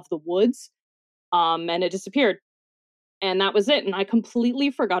off above the woods. And it disappeared. And that was it. And I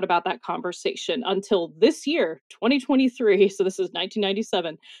completely forgot about that conversation until this year, 2023. So this is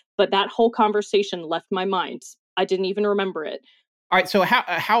 1997. But that whole conversation left my mind. I didn't even remember it. All right. So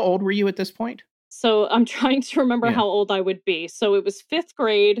how old were you at this point? So I'm trying to remember how old I would be. So it was 5th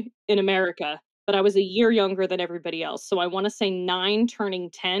grade in America, but I was a year younger than everybody else. So I want to say 9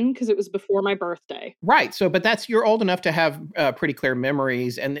 turning 10 because it was before my birthday. Right. So, but you're old enough to have pretty clear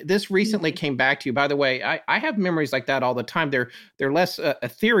memories. And this recently came back to you. By the way, I have memories like that all the time. They're less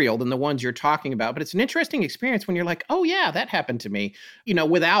ethereal than the ones you're talking about. But it's an interesting experience when you're like, oh, yeah, that happened to me. You know,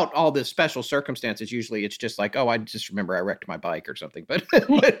 without all the special circumstances, usually it's just like, oh, I just remember I wrecked my bike or something.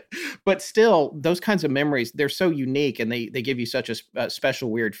 But still, those kinds of memories, they're so unique and they give you such a special,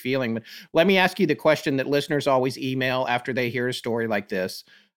 weird feeling. But let me ask you the question that listeners always email after they hear a story like this.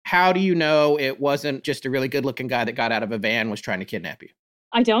 How do you know it wasn't just a really good looking guy that got out of a van and was trying to kidnap you?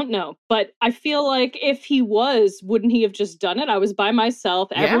 I don't know, but I feel like if he was, wouldn't he have just done it? I was by myself.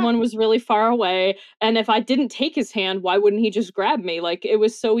 Yeah. Everyone was really far away. And if I didn't take his hand, why wouldn't he just grab me? Like, it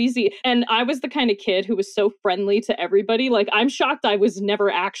was so easy. And I was the kind of kid who was so friendly to everybody. Like, I'm shocked I was never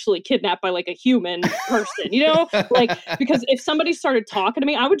actually kidnapped by like a human person, you know? Like, because if somebody started talking to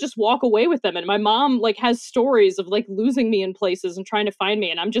me, I would just walk away with them. And my mom like has stories of like losing me in places and trying to find me.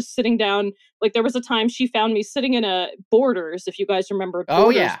 And I'm just sitting down. Like, there was a time she found me sitting in a Borders, if you guys remember.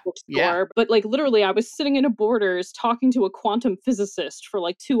 Borders bookstore. Yeah. But like literally I was sitting in a Borders talking to a quantum physicist for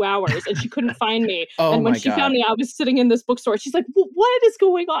like 2 hours and she couldn't find me. Oh, and when my she God. found me, I was sitting in this bookstore. She's like, what is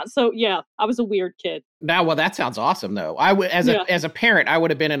going on? So yeah, I was a weird kid. Now, well, that sounds awesome though. I would, as a parent, I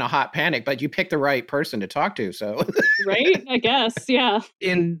would have been in a hot panic, but you picked the right person to talk to. So right, I guess. Yeah.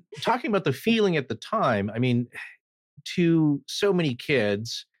 In talking about the feeling at the time, I mean, to so many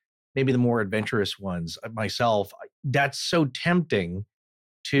kids, maybe the more adventurous ones, myself, that's so tempting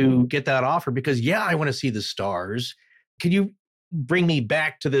to get that offer because, yeah, I want to see the stars. Can you bring me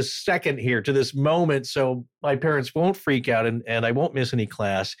back to this second here, to this moment so my parents won't freak out and I won't miss any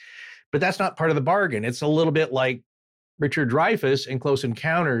class? But that's not part of the bargain. It's a little bit like Richard Dreyfuss in Close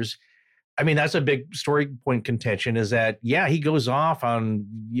Encounters. I mean, that's a big story point contention is that, yeah, he goes off on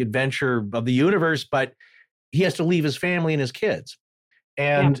the adventure of the universe, but he has to leave his family and his kids.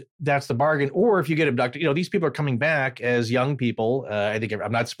 And that's the bargain. Or if you get abducted, you know, these people are coming back as young people. I think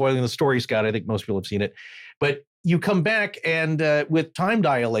I'm not spoiling the story, Scott. I think most people have seen it. But you come back and with time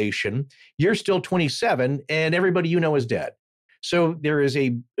dilation, you're still 27 and everybody you know is dead. So there is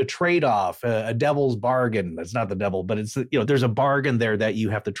a trade-off, a devil's bargain. That's not the devil, but it's, you know, there's a bargain there that you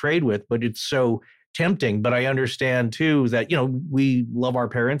have to trade with, but it's so tempting. But I understand too that, you know, we love our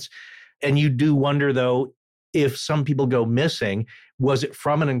parents. And you do wonder though, if some people go missing, was it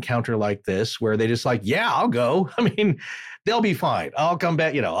from an encounter like this where they just like, yeah, I'll go. I mean, they'll be fine. I'll come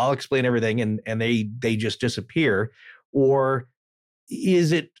back, you know, I'll explain everything and they just disappear. Or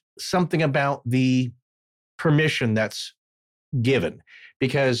is it something about the permission that's given?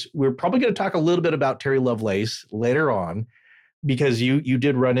 Because we're probably going to talk a little bit about Terry Lovelace later on, because you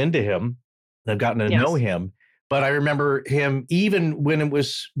did run into him. I've gotten to know him. But I remember him even when it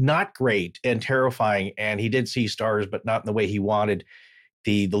was not great and terrifying, and he did see stars, but not in the way he wanted.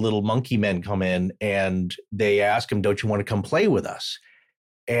 The little monkey men come in and they ask him, don't you want to come play with us?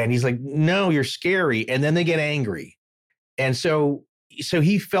 And he's like, no, you're scary. And then they get angry. And so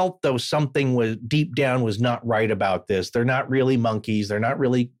he felt though something was deep down was not right about this. They're not really monkeys. They're not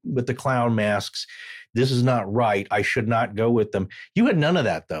really with the clown masks. This is not right. I should not go with them. You had none of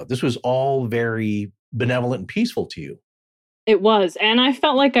that though. This was all very benevolent and peaceful to you. It was. And I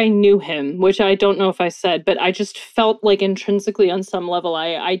felt like I knew him, which I don't know if I said, but I just felt like intrinsically on some level,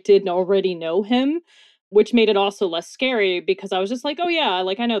 I did already know him. which made it also less scary because I was just like, oh yeah,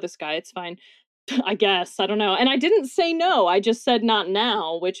 like I know this guy, it's fine. I guess, I don't know. And I didn't say no, I just said not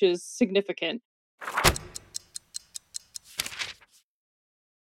now, which is significant.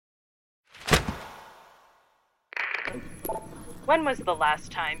 When was the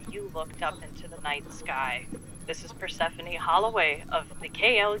last time you looked up into the night sky? This is Persephone Holloway of the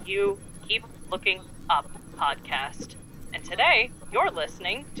KLU Keep Looking Up podcast. And today, you're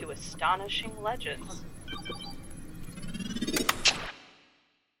listening to Astonishing Legends.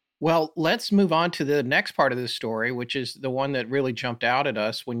 Well, let's move on to the next part of the story, which is the one that really jumped out at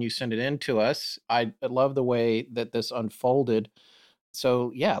us when you sent it in to us. I love the way that this unfolded.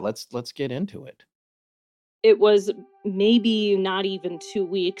 So yeah, let's get into it. It was maybe not even 2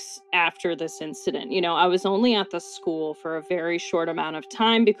 weeks after this incident. You know, I was only at the school for a very short amount of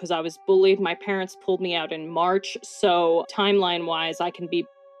time because I was bullied. My parents pulled me out in March. So timeline-wise, I can be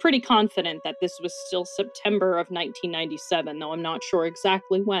pretty confident that this was still September of 1997, though I'm not sure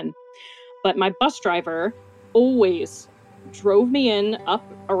exactly when. But my bus driver always drove me in up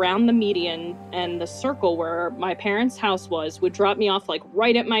around the median, and the circle where my parents' house was would drop me off like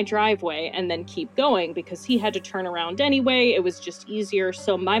right at my driveway and then keep going because he had to turn around anyway. It was just easier.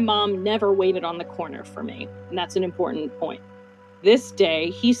 So my mom never waited on the corner for me. And that's an important point. This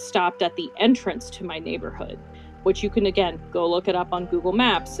day, he stopped at the entrance to my neighborhood, which you can, again, go look it up on Google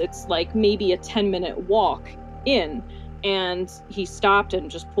Maps. It's like maybe a 10-minute walk in. And he stopped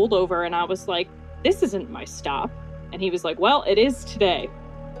and just pulled over. And I was like, this isn't my stop. And he was like, well, it is today.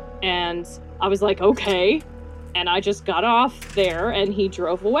 And I was like, okay. And I just got off there and he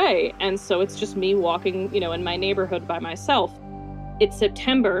drove away. And so it's just me walking, you know, in my neighborhood by myself. It's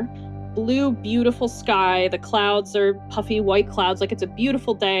September, blue, beautiful sky. The clouds are puffy white clouds. Like it's a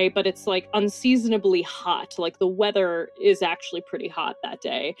beautiful day, but it's like unseasonably hot. Like the weather is actually pretty hot that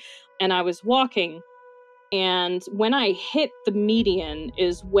day. And I was walking. And when I hit the median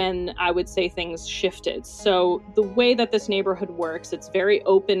is when I would say things shifted. So the way that this neighborhood works, it's very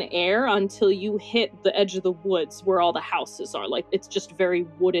open air until you hit the edge of the woods where all the houses are. Like it's just very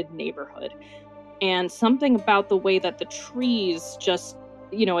wooded neighborhood. And something about the way that the trees just,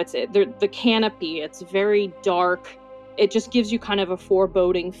 you know, the canopy, it's very dark. It just gives you kind of a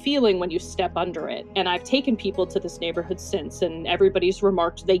foreboding feeling when you step under it. And I've taken people to this neighborhood since, and everybody's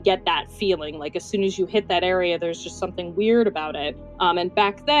remarked they get that feeling. Like as soon as you hit that area, there's just something weird about it. And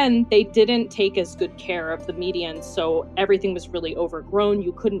back then, they didn't take as good care of the median, so everything was really overgrown.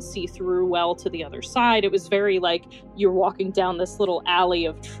 You couldn't see through well to the other side. It was very like you're walking down this little alley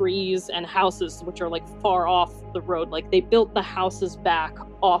of trees and houses, which are like far off the road. Like they built the houses back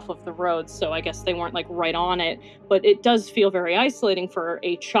off of the road, so I guess they weren't like right on it, but it does feel very isolating for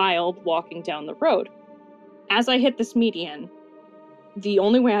a child walking down the road. As I hit this median, the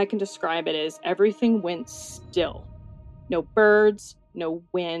only way I can describe it is everything went still. No birds, no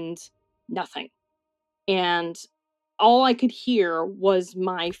wind, nothing. And all I could hear was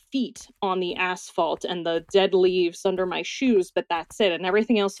my feet on the asphalt and the dead leaves under my shoes, but that's it. And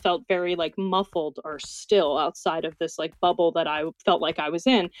everything else felt very like muffled or still outside of this like bubble that I felt like I was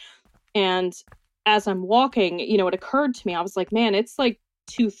in. And as I'm walking, you know, it occurred to me, I was like, man, it's like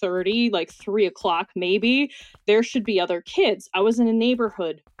 2:30, like 3 o'clock maybe. There should be other kids. I was in a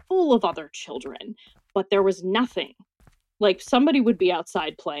neighborhood full of other children, but there was nothing. Like somebody would be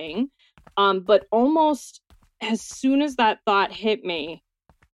outside playing, but almost as soon as that thought hit me,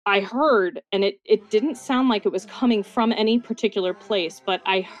 I heard, and it didn't sound like it was coming from any particular place, but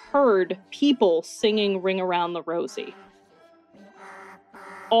I heard people singing Ring Around the Rosie.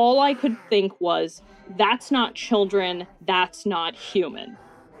 All I could think was, that's not children, that's not human.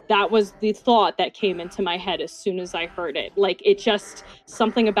 That was the thought that came into my head as soon as I heard it. Like, it just,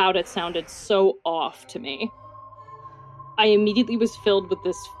 something about it sounded so off to me. I immediately was filled with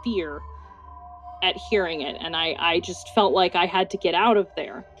this fear at hearing it, and I just felt like I had to get out of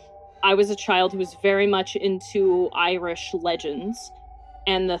there. I was a child who was very much into Irish legends,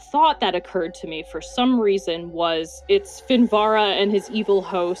 and the thought that occurred to me for some reason was, it's Finvara and his evil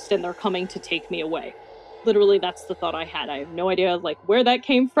host, and they're coming to take me away. Literally, that's the thought I had. I have no idea like where that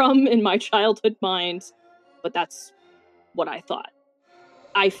came from in my childhood mind, but that's what I thought.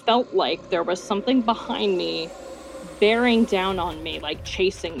 I felt like there was something behind me bearing down on me, like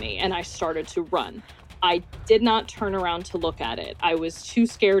chasing me, and I started to run. I did not turn around to look at it. I was too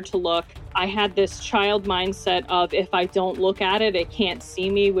scared to look. I had this child mindset of, if I don't look at it, it can't see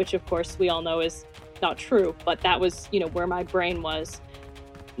me, which of course we all know is not true, but that was, where my brain was.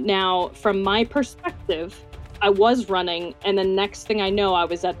 Now, from my perspective, I was running, and the next thing I know, I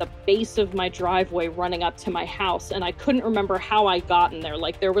was at the base of my driveway running up to my house, and I couldn't remember how I got in there.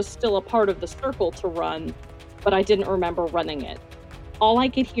 Like, there was still a part of the circle to run, but I didn't remember running it. All I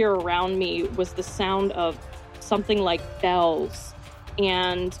could hear around me was the sound of something like bells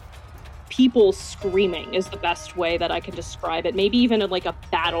and people screaming is the best way that I can describe it. Maybe even like a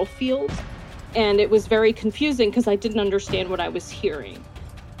battlefield. And it was very confusing because I didn't understand what I was hearing.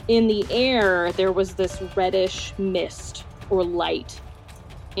 In the air, there was this reddish mist or light.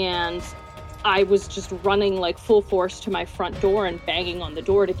 And I was just running like full force to my front door and banging on the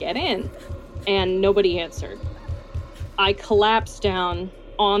door to get in. And nobody answered. I collapsed down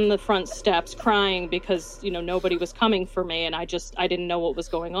on the front steps crying because, nobody was coming for me. And I didn't know what was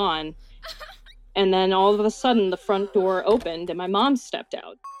going on. And then all of a sudden, the front door opened and my mom stepped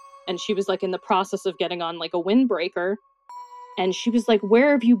out. And she was like in the process of getting on like a windbreaker. And she was like,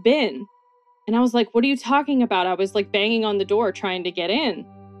 "Where have you been?" And I was like, "What are you talking about?" I was like banging on the door trying to get in.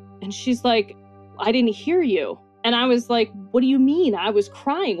 And she's like, "I didn't hear you." And I was like, "What do you mean? I was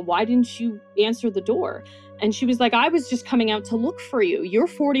crying. Why didn't you answer the door?" And she was like, "I was just coming out to look for you. You're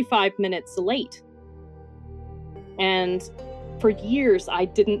 45 minutes late." And for years, I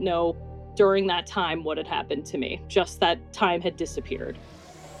didn't know during that time what had happened to me. Just that time had disappeared.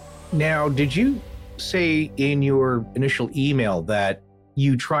 Now, did you say in your initial email that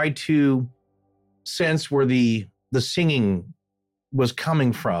you tried to sense where the singing was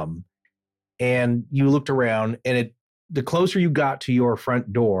coming from, and you looked around, and the closer you got to your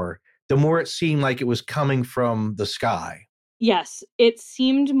front door, the more it seemed like it was coming from the sky? Yes, it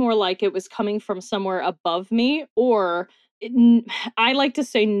seemed more like it was coming from somewhere above me, or I like to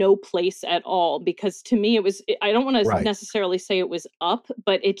say no place at all, because to me I don't want to necessarily say it was up,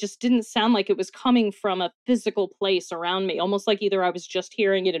 but it just didn't sound like it was coming from a physical place around me, almost like either I was just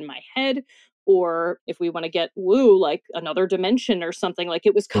hearing it in my head, or if we want to get woo, like another dimension or something, like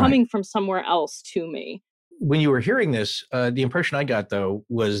it was coming from somewhere else to me. When you were hearing this, the impression I got, though,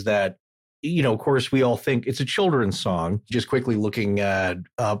 was that, of course, we all think it's a children's song. Just quickly looking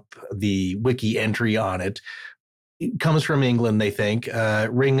up the wiki entry on it. It comes from England, they think.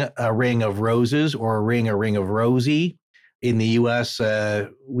 Ring a ring of roses, or a ring of Rosie. In the U.S.,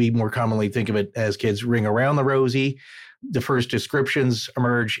 we more commonly think of it as kids ring around the Rosie. The first descriptions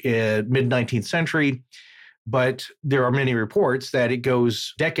emerge in mid-19th century, but there are many reports that it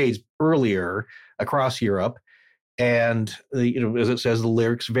goes decades earlier across Europe. And, as it says, the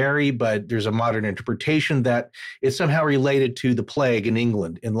lyrics vary, but there's a modern interpretation that it's somehow related to the plague in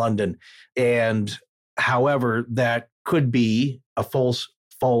England, in London. And however, that could be a false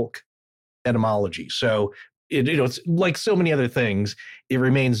folk etymology. So, it's like so many other things, it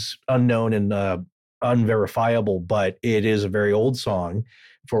remains unknown and unverifiable, but it is a very old song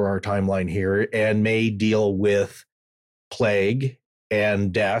for our timeline here and may deal with plague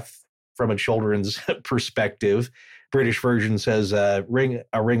and death from a children's perspective. British version says, a ring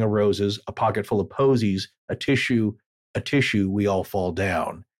of roses, a pocket full of posies, a tissue, we all fall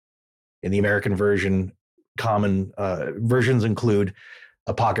down. In the American version, common versions include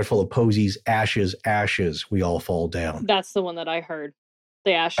a pocket full of posies, ashes, we all fall down. That's the one that I heard.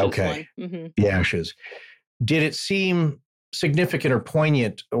 The ashes one. Mm-hmm. The ashes. Did it seem significant or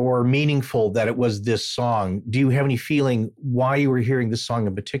poignant or meaningful that it was this song? Do you have any feeling why you were hearing this song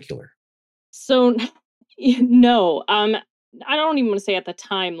in particular? So, no. I don't even want to say at the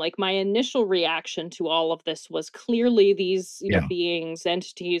time, like my initial reaction to all of this was clearly these beings,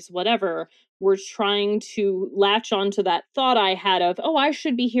 entities, whatever, were trying to latch onto that thought I had of, oh, I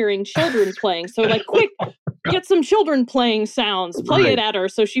should be hearing children playing. So like, quick, get some children playing sounds, play it at her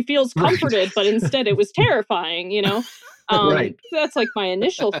so she feels comforted, but instead it was terrifying, That's like my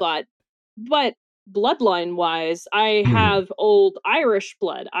initial thought. But bloodline wise, I have old Irish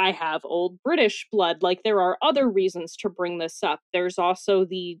blood. I have old British blood. Like there are other reasons to bring this up. There's also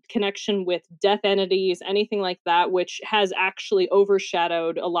the connection with death entities, anything like that, which has actually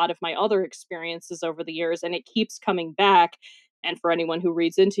overshadowed a lot of my other experiences over the years. And it keeps coming back. And for anyone who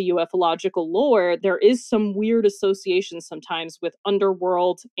reads into ufological lore, there is some weird association sometimes with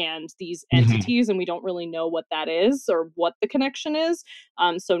underworld and these entities, and we don't really know what that is or what the connection is.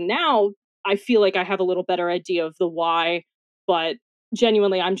 So now I feel like I have a little better idea of the why, but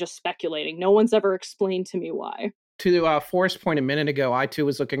genuinely, I'm just speculating. No one's ever explained to me why. To Forrest's point a minute ago, I too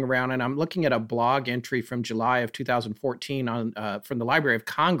was looking around, and I'm looking at a blog entry from July of 2014 from the Library of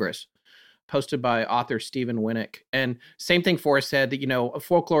Congress, posted by author Stephen Winnick. And same thing Forrest said, that,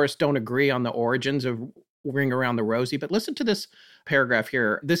 folklorists don't agree on the origins of Ring Around the Rosie. But listen to this paragraph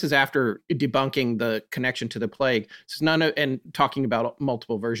here. This is after debunking the connection to the plague. It says and talking about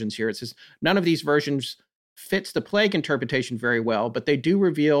multiple versions here. It says, none of these versions fits the plague interpretation very well, but they do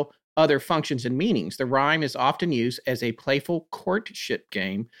reveal other functions and meanings. The rhyme is often used as a playful courtship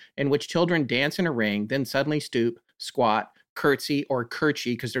game in which children dance in a ring, then suddenly stoop, squat, curtsy, or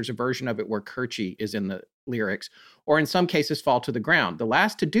kerchie, because there's a version of it where kerchie is in the lyrics, or in some cases fall to the ground. The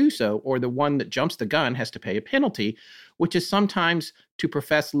last to do so, or the one that jumps the gun, has to pay a penalty, which is sometimes to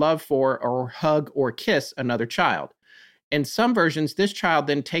profess love for or hug or kiss another child. In some versions, this child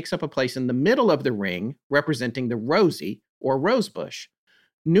then takes up a place in the middle of the ring, representing the rosy or rosebush.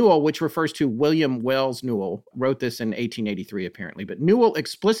 Newell, which refers to William Wells Newell, wrote this in 1883 apparently, but Newell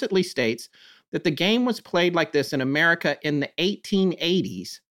explicitly states that the game was played like this in America in the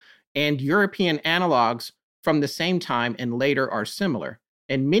 1880s, and European analogs from the same time and later are similar.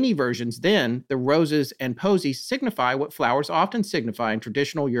 In many versions, then, the roses and posies signify what flowers often signify in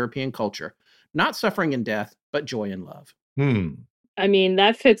traditional European culture, not suffering and death, but joy and love. I mean,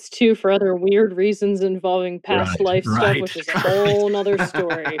 that fits too for other weird reasons involving past life stuff, which is a whole nother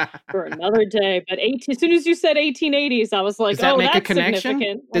story for another day. But as soon as you said 1880s, I was like, does that make that's a connection?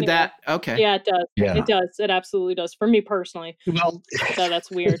 Significant. Did that? Okay. Yeah, it does. Yeah. It does. It absolutely does. For me personally. Well, so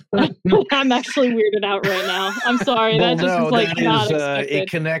that's weird. I'm actually weirded out right now. I'm sorry. Well, that just is like not expected. It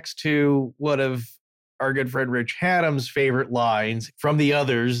connects to one of our good friend Rich Haddam's favorite lines from The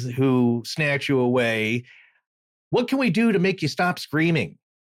Others, who snatch you away. What can we do to make you stop screaming?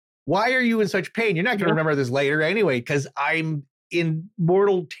 Why are you in such pain? You're not going to remember this later anyway, because I'm in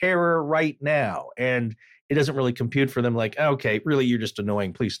mortal terror right now. And it doesn't really compute for them like, okay, really, you're just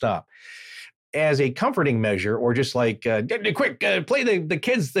annoying. Please stop. As a comforting measure, or just like, quick, play the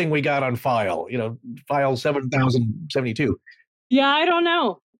kids thing we got on file, file 7072. Yeah, I don't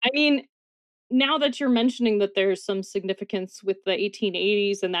know. I mean, now that you're mentioning that there's some significance with the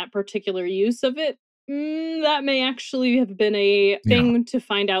 1880s and that particular use of it, that may actually have been a thing to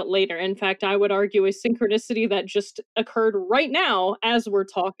find out later. In fact, I would argue a synchronicity that just occurred right now as we're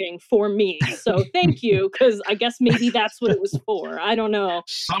talking for me. So thank you, because I guess maybe that's what it was for. I don't know.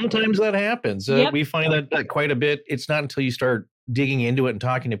 Sometimes that happens. We find that quite a bit. It's not until you start digging into it and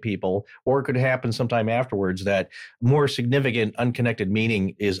talking to people, or it could happen sometime afterwards, that more significant, unconnected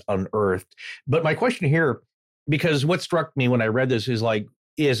meaning is unearthed. But my question here, because what struck me when I read this is like,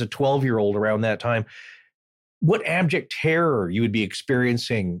 as a 12-year-old around that time, what abject terror you would be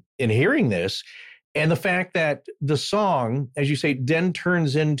experiencing in hearing this. And the fact that the song, as you say, then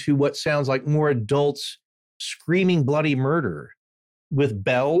turns into what sounds like more adults screaming bloody murder with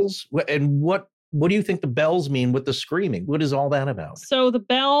bells. And what do you think the bells mean with the screaming? What is all that about? So the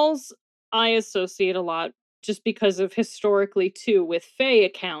bells I associate a lot just because of historically too, with Fae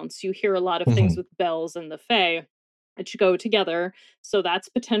accounts, you hear a lot of things with bells and the Fae that go together. So that's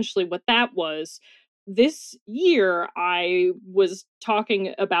potentially what that was. This year, I was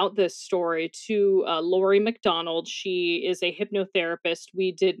talking about this story to Lori McDonald. She is a hypnotherapist.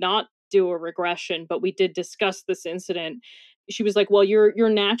 We did not do a regression, but we did discuss this incident. She was like, well, you're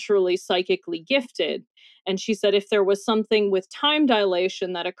naturally psychically gifted. And she said, if there was something with time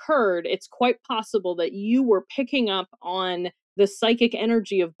dilation that occurred, it's quite possible that you were picking up on the psychic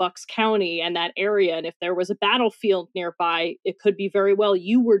energy of Bucks County and that area. And if there was a battlefield nearby, it could be very well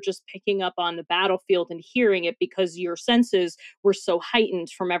you were just picking up on the battlefield and hearing it because your senses were so heightened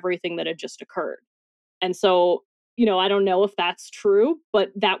from everything that had just occurred. And so, I don't know if that's true,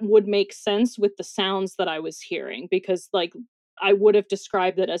 but that would make sense with the sounds that I was hearing, because like I would have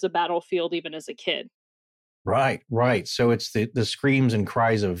described it as a battlefield even as a kid. Right. So it's the screams and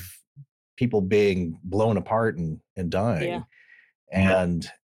cries of people being blown apart and dying. Yeah. And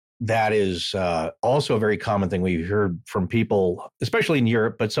that is also a very common thing we've heard from people, especially in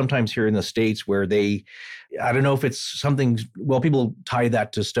Europe, but sometimes here in the States, where I don't know if it's something, people tie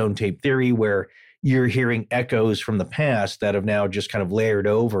that to stone tape theory, where you're hearing echoes from the past that have now just kind of layered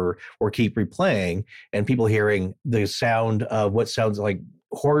over or keep replaying, and people hearing the sound of what sounds like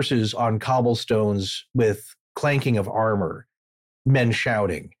horses on cobblestones with clanking of armor, men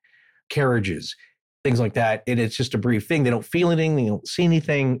shouting, carriages, things like that. And it's just a brief thing. They don't feel anything. They don't see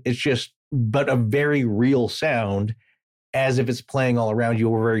anything. It's just, but a very real sound, as if it's playing all around you,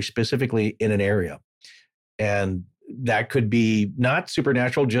 or very specifically in an area. And that could be not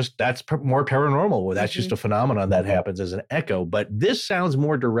supernatural, just that's more paranormal. That's just a phenomenon that happens as an echo. But this sounds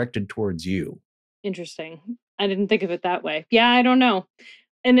more directed towards you. Interesting. I didn't think of it that way. Yeah, I don't know.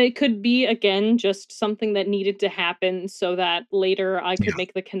 And it could be, again, just something that needed to happen so that later I could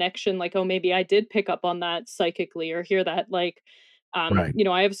make the connection, like, oh, maybe I did pick up on that psychically or hear that. Like,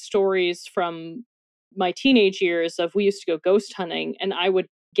 I have stories from my teenage years of, we used to go ghost hunting, and I would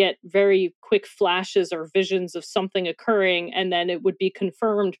get very quick flashes or visions of something occurring, and then it would be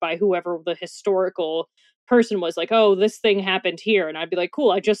confirmed by whoever the historical person was like, oh, this thing happened here. And I'd be like,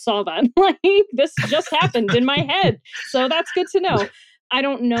 cool, I just saw that. Like, this just happened in my head. So that's good to know. I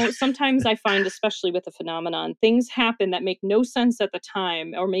don't know. Sometimes I find, especially with the phenomenon, things happen that make no sense at the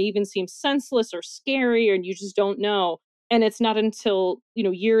time, or may even seem senseless or scary, and you just don't know. And it's not until,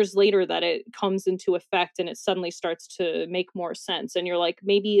 years later that it comes into effect and it suddenly starts to make more sense. And you're like,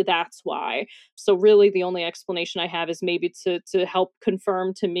 maybe that's why. So really the only explanation I have is maybe to help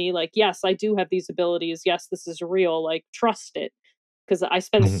confirm to me, like, yes, I do have these abilities. Yes, this is real. Like, trust it. Because I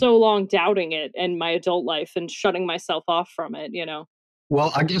spent so long doubting it in my adult life and shutting myself off from it,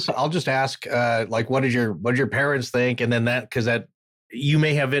 Well, I guess I'll just ask, what did your parents think? And then because you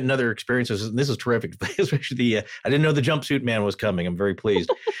may have in other experiences. And this is terrific, especially I didn't know the jumpsuit man was coming. I'm very pleased.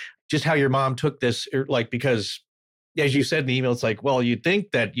 Just how your mom took this, because as you said in the email, it's like, well, you'd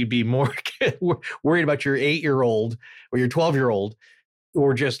think that you'd be more worried about your 8-year-old or your 12-year-old,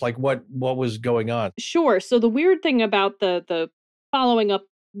 or just like what was going on. Sure. So the weird thing about the following up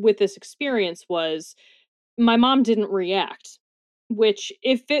with this experience was my mom didn't react. Which,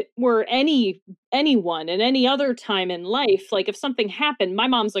 if it were anyone in any other time in life, like if something happened, my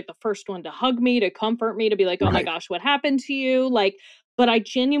mom's like the first one to hug me, to comfort me, to be like, oh my gosh, what happened to you? Like, but I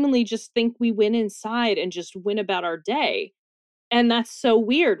genuinely just think we went inside and just went about our day. And that's so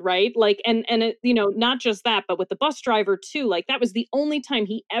weird, right? Like, and it, not just that, but with the bus driver too, like that was the only time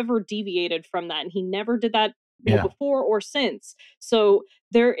he ever deviated from that. And he never did that before or since. So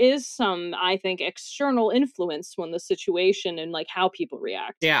there is some, I think, external influence when the situation and like how people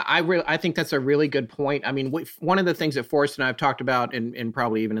react. Yeah, I think that's a really good point. I mean, one of the things that Forrest and I have talked about, and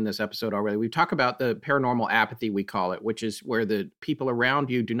probably even in this episode already, we've talked about the paranormal apathy, we call it, which is where the people around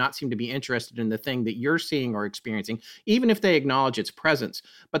you do not seem to be interested in the thing that you're seeing or experiencing, even if they acknowledge its presence.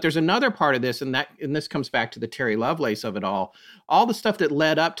 But there's another part of this, and this comes back to the Terry Lovelace of it all the stuff that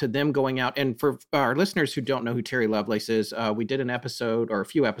led up to them going out. And for our listeners who don't know who Terry Lovelace is, we did an episode or a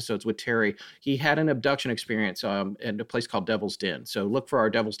few episodes with Terry. He had an abduction experience in a place called Devil's Den. So look for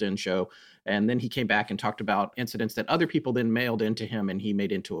our Devil's Den show. And then he came back and talked about incidents that other people then mailed into him and he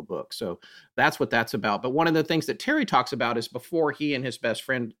made into a book. So that's what that's about. But one of the things that Terry talks about is before he and his best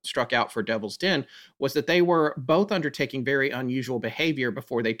friend struck out for Devil's Den was that they were both undertaking very unusual behavior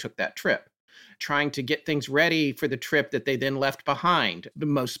before they took that trip, trying to get things ready for the trip that they then left behind,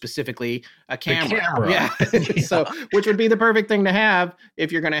 most specifically a camera. Yeah. So, which would be the perfect thing to have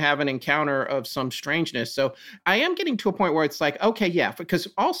if you're going to have an encounter of some strangeness. So I am getting to a point where it's like, okay, yeah, because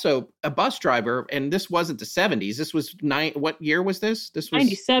also a bus driver, and this wasn't the 70s. This was what year was this? This was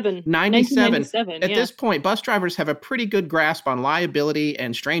 97. 97. At this point, bus drivers have a pretty good grasp on liability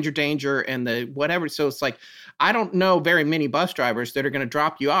and stranger danger and the whatever. So it's like, I don't know very many bus drivers that are going to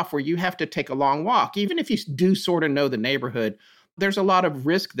drop you off where you have to take a long walk. Even if you do sort of know the neighborhood, there's a lot of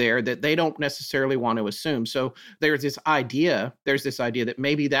risk there that they don't necessarily want to assume. So there's this idea that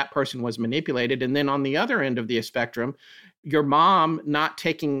maybe that person was manipulated. And then on the other end of the spectrum, your mom not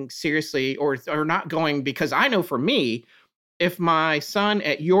taking seriously or not going, because I know for me, if my son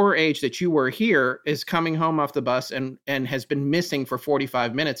at your age that you were here is coming home off the bus and has been missing for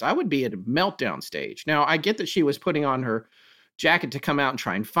 45 minutes, I would be at a meltdown stage. Now, I get that she was putting on her jacket to come out and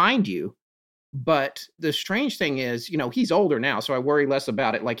try and find you. But the strange thing is, he's older now, so I worry less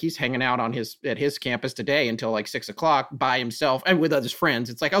about it. Like he's hanging out at his campus today until like 6 o'clock by himself and with his friends.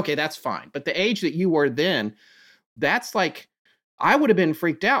 It's like, okay, that's fine. But the age that you were then, that's like, I would have been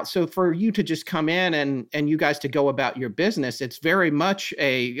freaked out. So for you to just come in and you guys to go about your business, it's very much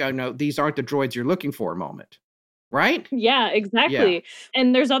these aren't the droids you're looking for moment. Right? Yeah, exactly. Yeah.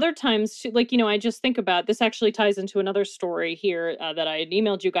 And there's other times too, like, I just think about this actually ties into another story here that I had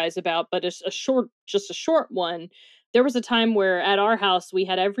emailed you guys about, but it's just a short one. There was a time where at our house, we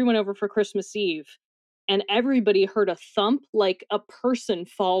had everyone over for Christmas Eve and everybody heard a thump like a person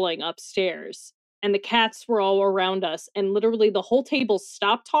falling upstairs. And the cats were all around us. And literally the whole table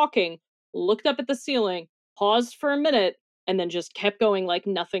stopped talking, looked up at the ceiling, paused for a minute, and then just kept going like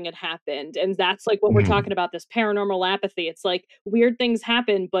nothing had happened. And that's like what we're talking about, this paranormal apathy. It's like weird things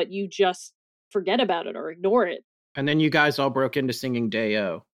happen, but you just forget about it or ignore it. And then you guys all broke into singing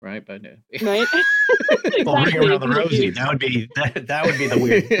Day-O, right? But right? Exactly. Well, Ring Around the Rosie. That would be the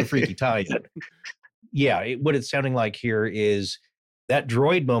weird, the freaky tie-in. Yeah, what it's sounding like here is that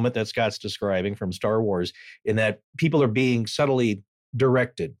droid moment that Scott's describing from Star Wars, in that people are being subtly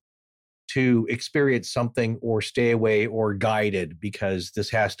directed to experience something or stay away or guided because this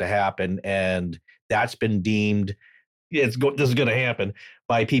has to happen. And that's been deemed, this is going to happen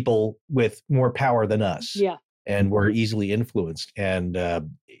by people with more power than us. Yeah. And we're easily influenced, and,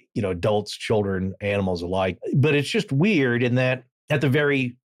 adults, children, animals alike. But it's just weird in that at the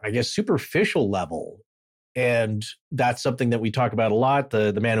very, I guess, superficial level, And that's something that we talk about a lot.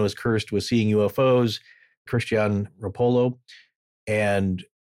 The man who was cursed with seeing UFOs, Christian Rapolo, and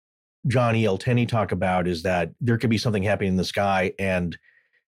John E.L. Tenney talk about is that there could be something happening in the sky, and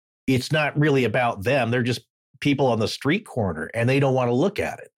it's not really about them. They're just people on the street corner, and they don't want to look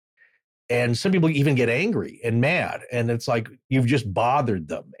at it. And some people even get angry and mad, and it's like you've just bothered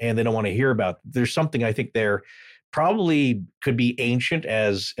them, and they don't want to hear about it. There's something I think there probably could be ancient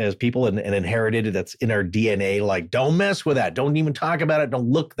as people and inherited that's in our DNA. Like, don't mess with that. Don't even talk about it. Don't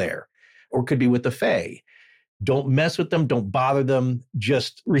look there. Or it could be with the Fae. Don't mess with them. Don't bother them.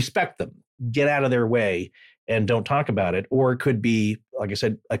 Just respect them. Get out of their way and don't talk about it. Or it could be, like I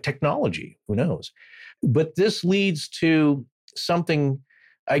said, a technology. Who knows? But this leads to something.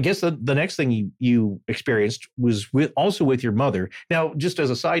 I guess the next thing you experienced was also with your mother. Now, just as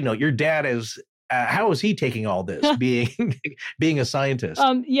a side note, your dad is. How is he taking all this, being a scientist?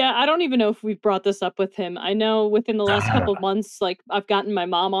 Yeah, I don't even know if we've brought this up with him. I know within the last couple of months, like I've gotten my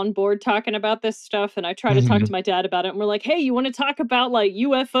mom on board talking about this stuff, and I try to talk to my dad about it. And we're like, "Hey, you want to talk about like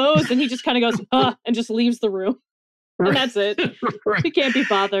UFOs?" And he just kind of goes, and just leaves the room. And that's it. Right. He can't be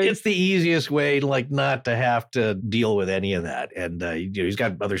bothered. It's the easiest way, like, not to have to deal with any of that. And he's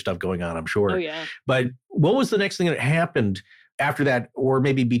got other stuff going on, I'm sure. Oh yeah. But what was the next thing that happened after that, or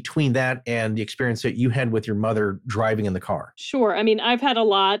maybe between that and the experience that you had with your mother driving in the car? Sure. I mean, I've had a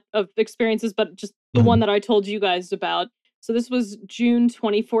lot of experiences, but just the one that I told you guys about. So this was June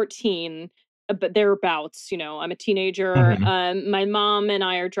 2014, but thereabouts. I'm a teenager. My mom and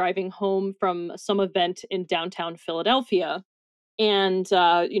I are driving home from some event in downtown Philadelphia. And,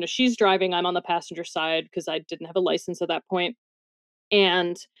 she's driving. I'm on the passenger side because I didn't have a license at that point.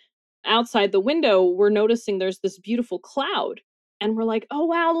 And outside the window, we're noticing there's this beautiful cloud. And we're like, oh,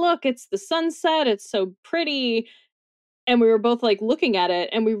 wow, look, it's the sunset. It's so pretty. And we were both like looking at it,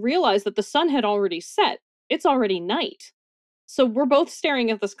 and we realized that the sun had already set. It's already night. So we're both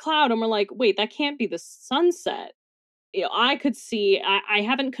staring at this cloud, and we're like, wait, that can't be the sunset. I could see, I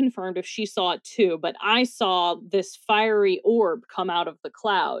haven't confirmed if she saw it too, but I saw this fiery orb come out of the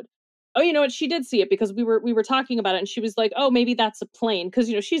cloud. Oh, you know what? She did see it because we were talking about it, and she was like, oh, maybe that's a plane.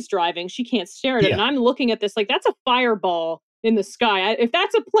 Because, she's driving. She can't stare at it. And I'm looking at this like, that's a fireball in the sky. If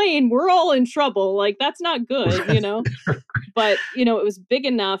that's a plane, we're all in trouble. Like, that's not good, But, it was big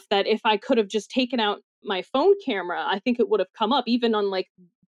enough that if I could have just taken out my phone camera, I think it would have come up. Even on like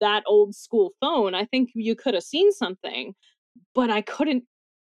that old school phone, I think you could have seen something. But I couldn't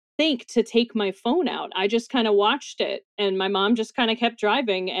think to take my phone out. I just kind of watched it, and my mom just kind of kept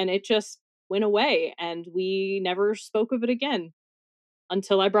driving, and it just went away, and we never spoke of it again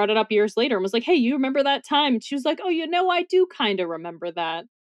until I brought it up years later and was like, hey, you remember that time? And she was like, oh, I do kind of remember that.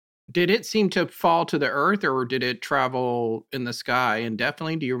 Did it seem to fall to the earth, or did it travel in the sky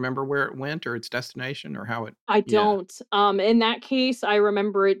indefinitely? Do you remember where it went or its destination or how it? I don't. In that case, I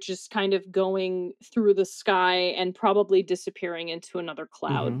remember it just kind of going through the sky and probably disappearing into another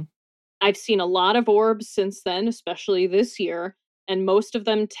cloud. I've seen a lot of orbs since then, especially this year, and most of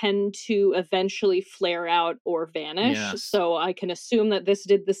them tend to eventually flare out or vanish. Yes. So I can assume that this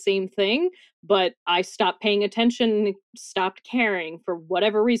did the same thing, but I stopped paying attention, stopped caring for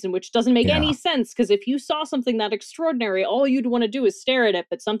whatever reason, which doesn't make any sense, because if you saw something that extraordinary, all you'd want to do is stare at it,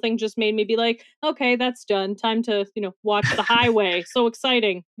 but something just made me be like, okay, that's done. Time to, watch the highway. So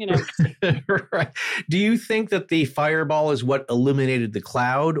exciting, Right. Do you think that the fireball is what illuminated the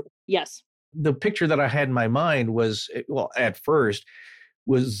cloud? Yes. The picture that I had in my mind was, at first,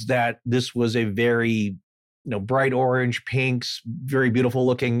 was that this was a very, bright orange, pinks, very beautiful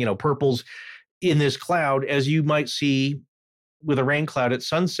looking, purples in this cloud, as you might see with a rain cloud at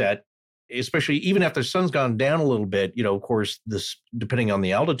sunset, especially even after the sun's gone down a little bit. Of course, this, depending on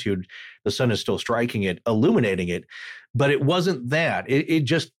the altitude, the sun is still striking it, illuminating it. But it wasn't that. It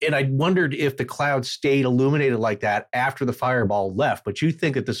just, and I wondered if the cloud stayed illuminated like that after the fireball left. But you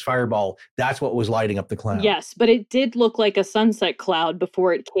think that this fireball, that's what was lighting up the cloud. Yes, but it did look like a sunset cloud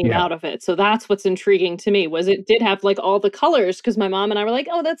before it came out of it. So that's what's intriguing to me, was it did have like all the colors, because my mom and I were like,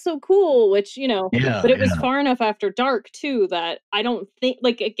 oh, that's so cool, which, but it was far enough after dark too that I don't think,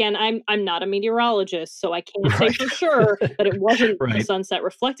 like, again, I'm not a meteorologist, so I can't say for sure that it wasn't the sunset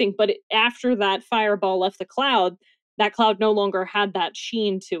reflecting. But after that fireball left the cloud, that cloud no longer had that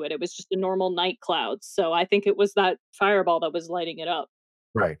sheen to it. It was just a normal night cloud. So I think it was that fireball that was lighting it up.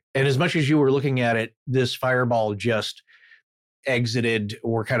 Right. And as much as you were looking at it, this fireball just exited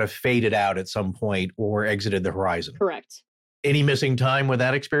or kind of faded out at some point or exited the horizon. Correct. Any missing time with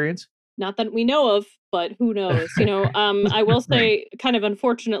that experience? Not that we know of, but who knows? I will say, kind of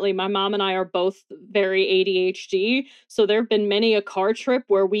unfortunately, my mom and I are both very ADHD. So there have been many a car trip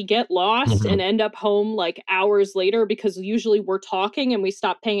where we get lost and end up home like hours later because usually we're talking and we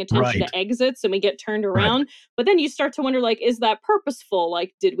stop paying attention to exits and we get turned around. But then you start to wonder, like, is that purposeful?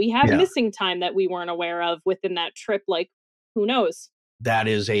 Like, did we have missing time that we weren't aware of within that trip? Like, who knows? That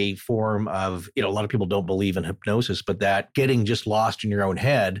is a form of, a lot of people don't believe in hypnosis, but that getting just lost in your own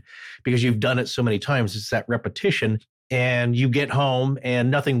head because you've done it so many times, it's that repetition, and you get home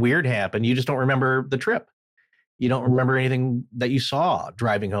and nothing weird happened. You just don't remember the trip. You don't remember anything that you saw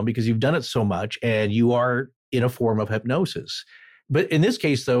driving home because you've done it so much and you are in a form of hypnosis. But in this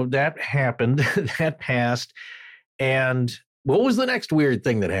case, though, that happened, that passed. And what was the next weird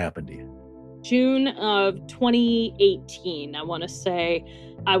thing that happened to you? June of 2018, I want to say.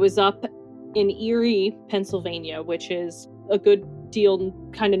 I was up in Erie, Pennsylvania, which is a good deal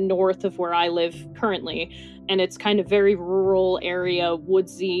kind of north of where I live currently. And it's kind of very rural area,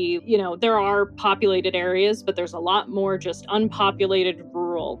 woodsy. There are populated areas, but there's a lot more just unpopulated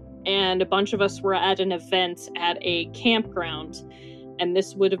rural. And a bunch of us were at an event at a campground. And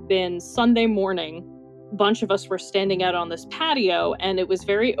this would have been Sunday morning. Bunch of us were standing out on this patio and it was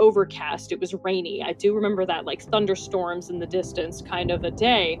very overcast. It was rainy. I do remember that, like thunderstorms in the distance kind of a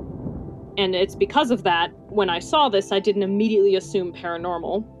day. And it's because of that, when I saw this, I didn't immediately assume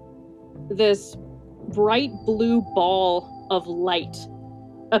paranormal. This bright blue ball of light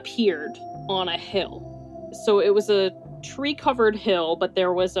appeared on a hill. So it was a tree-covered hill, but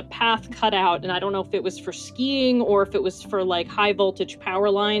there was a path cut out, and I don't know if it was for skiing or if it was for like high voltage power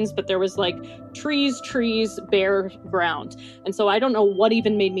lines, but there was like trees, bare ground. And so I don't know what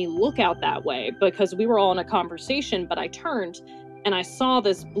even made me look out that way because we were all in a conversation, but I turned and I saw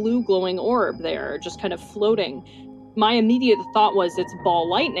this blue glowing orb there just kind of floating. My immediate thought was it's ball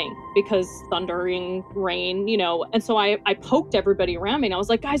lightning because thundering rain, and so I poked everybody around me and I was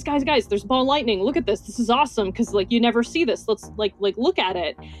like, guys, there's ball lightning. Look at this. This is awesome because like you never see this. Let's like look at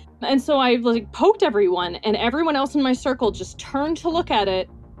it. And so I like poked everyone and everyone else in my circle just turned to look at it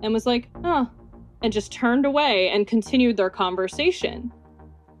and was like, oh, and just turned away and continued their conversation.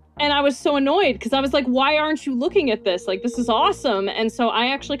 And I was so annoyed because I was like, why aren't you looking at this? Like, this is awesome. And so I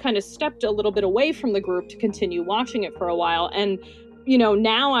actually kind of stepped a little bit away from the group to continue watching it for a while. And,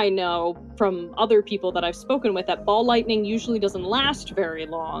 now I know from other people that I've spoken with that ball lightning usually doesn't last very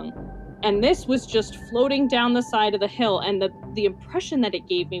long. And this was just floating down the side of the hill. And the impression that it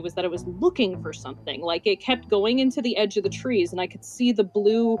gave me was that it was looking for something. Like it kept going into the edge of the trees and I could see the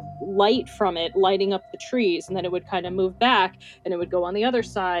blue light from it lighting up the trees. And then it would kind of move back and it would go on the other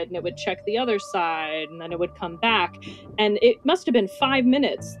side and it would check the other side and then it would come back. And it must have been 5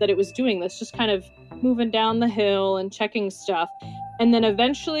 minutes that it was doing this, just kind of moving down the hill and checking stuff. And then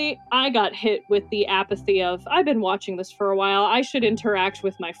eventually I got hit with the apathy of, I've been watching this for a while, I should interact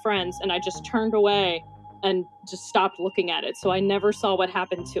with my friends. And I just turned away and just stopped looking at it. So I never saw what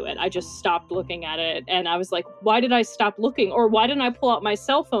happened to it. I just stopped looking at it. And I was like, why did I stop looking? Or why didn't I pull out my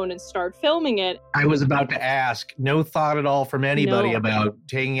cell phone and start filming it? I was about to ask, no thought at all from anybody about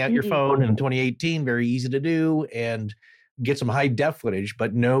taking out your phone in 2018, very easy to do, and get some high def footage,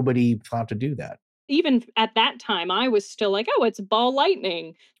 but nobody thought to do that. Even at that time, I was still like, oh, it's ball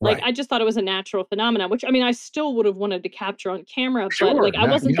lightning. Like, I just thought it was a natural phenomenon, which, I mean, I still would have wanted to capture on camera, but like, I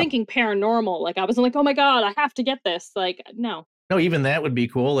wasn't thinking paranormal. Like, I wasn't like, oh my God, I have to get this. Like, no. No, even that would be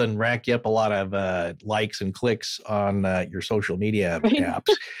cool and rack you up a lot of likes and clicks on your social media apps.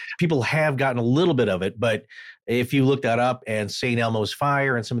 People have gotten a little bit of it, but if you look that up and St. Elmo's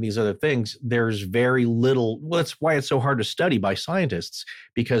fire and some of these other things, there's very little. Well, that's why it's so hard to study by scientists,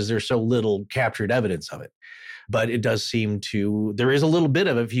 because there's so little captured evidence of it. But it does seem there is a little bit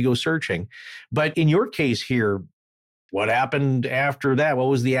of it if you go searching. But in your case here, what happened after that? What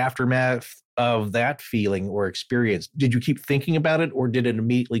was the aftermath of that feeling or experience? Did you keep thinking about it, or did it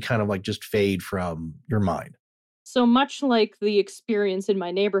immediately kind of like just fade from your mind? So much like the experience in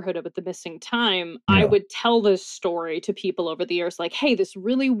my neighborhood with the missing time, I would tell this story to people over the years, like, hey, this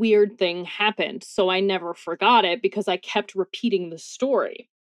really weird thing happened. So I never forgot it because I kept repeating the story.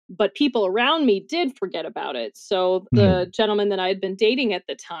 But people around me did forget about it. So the gentleman that I had been dating at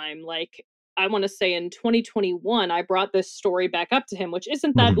the time, like, I want to say in 2021, I brought this story back up to him, which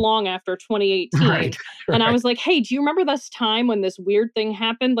isn't that long after 2018. Right. And I was like, hey, do you remember this time when this weird thing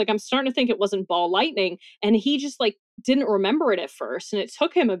happened? Like, I'm starting to think it wasn't ball lightning. And he just like didn't remember it at first. And it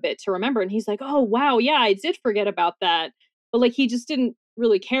took him a bit to remember. And he's like, oh, wow, yeah, I did forget about that. But like, he just didn't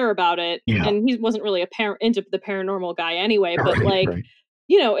really care about it. Yeah. And he wasn't really into the paranormal guy anyway. But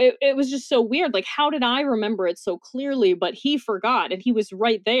it was just so weird. Like, how did I remember it so clearly, but he forgot, and he was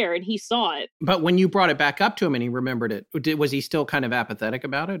right there and he saw it. But when you brought it back up to him and he remembered it, was he still kind of apathetic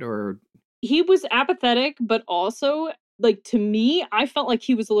about it, or? He was apathetic, but also, like, to me, I felt like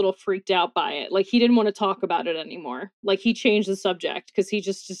he was a little freaked out by it. Like, he didn't want to talk about it anymore. Like, he changed the subject because he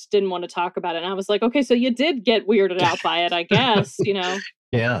just didn't want to talk about it. And I was like, okay, so you did get weirded out by it, I guess,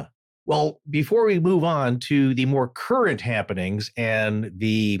 Yeah. Well, before we move on to the more current happenings and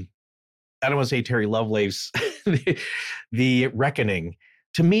I don't want to say Terry Lovelace, the reckoning,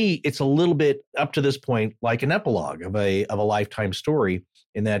 to me, it's a little bit up to this point like an epilogue of a lifetime story,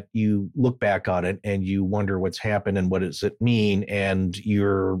 in that you look back on it and you wonder what's happened and what does it mean, and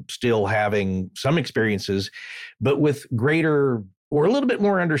you're still having some experiences, but with greater or a little bit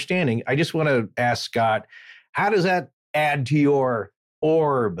more understanding. I just want to ask Scott, how does that add to your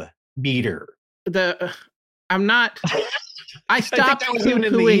orb beater? I stopped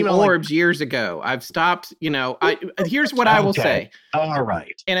poo-pooing orbs years ago. I've stopped, here's what I will say. All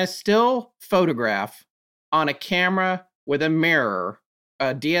right. In a still photograph on a camera with a mirror,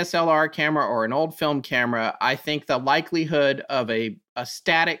 a DSLR camera or an old film camera, I think the likelihood of a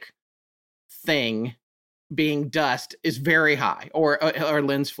static thing being dust is very high, or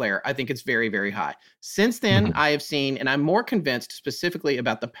lens flare. I think it's very, very high. Since then, I have seen, and I'm more convinced specifically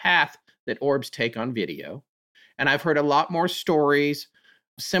about the path that orbs take on video. And I've heard a lot more stories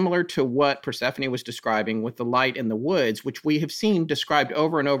similar to what Persephone was describing with the light in the woods, which we have seen described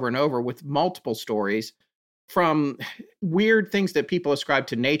over and over and over with multiple stories, from weird things that people ascribe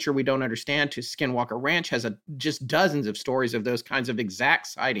to nature we don't understand to Skinwalker Ranch has just dozens of stories of those kinds of exact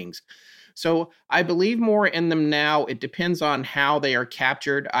sightings. So I believe more in them now. It depends on how they are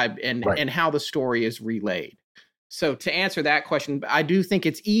captured and how the story is relayed. So to answer that question, I do think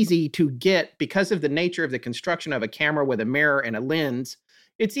it's easy to get, because of the nature of the construction of a camera with a mirror and a lens,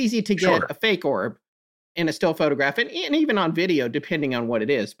 it's easy to get a fake orb in a still photograph and even on video, depending on what it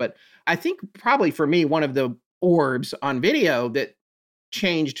is. But I think probably for me, one of the orbs on video that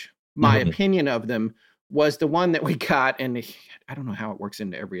changed my opinion of them was the one that we got, and I don't know how it works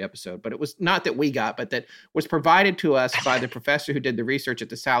into every episode, but it was not that we got, but that was provided to us by the professor who did the research at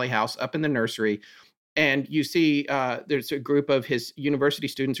the Sally House up in the nursery. And you see there's a group of his university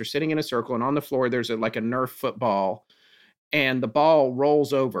students are sitting in a circle, and on the floor there's like a Nerf football, and the ball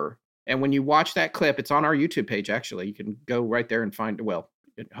rolls over. And when you watch that clip, it's on our YouTube page, actually. You can go right there and find it. Well,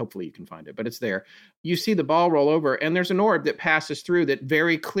 hopefully you can find it, but it's there. You see the ball roll over, and there's an orb that passes through that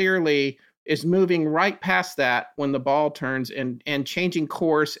very clearly is moving right past that when the ball turns and changing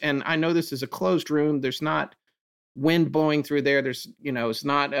course. And I know this is a closed room. There's not wind blowing through there. There's, it's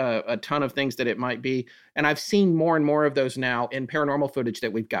not a ton of things that it might be. And I've seen more and more of those now in paranormal footage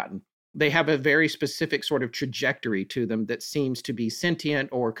that we've gotten. They have a very specific sort of trajectory to them that seems to be sentient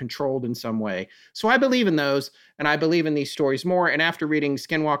or controlled in some way. So I believe in those, and I believe in these stories more. And after reading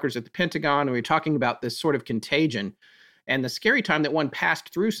Skinwalkers at the Pentagon, and we were talking about this sort of contagion and the scary time that one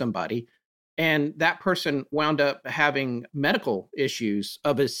passed through somebody, and that person wound up having medical issues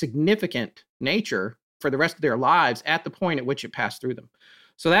of a significant nature for the rest of their lives at the point at which it passed through them.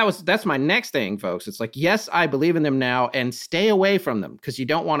 So that's my next thing, folks. It's like, yes, I believe in them now, and stay away from them because you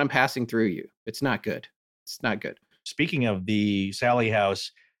don't want them passing through you. It's not good. It's not good. Speaking of the Sally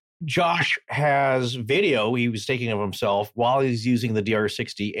House, Josh has video he was taking of himself while he's using the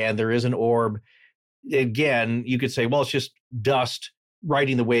DR60, and there is an orb. Again, you could say, well, it's just dust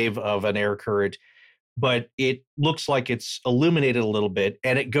riding the wave of an air current, but it looks like it's illuminated a little bit,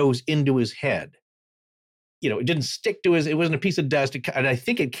 and it goes into his head. It didn't stick to it wasn't a piece of dust, and I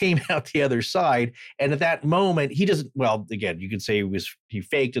think it came out the other side. And at that moment, he doesn't, well, again, you could say he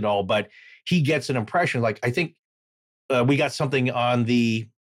faked it all, but he gets an impression. Like, I think we got something on the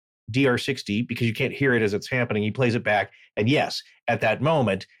DR60 because you can't hear it as it's happening. He plays it back, and yes, at that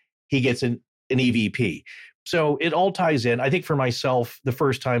moment, he gets an EVP. So it all ties in. I think for myself, the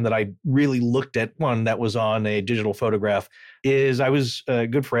first time that I really looked at one that was on a digital photograph is I was a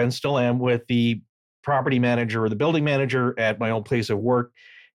good friend, still am, with the property manager or the building manager at my old place of work.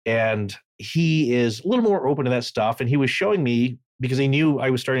 And he is a little more open to that stuff. And he was showing me, because he knew I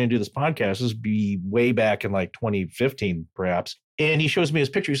was starting to do this podcast, this would be way back in like 2015, perhaps. And he shows me his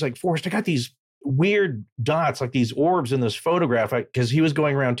picture. He's like, Forrest, I got these weird dots, like these orbs in this photograph, because he was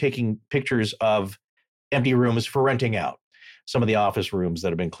going around taking pictures of empty rooms for renting out, some of the office rooms that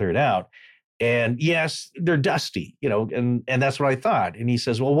have been cleared out. And yes, they're dusty, and that's what I thought. And he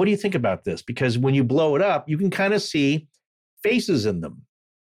says, well, what do you think about this? Because when you blow it up, you can kind of see faces in them.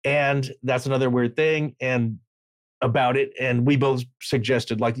 And that's another weird thing and about it. And we both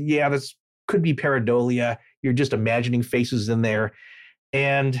suggested, like, yeah, this could be pareidolia. You're just imagining faces in there.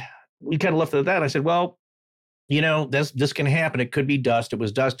 And we kind of left it at that. I said, well, this can happen. It could be dust. It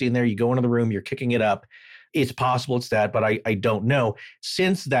was dusty in there. You go into the room, you're kicking it up. It's possible it's that, but I don't know.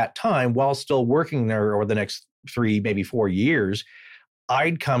 Since that time, while still working there over the next 3, maybe 4 years,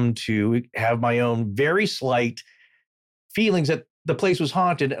 I'd come to have my own very slight feelings that the place was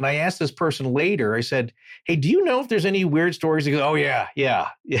haunted. And I asked this person later, I said, hey, do you know if there's any weird stories? He goes, oh, yeah.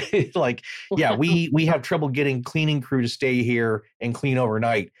 Like, yeah, we have trouble getting cleaning crew to stay here and clean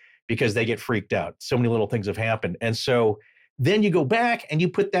overnight because they get freaked out. So many little things have happened. And so then you go back and you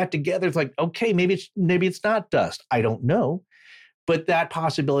put that together. It's like, okay, maybe it's not dust. I don't know. But that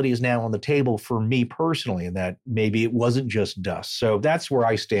possibility is now on the table for me personally, and that maybe it wasn't just dust. So that's where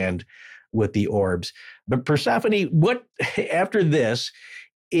I stand with the orbs. But Persephone, what after this,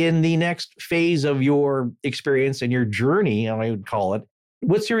 in the next phase of your experience and your journey, I would call it,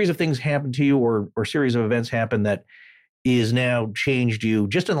 what series of things happened to you or series of events happened that is now changed you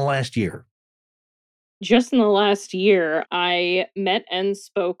just in the last year? Just in the last year, I met and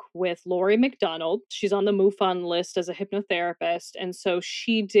spoke with Laurie McDonald. She's on the MUFON list as a hypnotherapist. And so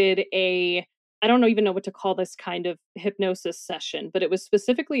she did I don't even know what to call this kind of hypnosis session, but it was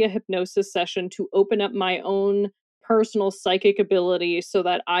specifically a hypnosis session to open up my own personal psychic ability so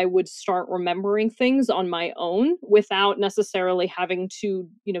that I would start remembering things on my own without necessarily having to,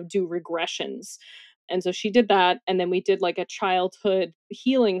 do regressions. And so she did that. And then we did like a childhood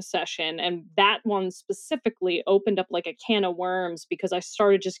healing session. And that one specifically opened up like a can of worms because I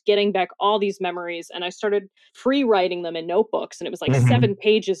started just getting back all these memories and I started free writing them in notebooks. And it was like 7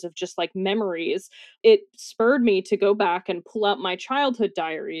 pages of just like memories. It spurred me to go back and pull out my childhood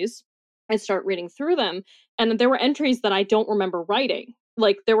diaries and start reading through them. And there were entries that I don't remember writing.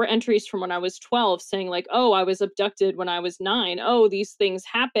 Like there were entries from when I was 12 saying like, oh, I was abducted when I was 9. Oh, these things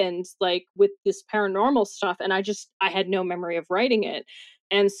happened like with this paranormal stuff. And I had no memory of writing it.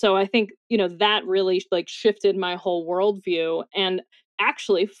 And so I think, that really like shifted my whole worldview. And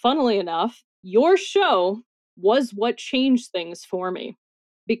actually, funnily enough, your show was what changed things for me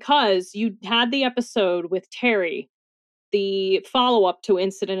because you had the episode with Terry, the follow-up to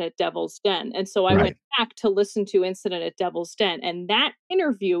Incident at Devil's Den. And so I went back to listen to Incident at Devil's Den. And that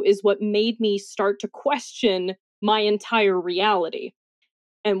interview is what made me start to question my entire reality.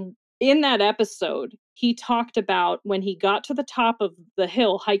 And in that episode, he talked about when he got to the top of the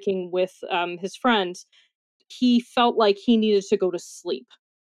hill hiking with his friends, he felt like he needed to go to sleep.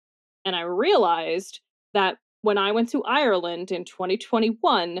 And I realized that when I went to Ireland in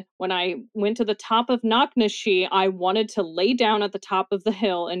 2021, when I went to the top of Knocknashee, I wanted to lay down at the top of the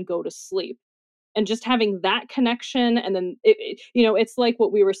hill and go to sleep. And just having that connection, and then, it's like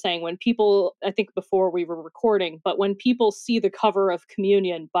what we were saying when people, I think before we were recording, but when people see the cover of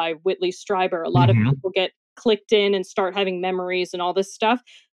Communion by Whitley Strieber, a lot of people get clicked in and start having memories and all this stuff.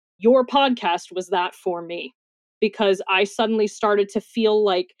 Your podcast was that for me, because I suddenly started to feel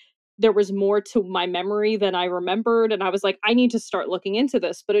like there was more to my memory than I remembered. And I was like, I need to start looking into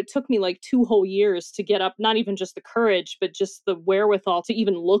this. But it took me like 2 whole years to get up, not even just the courage, but just the wherewithal to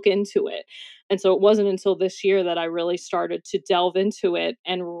even look into it. And so it wasn't until this year that I really started to delve into it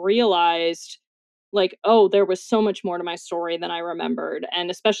and realized like, oh, there was so much more to my story than I remembered.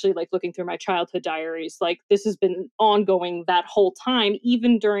 And especially like looking through my childhood diaries, like this has been ongoing that whole time,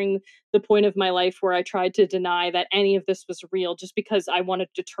 even during the point of my life where I tried to deny that any of this was real just because I wanted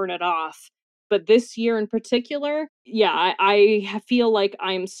to turn it off. But this year in particular, I feel like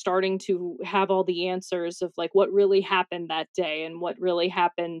I'm starting to have all the answers of like what really happened that day and what really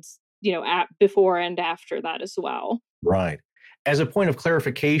happened, before and after that as well. Right. As a point of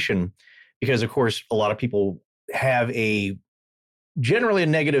clarification, because, of course, a lot of people have generally a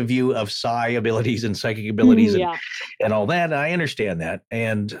negative view of psi abilities and psychic abilities and all that. And I understand that.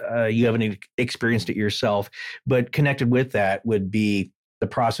 And you haven't experienced it yourself. But connected with that would be the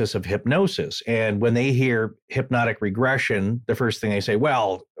process of hypnosis. And when they hear hypnotic regression, the first thing they say,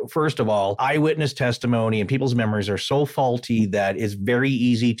 well, first of all, eyewitness testimony and people's memories are so faulty that it's very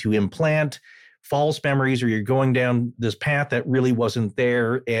easy to implant false memories, or you're going down this path that really wasn't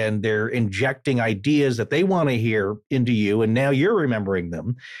there, and they're injecting ideas that they want to hear into you, and now you're remembering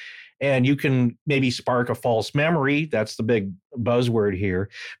them. And you can maybe spark a false memory. That's the big buzzword here.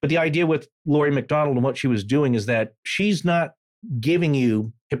 But the idea with Laurie McDonald and what she was doing is that she's not giving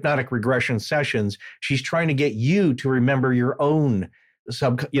you hypnotic regression sessions. She's trying to get you to remember your own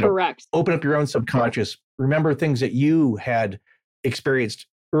Correct. Open up your own subconscious, remember things that you had experienced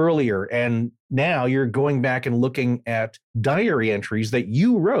earlier, and now you're going back and looking at diary entries that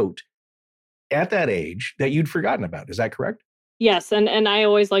you wrote at that age that you'd forgotten about. Is that correct? Yes, and I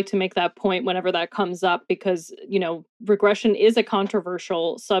always like to make that point whenever that comes up because, regression is a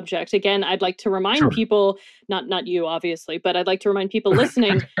controversial subject. Again, I'd like to remind people, not you obviously, but I'd like to remind people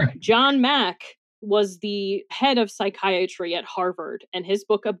listening, John Mack was the head of psychiatry at Harvard, and his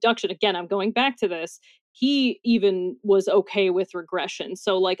book Abduction, again, I'm going back to this, he even was okay with regression.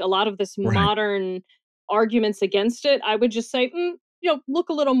 So like a lot of this modern arguments against it, I would just say, look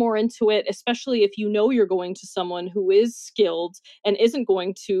a little more into it, especially if you're going to someone who is skilled and isn't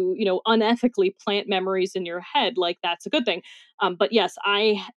going to, unethically plant memories in your head. Like that's a good thing. But yes,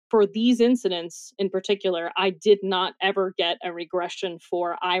 for these incidents in particular, I did not ever get a regression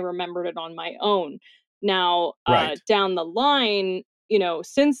for. I remembered it on my own. Now, down the line,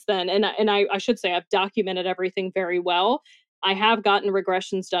 since then, and I should say I've documented everything very well. I have gotten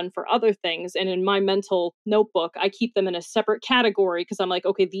regressions done for other things. And in my mental notebook, I keep them in a separate category because I'm like,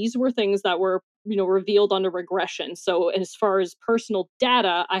 okay, these were things that were, revealed under regression. So as far as personal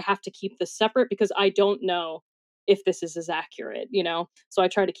data, I have to keep this separate because I don't know if this is as accurate, So I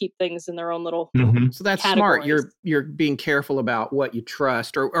try to keep things in their own little So that's categories. smart. You're being careful about what you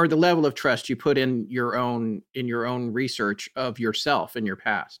trust or the level of trust you put in your own research of yourself in your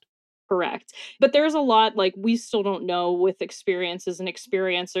past. Correct. But there's a lot, like, we still don't know with experiences and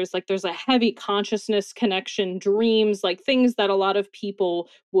experiencers. Like, there's a heavy consciousness connection, dreams, like things that a lot of people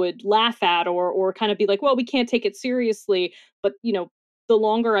would laugh at or kind of be like, well, we can't take it seriously. But, the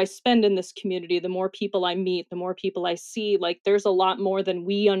longer I spend in this community, the more people I meet, the more people I see, like, there's a lot more than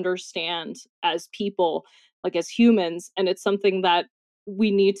we understand as people, like as humans. And it's something that we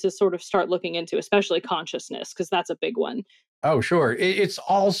need to sort of start looking into, especially consciousness, because that's a big one. Oh, sure. It's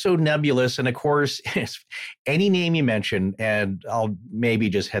all so nebulous. And of course, any name you mention, and I'll maybe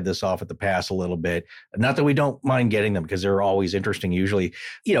just head this off at the pass a little bit. Not that we don't mind getting them because they're always interesting. Usually,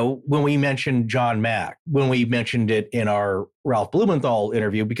 when we mentioned John Mack, when we mentioned it in our Ralph Blumenthal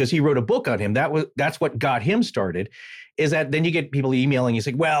interview, because he wrote a book on him, that's what got him started. Is that then you get people emailing you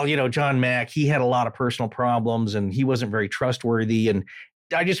saying, well, John Mack, he had a lot of personal problems and he wasn't very trustworthy. And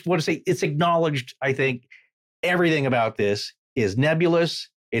I just want to say it's acknowledged, I think, everything about this is nebulous.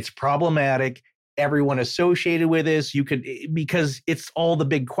 It's problematic. Everyone associated with this, because it's all the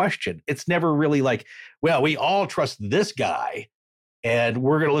big question. It's never really like, well, we all trust this guy and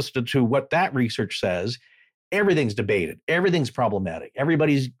we're going to listen to what that research says. Everything's debated. Everything's problematic.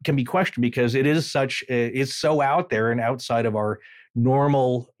 Everybody's can be questioned because it's so out there and outside of our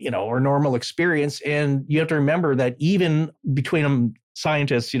normal experience. And you have to remember that even between them,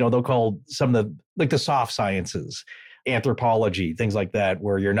 scientists, they'll call some of the soft sciences, anthropology, things like that,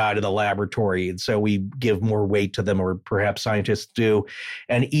 where you're not in the laboratory. And so we give more weight to them, or perhaps scientists do.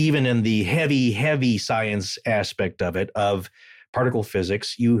 And even in the heavy science aspect of it, of particle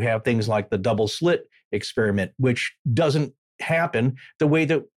physics, you have things like the double slit experiment, which doesn't happen the way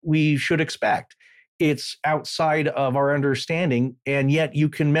that we should expect. It's outside of our understanding, and yet you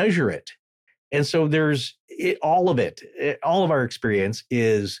can measure it. And so all of our experience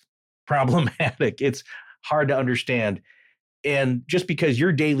is problematic. It's hard to understand. And just because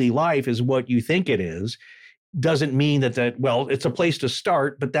your daily life is what you think it is, doesn't mean that it's a place to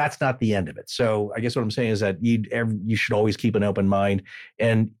start, but that's not the end of it. So I guess what I'm saying is that you should always keep an open mind.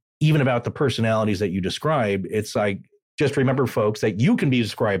 And even about the personalities that you describe, it's like, just remember, folks, that you can be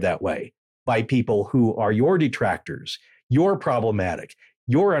described that way by people who are your detractors. You're problematic.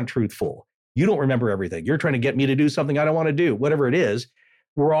 You're untruthful. You don't remember everything. You're trying to get me to do something I don't want to do, whatever it is.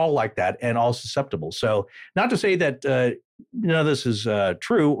 We're all like that and all susceptible. So not to say that none of this is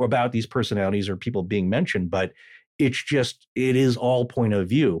true about these personalities or people being mentioned, but it is all point of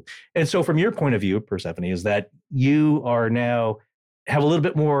view. And so from your point of view, Persephone, is that you are now have a little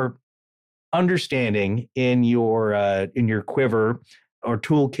bit more understanding in your quiver or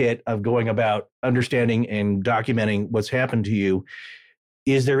toolkit of going about understanding and documenting what's happened to you.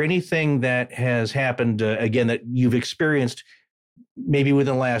 Is there anything that has happened, again, that you've experienced maybe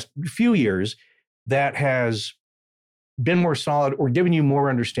within the last few years that has been more solid or given you more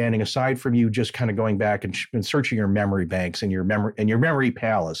understanding, aside from you just kind of going back and searching your memory banks and your memory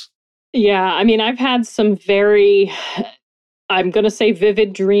palace? Yeah, I mean, I've had some very, I'm going to say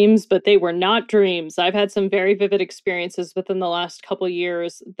vivid dreams, but they were not dreams. I've had some very vivid experiences within the last couple of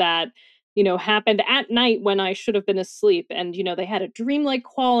years that happened at night when I should have been asleep. And, they had a dreamlike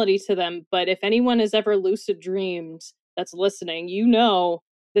quality to them. But if anyone has ever lucid dreamed that's listening,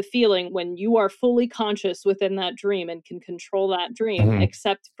 the feeling when you are fully conscious within that dream and can control that dream. Mm-hmm.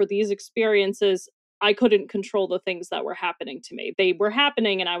 Except for these experiences, I couldn't control the things that were happening to me. They were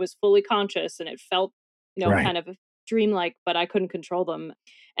happening and I was fully conscious and it felt, kind of dreamlike, but I couldn't control them.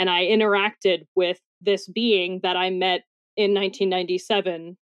 And I interacted with this being that I met in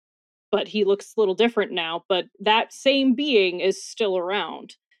 1997, but he looks a little different now. But that same being is still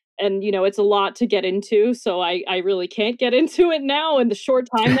around. And, it's a lot to get into, so I really can't get into it now in the short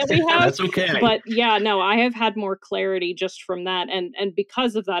time that we have. That's okay. But yeah, no, I have had more clarity just from that. And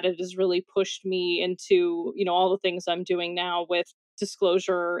because of that, it has really pushed me into, all the things I'm doing now with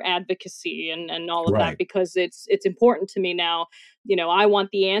disclosure advocacy and all of that, because it's important to me now. I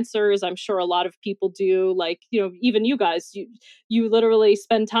want the answers. I'm sure a lot of people do, like, even you guys, you literally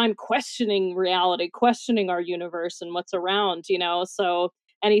spend time questioning reality, questioning our universe and what's around, so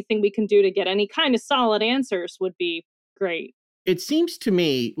anything we can do to get any kind of solid answers would be great. It seems to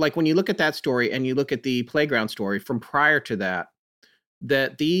me like when you look at that story and you look at the playground story from prior to that,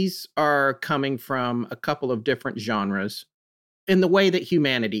 that these are coming from a couple of different genres in the way that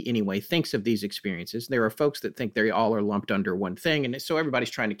humanity anyway thinks of these experiences. There are folks that think they all are lumped under one thing. And so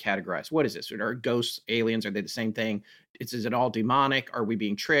everybody's trying to categorize, what is this? Are ghosts, aliens? Are they the same thing? Is it all demonic? Are we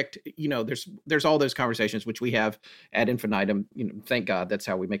being tricked? There's all those conversations, which we have ad infinitum. Thank God that's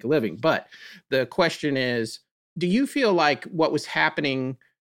how we make a living. But the question is, do you feel like what was happening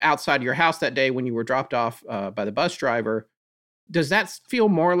outside your house that day when you were dropped off by the bus driver, does that feel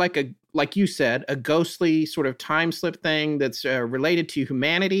more like you said, a ghostly sort of time slip thing that's related to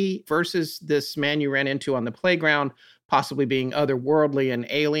humanity versus this man you ran into on the playground possibly being otherworldly and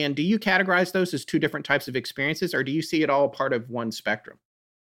alien? Do you categorize those as two different types of experiences, or do you see it all part of one spectrum?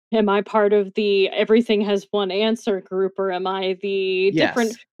 Am I part of the everything has one answer group, or am I the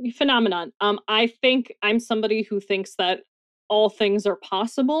different phenomenon? I think I'm somebody who thinks that all things are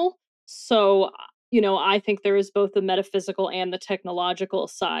possible. So, I think there is both the metaphysical and the technological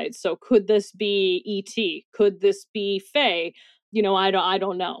side. So could this be E.T.? Could this be Faye? I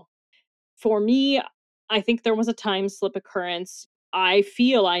don't know. For me, I think there was a time slip occurrence. I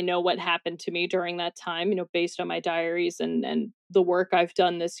feel I know what happened to me during that time, based on my diaries and the work I've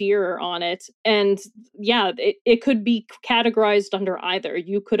done this year on it. And yeah, it could be categorized under either.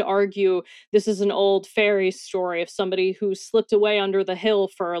 You could argue this is an old fairy story of somebody who slipped away under the hill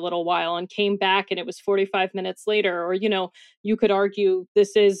for a little while and came back and it was 45 minutes later. Or, you could argue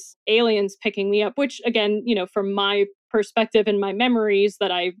this is aliens picking me up, which again, from my perspective and my memories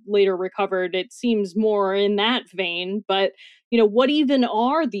that I later recovered, it seems more in that vein. But what even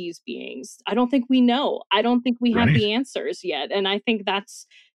are these beings? I don't think we know. I don't think we have the answers yet. And I think that's,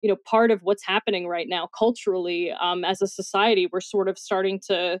 part of what's happening right now culturally, as a society. We're sort of starting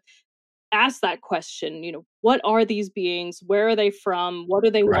to ask that question, what are these beings? Where are they from? What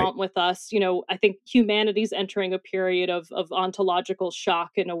do they want with us? I think humanity's entering a period of ontological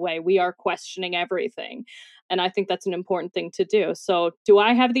shock in a way. We are questioning everything. And I think that's an important thing to do. So do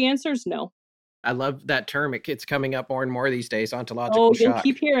I have the answers? No. I love that term. It's coming up more and more these days, ontological shock. You'll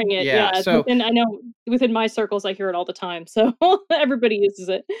keep hearing it. Yeah. So, I know within my circles, I hear it all the time. So everybody uses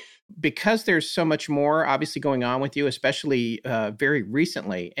it. Because there's so much more obviously going on with you, especially very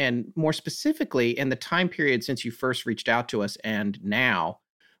recently, and more specifically in the time period since you first reached out to us and now,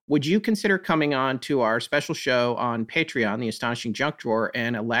 would you consider coming on to our special show on Patreon, The Astonishing Junk Drawer,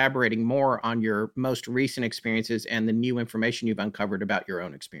 and elaborating more on your most recent experiences and the new information you've uncovered about your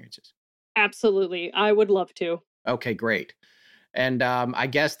own experiences? Absolutely. I would love to. Okay, great. And I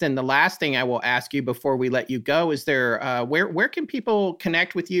guess then the last thing I will ask you before we let you go is there where can people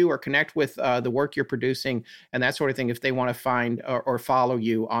connect with you or connect with the work you're producing and that sort of thing if they want to find or follow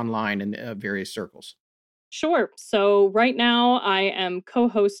you online in various circles? Sure. So right now I am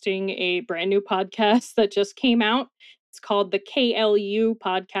co-hosting a brand new podcast that just came out. It's called the KLU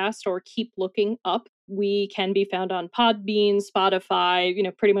podcast, or Keep Looking Up. We can be found on Podbean, Spotify,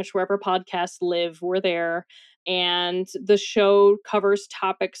 pretty much wherever podcasts live, we're there. And the show covers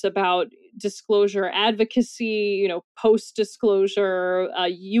topics about disclosure advocacy, post-disclosure,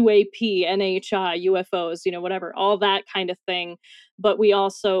 UAP, NHI, UFOs, whatever, all that kind of thing. But we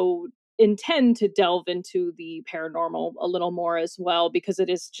also intend to delve into the paranormal a little more as well, because it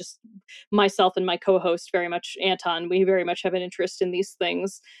is just myself and my co-host, very much Anton. We very much have an interest in these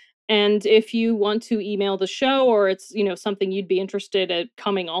things. And if you want to email the show, or it's, something you'd be interested in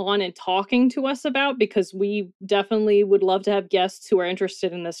coming on and talking to us about, because we definitely would love to have guests who are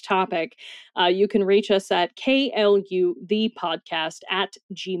interested in this topic, you can reach us at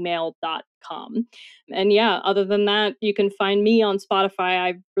kludpodcast@gmail.com. And yeah, other than that, you can find me on Spotify.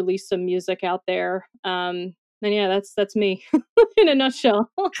 I've released some music out there. And yeah, that's me in a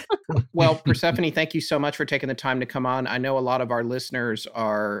nutshell. Well, Persephone, thank you so much for taking the time to come on. I know a lot of our listeners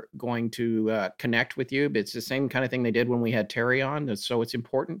are going to connect with you, but it's the same kind of thing they did when we had Terry on. So it's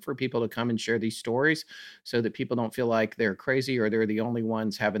important for people to come and share these stories so that people don't feel like they're crazy or they're the only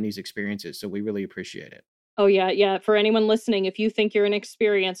ones having these experiences. So we really appreciate it. Oh, yeah. For anyone listening, if you think you're an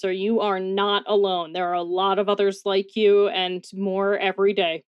experiencer, you are not alone. There are a lot of others like you and more every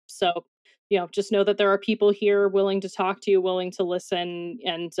day. So, just know that there are people here willing to talk to you, willing to listen,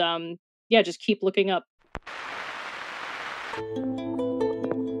 and just keep looking up.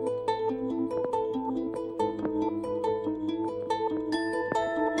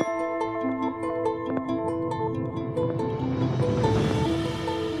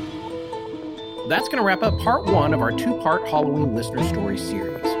 That's going to wrap up part 1 of our 2-part Halloween listener story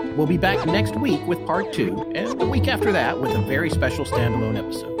series. We'll be back next week with part 2, and the week after that with a very special standalone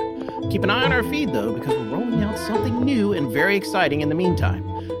episode. Keep an eye on our feed, though, because we're rolling out something new and very exciting in the meantime.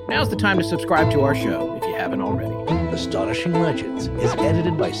 Now's the time to subscribe to our show, if you haven't already. Astonishing Legends is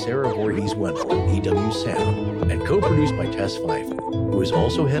edited by Sarah Voorhees-Wendell at EW Sound and co-produced by Tess Pfeiffer, who is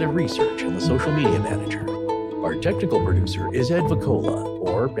also head of research and the social media manager. Our technical producer is Ed Vicola,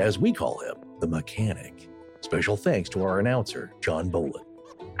 or as we call him, the Mechanic. Special thanks to our announcer, John Bolin.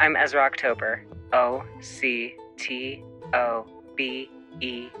 I'm Ezra October. October.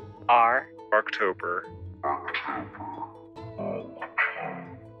 October.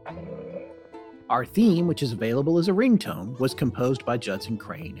 Our theme, which is available as a ringtone, was composed by Judson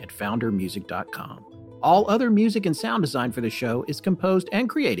Crane at foundermusic.com. All other music and sound design for the show is composed and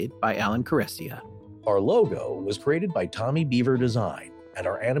created by Alan Carestia. Our logo was created by Tommy Beaver Design, and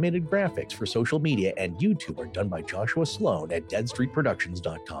our animated graphics for social media and YouTube are done by Joshua Sloan at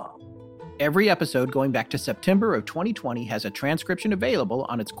deadstreetproductions.com. Every episode going back to September of 2020 has a transcription available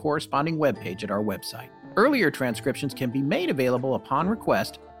on its corresponding webpage at our website. Earlier transcriptions can be made available upon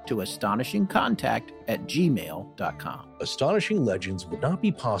request to astonishingcontact@gmail.com. Astonishing Legends would not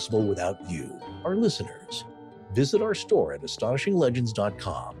be possible without you, our listeners. Visit our store at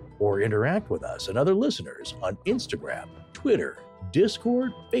astonishinglegends.com or interact with us and other listeners on Instagram, Twitter,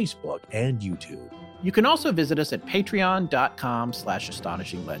 Discord, Facebook, and YouTube. You can also visit us at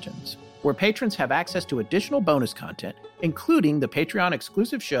patreon.com/astonishinglegends, where patrons have access to additional bonus content, including the Patreon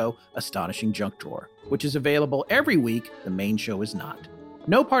exclusive show, Astonishing Junk Drawer, which is available every week. The main show is not.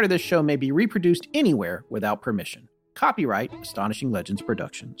 No part of this show may be reproduced anywhere without permission. Copyright Astonishing Legends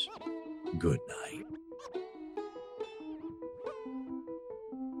Productions. Good night.